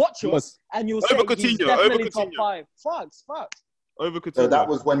 Yeah, watch us. And you'll say he's definitely top 5. Facts. Over Coutinho. So that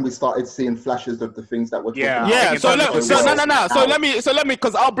was when we started seeing flashes of the things that were. Yeah. So let me,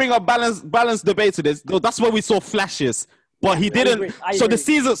 because I'll bring up balanced debate to this. That's where we saw flashes, but he didn't. So the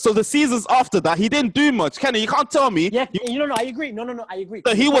seasons after that, he didn't do much. Kenny, you can't tell me. Yeah, I agree. No, I agree.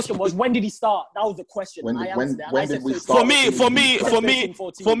 So the question was when did he start? That was the question. When did we start?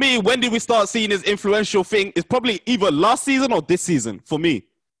 For me, when did we start seeing his influential thing? It's probably either last season or this season. For me,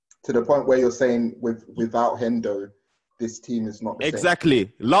 to the point where you're saying without Hendo, this team is not the same.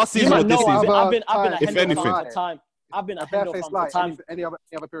 Exactly. Last season or this season? I've been a Hendo fan for time. I've been a Hendo fan for time. Any other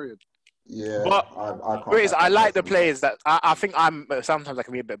period? Yeah, but I like the players that I think sometimes I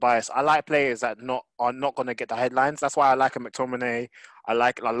can be a bit biased. I like players that are not going to get the headlines. That's why I like a McTominay. I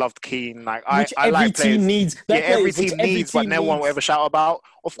loved Keane. Like I like players. Every team needs, but no one will ever shout about.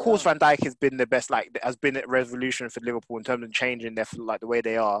 Of course, Van Dijk has been the best. Like has been a revolution for Liverpool in terms of changing their the way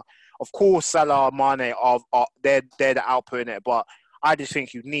they are. Of course, Salah, Mane are they're the output in it, but I just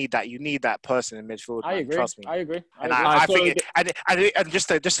think you need that person in midfield. I agree. Trust me. I agree. I think and just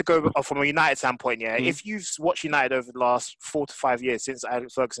to go from a United standpoint, if you've watched United over the last 4 to 5 years since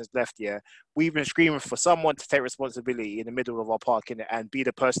Alex Ferguson's left, we've been screaming for someone to take responsibility in the middle of our park and be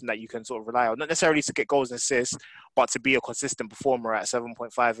the person that you can sort of rely on, not necessarily to get goals and assists, but to be a consistent performer at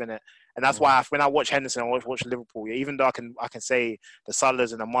 7.5 in it. And that's why when I watch Henderson, I watch Liverpool. Yeah, even though I can say the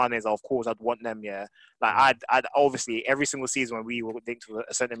Salahs and the Manes, of course, I'd want them. Yeah, like I'd obviously every single season when we were linked to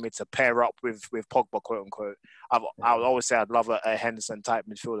a centre mid to pair up with Pogba, quote unquote, I would always say I'd love a Henderson type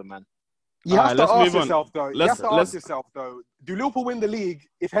midfielder, man. You have to ask yourself though. Do Liverpool win the league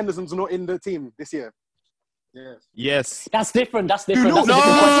if Henderson's not in the team this year? Yes. That's different. No, it's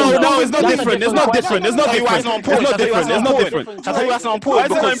not different. It's not different. It's not different. It's not different. I tell you that's not important. Why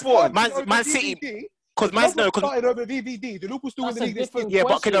is it not important? Man City. Because started over VVD. Do Liverpool still win the league this season? Yeah,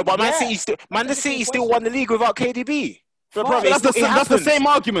 but Man City still won the league without KDB. That's the same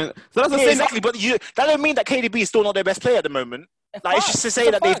argument. So that's the same. Exactly, but that don't mean that KDB is still not their best player at the moment. Like, it's just to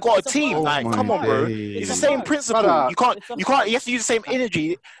say that they've got a team. Like, come on, bro. It's the same principle. You can't. You have to use the same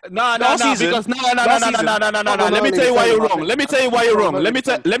energy. No. Let me tell you why you're wrong. Let me tell you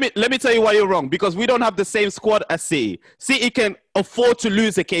why you're wrong. Because we don't have the same squad as City. City can afford to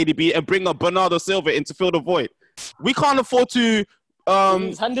lose a KDB and bring up Bernardo Silva in to fill the void. We can't afford to.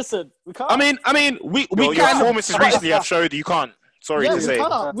 Henderson. We can't. I mean, we your can. Performances recently have showed you can't. Sorry to say.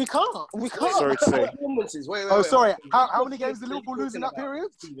 We can't. Sorry to say. Wait. Sorry. How many games did Liverpool lose in that period?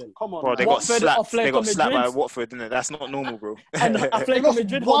 Come on. Bro, they got slapped by Watford, didn't it? That's not normal, bro. And Atletico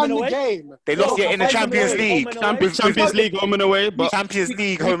Madrid home and away. Game. They lost in the Champions League. Champions League home and away, but Champions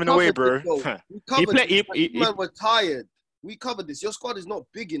League home and away, bro. Man, we're tired. We covered this. Your squad is not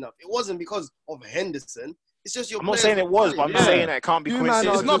big enough. It wasn't because of Henderson. It's just your. I'm not saying it was, but I'm just saying that it can't be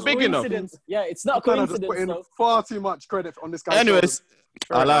coincidence. It's not big enough. Yeah, it's not a coincidence. Putting far too much credit on this guy. Anyways,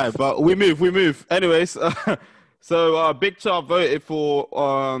 I lie, but we move. Anyways, so Big Char voted for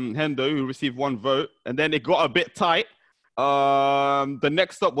Hendo, who received 1 vote, and then it got a bit tight. The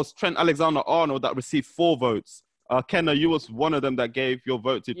next up was Trent Alexander-Arnold that received 4 votes. Kenna, you was one of them that gave your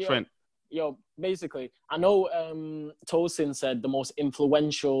vote to Trent. Basically, I know Tosin said the most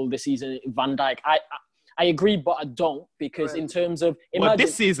influential this season, Van Dijk. I agree, but I don't, because in terms of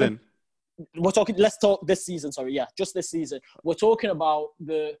this season, let's talk this season. Sorry, yeah, just this season. We're talking about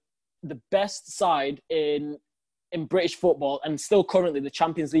the best side in British football, and still currently the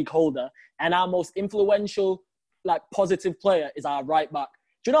Champions League holder. And our most influential, positive player is our right back.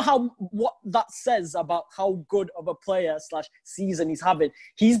 Do you know what that says about how good of a player / season he's having?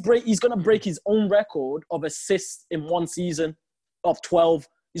 He's going to break his own record of assists in one season of 12.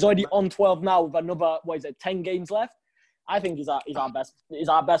 He's already on 12 now with another 10 games left. I think he's our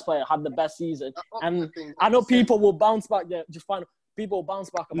best player. Had the best season, and I know people will bounce back. People will bounce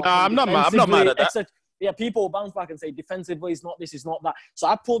back. I'm not mad at that. Yeah, people will bounce back and say defensively, he's not this, he's not that. So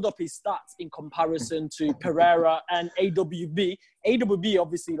I pulled up his stats in comparison to Pereira and AWB. AWB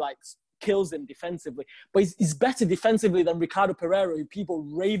obviously kills him defensively, but he's better defensively than Ricardo Pereira, who people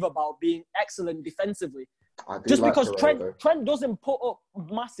rave about being excellent defensively. Just because Trent doesn't put up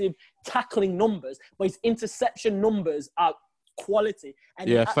massive tackling numbers, but his interception numbers are quality.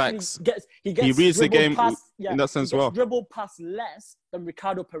 And facts. He reads the game in that sense well. Dribble pass less than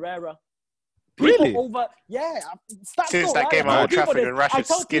Ricardo Pereira. Really? Since that game at Old Trafford and Rashford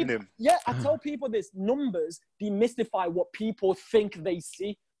skinned him. Yeah, I tell people this. Numbers demystify what people think they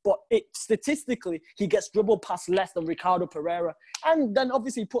see. But statistically, he gets dribble pass less than Ricardo Pereira. And then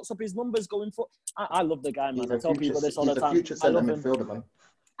obviously he puts up his numbers going for... I love the guy, man. I tell people this all the time. He's a future centre midfielder, man.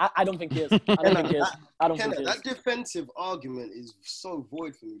 I don't think he is. I don't think he is. That defensive argument is so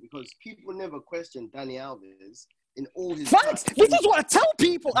void for me, because people never question Dani Alves in all his... Facts! This is what I tell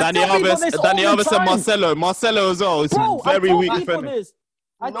people. Dani Alves and Marcelo. Marcelo as well. It's very weak defender.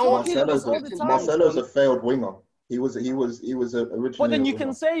 Marcelo's a failed winger. He was originally. But then you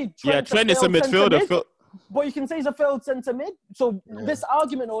can say Trent is a midfielder. But you can say he's a failed centre mid. So this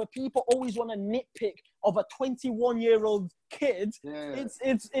argument, or people always want to nitpick of a 21-year-old kid,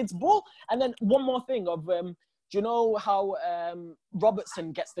 it's bull. And then one more thing of do you know how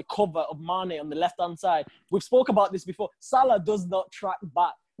Robertson gets the cover of Mane on the left-hand side? We've spoke about this before. Salah does not track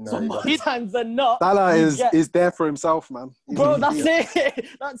back. No, so more times than not, Salah is there for himself, man. Bro, that's it.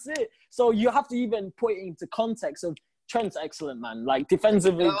 That's it. So you have to even put it into context of Trent's excellent, man.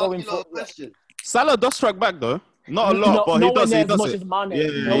 Defensively going for. Salah does track back though, not a lot, but he does. He does it.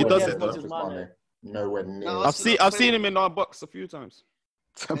 Yeah, he does it. Nowhere near. I've seen him in our box a few times.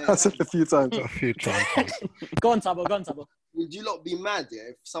 A few times. Go on, Tabo. Would you not be mad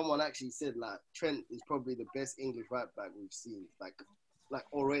if someone actually said Trent is probably the best English right back we've seen,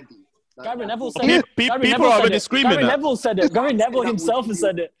 already? Gary Neville said it. People are already screaming. Gary Neville said it. Gary Neville himself has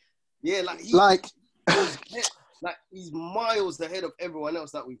said it. Yeah, he's miles ahead of everyone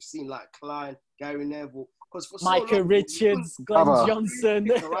else that we've seen, like Klein, Gary Neville. Micah Richards, Glenn Johnson.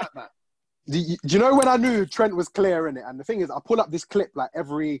 Do you know when I knew Trent was clear in it? And the thing is, I pull up this clip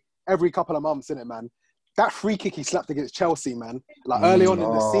every every couple of months, innit, man? That free kick he slapped against Chelsea, man, like early on in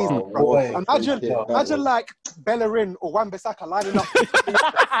the season, bro. Imagine like Bellerin or Wan-Bissaka lining up,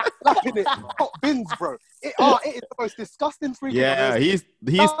 slapping it, top bins, bro. It is the most disgusting free kick. Yeah, he's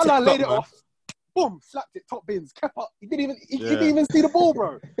Salah laid it off. Boom, slapped it, top bins, kept up. He didn't even see the ball,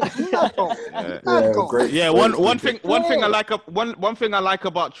 bro. One thing I like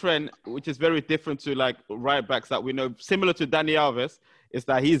about Trent, which is very different to like right backs that we know, similar to Dani Alves, is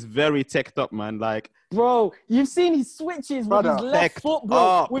that he's very teched up, man. Like, bro, you've seen his switches with his left foot,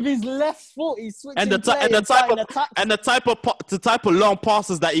 bro. With his left foot, he's switching. And the type of long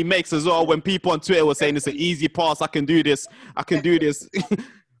passes that he makes as well. When people on Twitter were saying it's an easy pass, I can do this.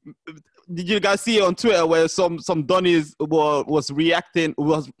 Did you guys see it on Twitter where some Donnies was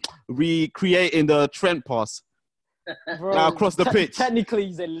recreating the Trent pass across the pitch? Technically,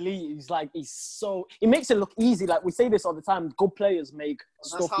 he's elite. He makes it look easy. Like we say this all the time. Good players make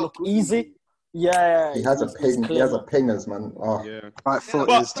stuff look easy. Yeah, he has a pingers, man. Oh. Yeah. But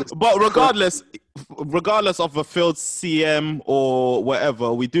regardless of a failed CM or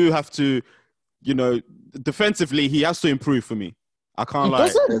whatever, we do have to, defensively, he has to improve for me. I can't lie.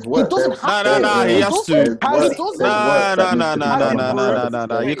 He doesn't have to. No, he has to.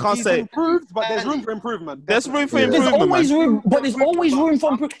 No. You can't he's say. Improved, but there's room for improvement. There's room for improvement. There's always room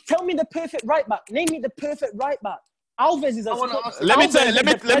for improvement. Tell me the perfect right back. Name me the perfect right back. Alves is. Let me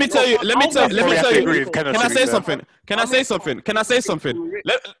tell you. Can I say something?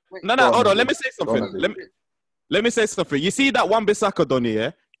 No. Hold on. Let me say something. Let me say something. You see that Wan-Bissaka, Donny,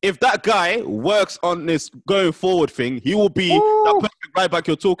 yeah? If that guy works on this going forward thing, he will be that perfect right back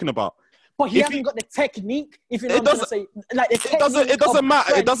you're talking about. But he hasn't got the technique. If you know what I'm going to say, like it doesn't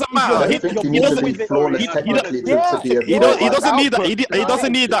matter. It doesn't matter. He doesn't need that. He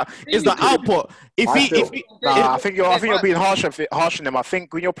doesn't need that. It's the output. I think you're being harsh on him. I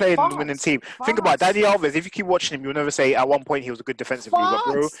think when you're playing the winning team, think about Dani Alves. If you keep watching him, you'll never say at one point he was a good defensively, but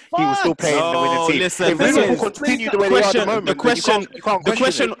bro, he was still playing the winning team. Listen, if Liverpool continue the way they are at the moment,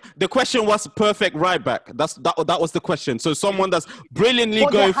 the question was perfect right back. That was the question. So someone that's brilliantly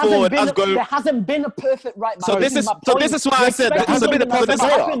going forward as going. There hasn't been a perfect right back. So this is why I said there hasn't been a perfect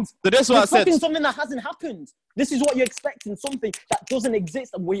player. So this is why I said something that hasn't happened. This is what you're expecting, something that doesn't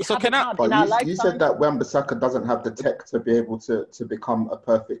exist and we haven't had in our lifetime. You said that Wan-Bissaka doesn't have the tech to be able to become a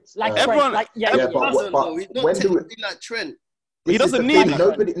perfect. Like everyone, but when do we like Trent? He doesn't need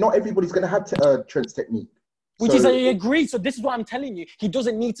it. Not everybody's going to have Trent's technique. Which is I agree. So this is what I'm telling you. He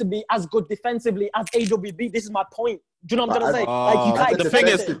doesn't need to be as good defensively as AWB. This is my point. Do you know what I'm trying to say? Like you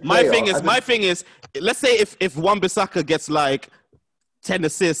can't. My thing is, let's say if Wan-Bissaka gets like 10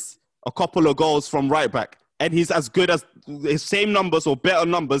 assists, a couple of goals from right back, and he's as good as his same numbers or better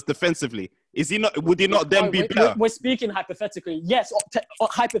numbers defensively, is he not? Would he not then be better? We're speaking hypothetically. Yes,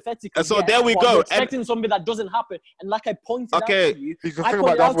 hypothetically. So there we go. Expecting something that doesn't happen, and like I pointed out to you, you can think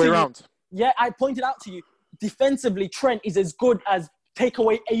about that way around. Yeah, I pointed out to you. Defensively, Trent is as good as. Take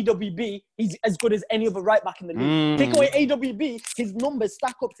away AWB, he's as good as any other right back in the league. Take away AWB, his numbers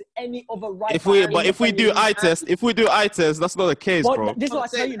stack up to any other right back. If we do eye test, that's not the case, bro. This is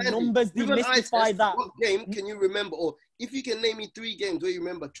what I tell you, numbers demystify that. What game can you remember, or if you can name me 3 games where you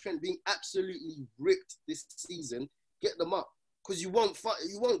remember Trent being absolutely ripped this season, get them up. Because you won't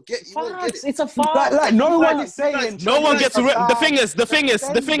get it. It's a fact. Like no one is saying. No one gets ripped. The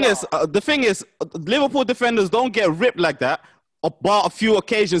thing is, Liverpool defenders don't get ripped like that. About a few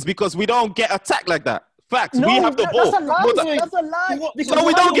occasions because we don't get attacked like that. Facts. We have the ball. That's a lie. No,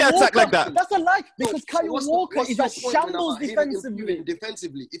 we don't get attacked like that. That's a lie because Kyle Walker is a shambles defensively.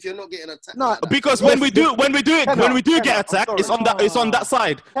 Defensively, if you're not getting attacked. No, because when we do get attacked, it's on that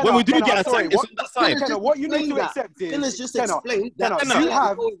side. When we do get attacked, it's on that side. What you need to accept is. Let's just explain that you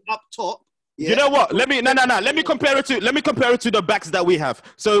have up top. Yeah. You know what? Let me compare it to the backs that we have.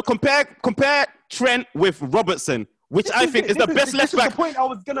 So compare Trent with Robertson. Which I think is the best left back. The point I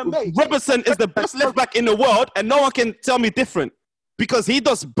was gonna make. Robertson is the best left back in the world, and no one can tell me different because he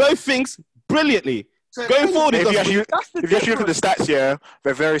does both things brilliantly. Going forward, if you actually look at the stats, yeah,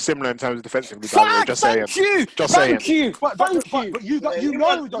 they're very similar in terms of defensively. Thank you. But you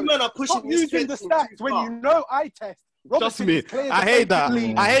know, stop using the stats when you know eye test. Trust me, I hate that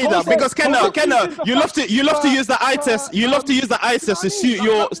because Kenna, you love to use the eye test. You love to use the eye test to suit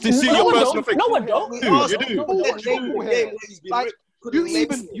your personal thing. No, I don't. You do.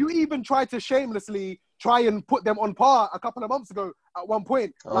 You even tried to shamelessly try and put them on par a couple of months ago at one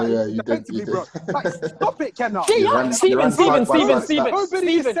point. Defensively, bro. Like, stop it, Kenna. Steven.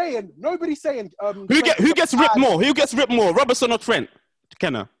 Nobody's saying. Who gets ripped more? Who gets ripped more, Robertson or Trent?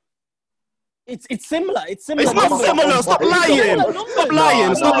 Kenna. It's similar. It's similar. It's not similar. Stop lying. Stop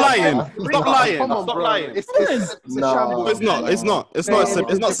lying. Stop lying. Stop lying. Come on, Stop bro. lying. It's a shambles. It's not. It's not. It's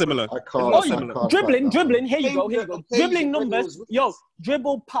not similar. Dribbling. Here you go. Dribbling numbers. Yo,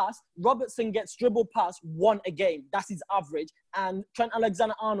 dribble pass. Robertson gets dribble pass 1 a game. That's his average. And Trent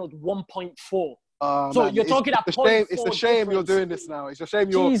Alexander-Arnold 1.4. So Man, you're talking about it's a shame you're doing this now. It's a shame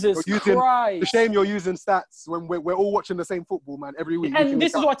you're using. Christ. It's a shame you're using stats when we're all watching the same football, man, every week. And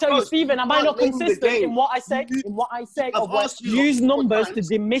this is what I tell you, Stephen. Am I not consistent in what I say? Use numbers to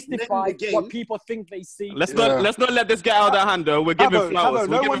demystify what people think they see. Let's not let this get out of hand, though. We're giving flowers.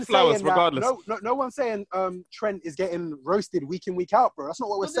 We're giving flowers regardless. No one's saying Trent is getting roasted week in, week out, bro. That's not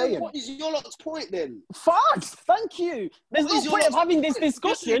what we're saying. What is your lot's point then? Facts. Thank you. There's no point of having this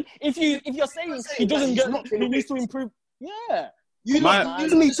discussion if you're saying he doesn't get. He needs to improve. Yeah. Let's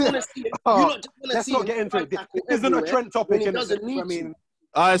not get into it. This isn't a Trent topic. I mean,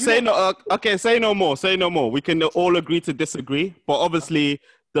 say no more. Say no more. We can all agree to disagree, but obviously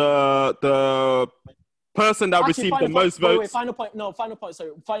the person that received the most votes. Final point.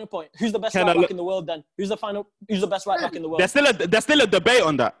 Sorry, final point. Who's the best right back in the world then? Who's the best right back in the world? There's still a debate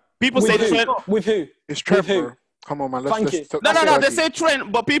on that. People say Trent. With who? It's Trent. With who? Come on, man. No. They say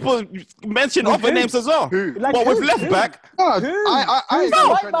Trent, but people mention other names as well. But with left back,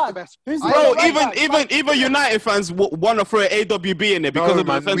 even United fans want to throw AWB in there because of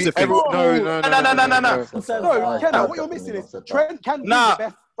the defensive thing. No, Kenna, what you're missing is Trent can be the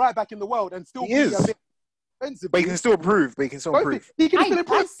best right back in the world and still be a bit. But he can still improve. He can still improve.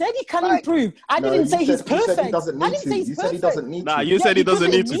 I said he can improve. I didn't say he's perfect. You said he doesn't need to. You said he doesn't need to. Nah, you said he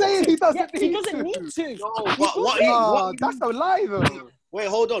doesn't need to. He doesn't need to. That's a lie, though. Wait,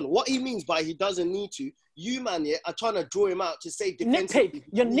 hold on. What he means by he doesn't need to, you, man, are trying to draw him out to say defensively.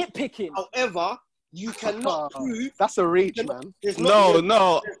 You're nitpicking. However, you cannot prove. That's a reach, man.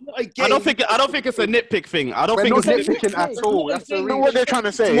 No. I don't think it's a nitpick thing. I don't think it's nitpicking at all. That's you know what they're trying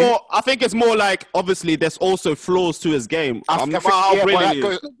to say. I think it's more like obviously there's also flaws to his game. I think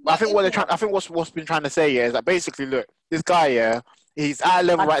what's been trying to say is that basically, look, this guy, he's at a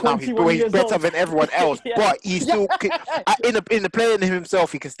level right now. He's better than everyone else, but he's still in the playing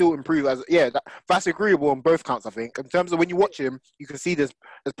himself. He can still improve. That's agreeable on both counts. I think in terms of when you watch him, you can see there's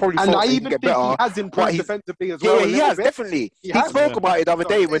probably and I he even can get think better. he has improved defensively as well. Yeah, he has definitely. He spoke about it the other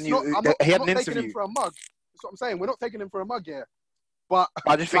day when he had an interview. Taking him for a mug. That's what I'm saying. We're not taking him for a mug here. But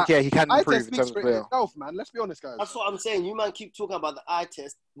I just think he can improve in terms of player. Itself, man. Let's be honest, guys. That's what I'm saying. You man keep talking about the eye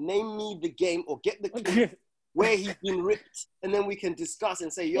test. Name me the game or get the clip where he's been ripped, and then we can discuss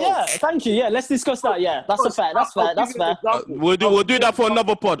and say, yo. Yeah, thank you. Yeah, let's discuss that. Yeah, that's a fair. That's fair. We'll do that for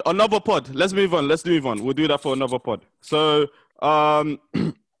another pod. Let's move on. We'll do that for another pod. So,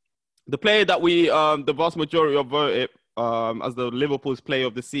 the player that we, the vast majority of voted as the Liverpool's player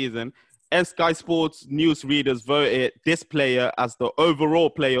of the season, and Sky Sports news readers voted this player as the overall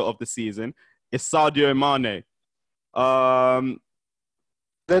player of the season, is Sadio Mane.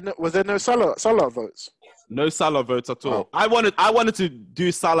 Then was there no Salah votes? No Salah votes at all. I wanted to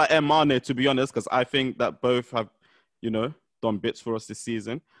do Salah and Mane, to be honest, because I think that both have, done bits for us this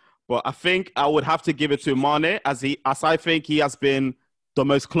season. But I think I would have to give it to Mane as I think he has been the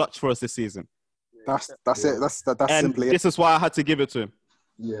most clutch for us this season. That's it. That's and simply it. This is why I had to give it to him.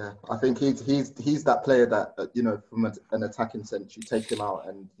 Yeah, I think he's that player that from an attacking sense, you take him out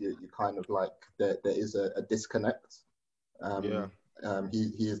and you kind of like there is a disconnect.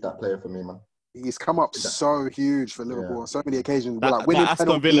 He is that player for me, man. He's come up so huge for Liverpool on so many occasions. That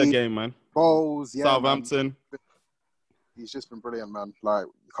Aston Villa game, man. Goals, Southampton. Man. He's just been brilliant, man. Like,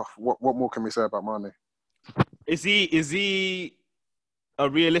 what more can we say about Mane? Is he a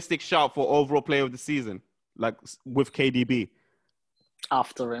realistic shout for overall player of the season, like with KDB?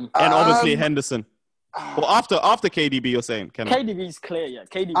 After him, and obviously Henderson. Well, after KDB, you're saying? KDB's clear, yeah.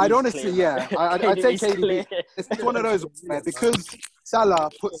 I'd honestly, I'd say KDB. It's one of those where because Salah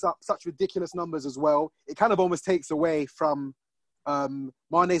puts up such ridiculous numbers as well, it kind of almost takes away from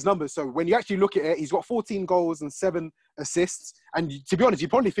Mane's numbers. So when you actually look at it, he's got 14 goals and 7 assists. And to be honest, you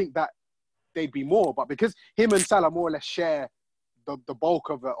probably think that they'd be more, but because him and Salah more or less share the bulk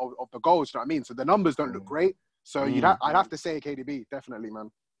of the goals, you know what I mean? So the numbers don't look great. So I'd have to say KDB, definitely,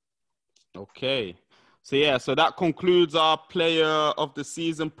 man. Okay. So that concludes our player of the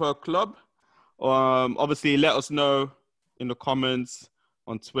season per club. Obviously, let us know in the comments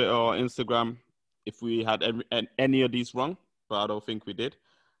on Twitter or Instagram if we had any of these wrong, but I don't think we did.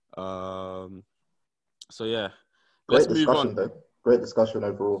 Let's move on. Though. Great discussion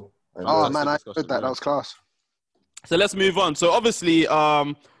overall. I heard that. That was class. So let's move on. So obviously,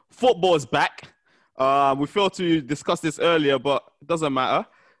 football's back. We failed to discuss this earlier, but it doesn't matter.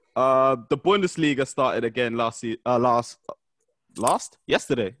 The Bundesliga started again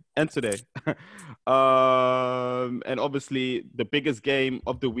yesterday and today. And obviously the biggest game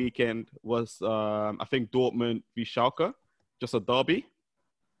of the weekend was, I think, Dortmund v Schalke, just a derby.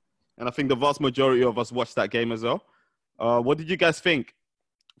 And I think the vast majority of us watched that game as well. What did you guys think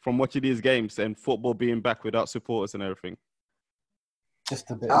from watching these games and football being back without supporters and everything?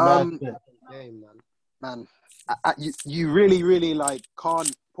 Just a bit. Game, man. You really like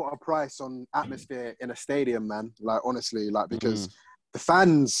can't put a price on atmosphere in a stadium, man. Like honestly, like because the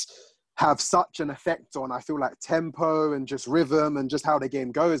fans have such an effect on, I feel like, tempo and just rhythm and just how the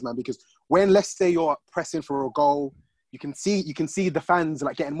game goes, man. Because when, let's say, you're pressing for a goal, you can see the fans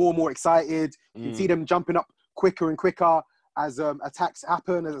like getting more and more excited. You can see them jumping up quicker and quicker as attacks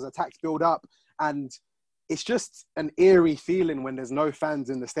happen, as attacks build up, and it's just an eerie feeling when there's no fans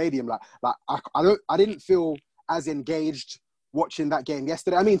in the stadium. Like I didn't feel as engaged watching that game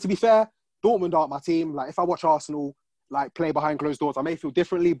yesterday. I mean, to be fair, Dortmund aren't my team. Like if I watch Arsenal like play behind closed doors, I may feel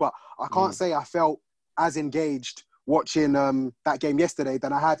differently, but I can't say I felt as engaged watching that game yesterday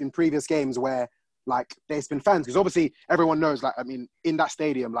than I had in previous games where like there's been fans. Because obviously everyone knows, like, I mean, in that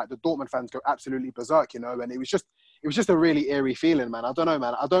stadium, like the Dortmund fans go absolutely berserk, you know, and it was just a really eerie feeling, man. I don't know,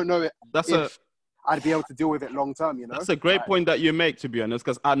 man. I don't know if I'd be able to deal with it long term, you know? That's a great point that you make, to be honest,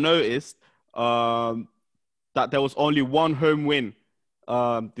 because I noticed that there was only one home win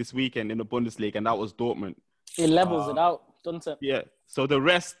this weekend in the Bundesliga, and that was Dortmund. It levels it out, doesn't it? Yeah. So the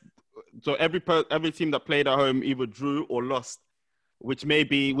rest, every team that played at home either drew or lost, which may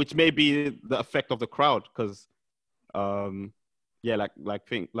be the effect of the crowd, because Tosa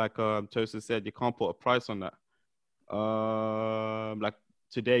said, you can't put a price on that. Like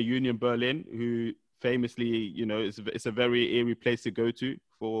today, Union Berlin, who famously, you know, it's a very eerie place to go to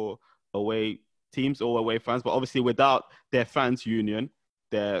for away teams or away fans, but obviously without their fans union,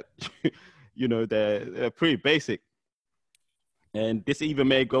 they're they're pretty basic. And this even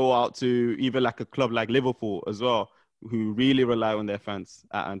may go out to even like a club like Liverpool as well, who really rely on their fans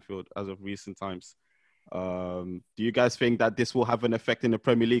at Anfield as of recent times. Do you guys think that this will have an effect in the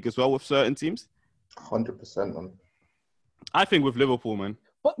Premier League as well with certain teams? 100%, man. I think with Liverpool, man.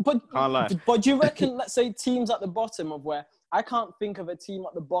 Can't lie. But do you reckon, let's say, teams at the bottom of where I can't think of a team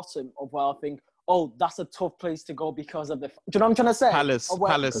at the bottom of where I think, oh, that's a tough place to go because of the. Do you know what I'm trying to say? Palace.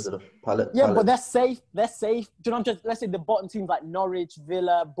 But they're safe. Do you know what I'm let's say the bottom teams like Norwich,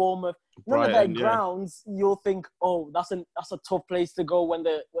 Villa, Bournemouth. None of their grounds, you'll think, oh, that's a tough place to go when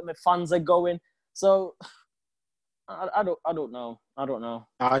the fans are going. So I don't know.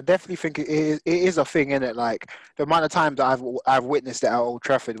 I definitely think it is a thing, innit? Like the amount of times that I've witnessed it at Old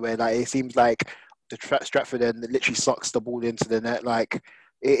Trafford, where like it seems like the Stratford end literally sucks the ball into the net. Like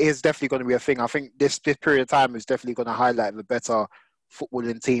it is definitely going to be a thing. I think this period of time is definitely going to highlight the better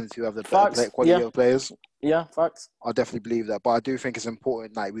footballing teams who have the better quality of players. Yeah, facts. I definitely believe that, but I do think it's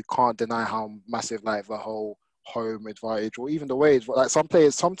important. Like we can't deny how massive like the whole home advantage, or even the ways. Like some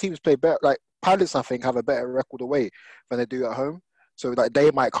teams play better. Like Palace, I think, have a better record away than they do at home. So like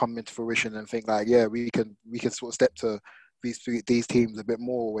they might come into fruition and think like, yeah, we can sort of step to these teams a bit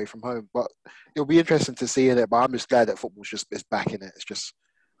more away from home. But it'll be interesting to see it. But I'm just glad that football's it's back in it.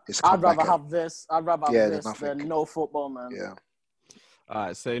 I'd rather have this than no football, man. Yeah. All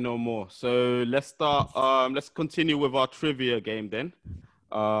right, say no more. So let's start. Let's continue with our trivia game then.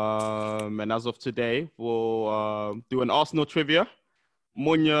 And as of today, we'll do an Arsenal trivia.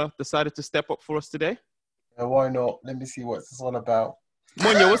 Munya decided to step up for us today. Yeah, why not? Let me see what this is all about.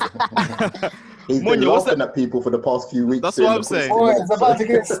 Munya, He's been laughing at people for the past few weeks. That's what I'm saying. Oh, it's about to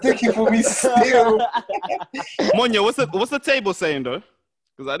get sticky for me still. Munya, what's the table saying though?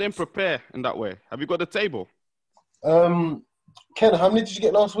 Because I didn't prepare in that way. Have you got the table? Ken, how many did you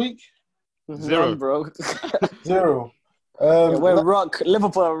get last week? 0. None, bro. 0. We're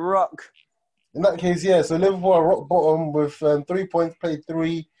Liverpool are rock. In that case, yeah. So Liverpool are rock bottom with 3 points, played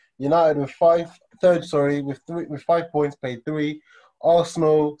 3. United with 5 points, played 3.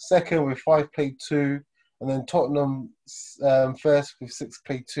 Arsenal second with 5, played 2, and then Tottenham first with 6,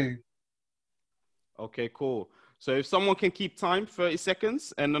 played 2. Okay, cool. So if someone can keep time, 30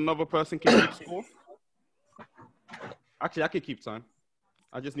 seconds, and another person can keep score. Actually, I can keep time.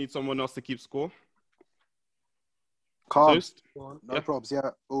 I just need someone else to keep score. Calm. Toast? No probs. Yeah,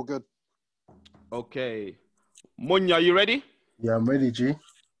 all good. Okay. Munya, you ready? Yeah, I'm ready, G.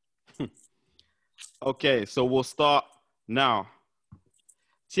 Okay, so we'll start now.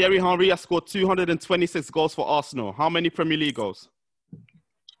 Thierry Henry has scored 226 goals for Arsenal. How many Premier League goals?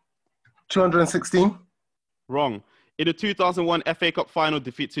 216. Wrong. In the 2001 FA Cup final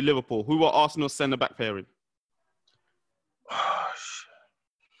defeat to Liverpool, who were Arsenal's centre-back pairing?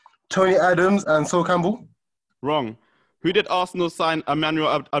 Tony Adams and Sol Campbell. Wrong. Who did Arsenal sign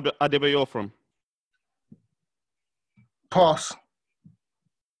Emmanuel Adebayor from? Pass.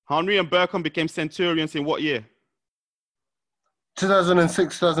 Henry and Bergkamp became Centurions in what year?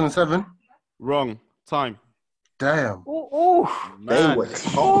 2006, 2007. Wrong. Time. Damn. They were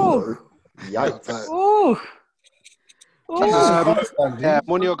tough. Yikes.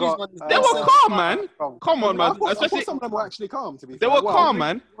 Munio got. They were calm, man. Come on, man. I thought some of them were actually calm. To be they fair. were calm,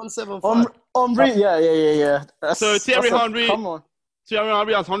 man. 175. Henry, yeah. So Thierry Henry. Come on. Thierry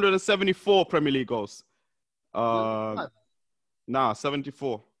Henry has 174 Premier League goals.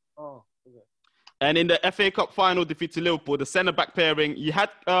 74. Oh, okay. And in the FA Cup final defeat to Liverpool, the centre-back pairing, you had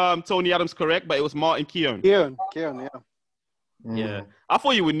Tony Adams correct, but it was Martin Keown. Keown, yeah. Yeah. I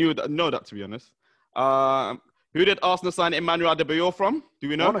thought you would know that, to be honest. Who did Arsenal sign Emmanuel Adebayor from? Do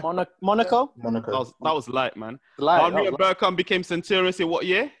we know? Monaco? That was light, man. Light. Henry and Bergkamp became Centurions in what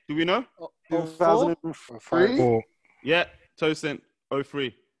year? Do we know? 2003. Yeah, Tosin,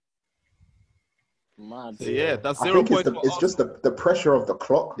 03. Mad. So yeah, that's I 0 think points. it's just the pressure of the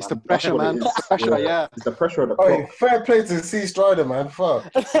clock. It's man. the pressure, man. That's what it is. Pressure, yeah. It's the pressure of the Hey, clock. fair play to C. Strider, man. Fuck.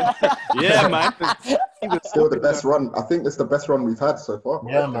 Yeah, man. Still the best run. I think it's the best run we've had so far.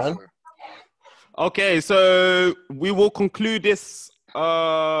 Yeah, man. Okay, so we will conclude this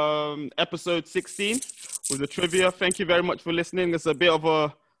episode 16 with the trivia. Thank you very much for listening. It's a bit of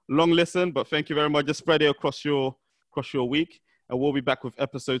a long listen, but thank you very much. Just spread it across your week, and we'll be back with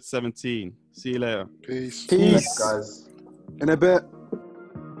episode 17. See you later. Peace. Thanks, guys. In a bit.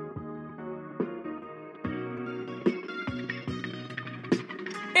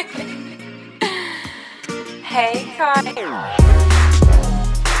 Hey, Kai.